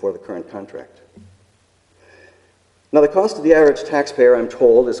negotiated before the current contract. Now, the cost of the average taxpayer, I'm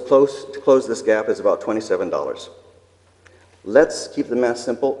told, is close to close this gap is about $27. Let's keep the math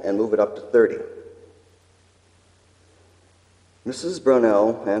simple and move it up to $30. Mrs.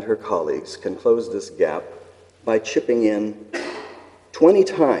 Brownell and her colleagues can close this gap by chipping in 20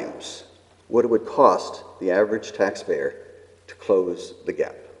 times what it would cost the average taxpayer to close the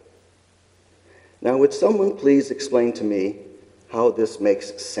gap. Now, would someone please explain to me how this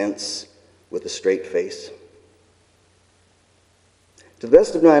makes sense with a straight face? To the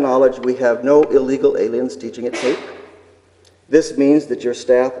best of my knowledge, we have no illegal aliens teaching at Cape. This means that your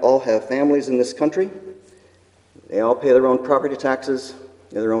staff all have families in this country. They all pay their own property taxes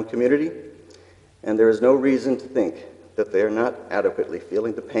in their own community, and there is no reason to think that they are not adequately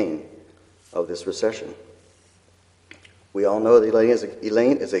feeling the pain of this recession. We all know that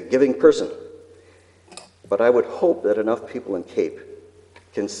Elaine is a giving person, but I would hope that enough people in Cape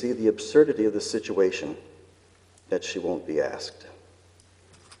can see the absurdity of the situation that she won't be asked.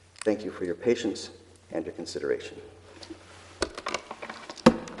 Thank you for your patience and your consideration.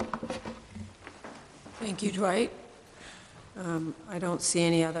 Thank you, Dwight. I don't see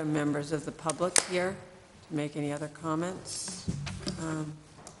any other members of the public here. make any other comments.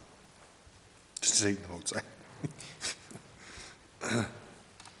 Just take notes.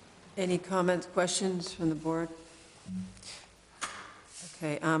 Any comments, questions from the board?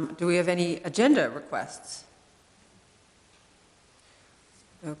 Okay, do we have any agenda requests?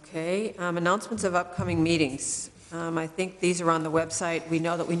 Okay, announcements of upcoming meetings. I think these are on the website. We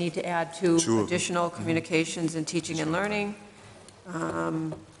know that we need to add two Two of them. additional communications and teaching and learning.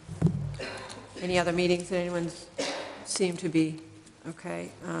 Any other meetings that anyone's seem to be,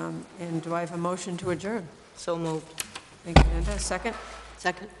 okay. And do I have a motion to adjourn? So moved. Thank you, Linda. Second?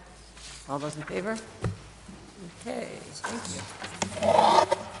 Second? All those in favor? Okay, thank you.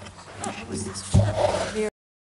 What was this for? Here.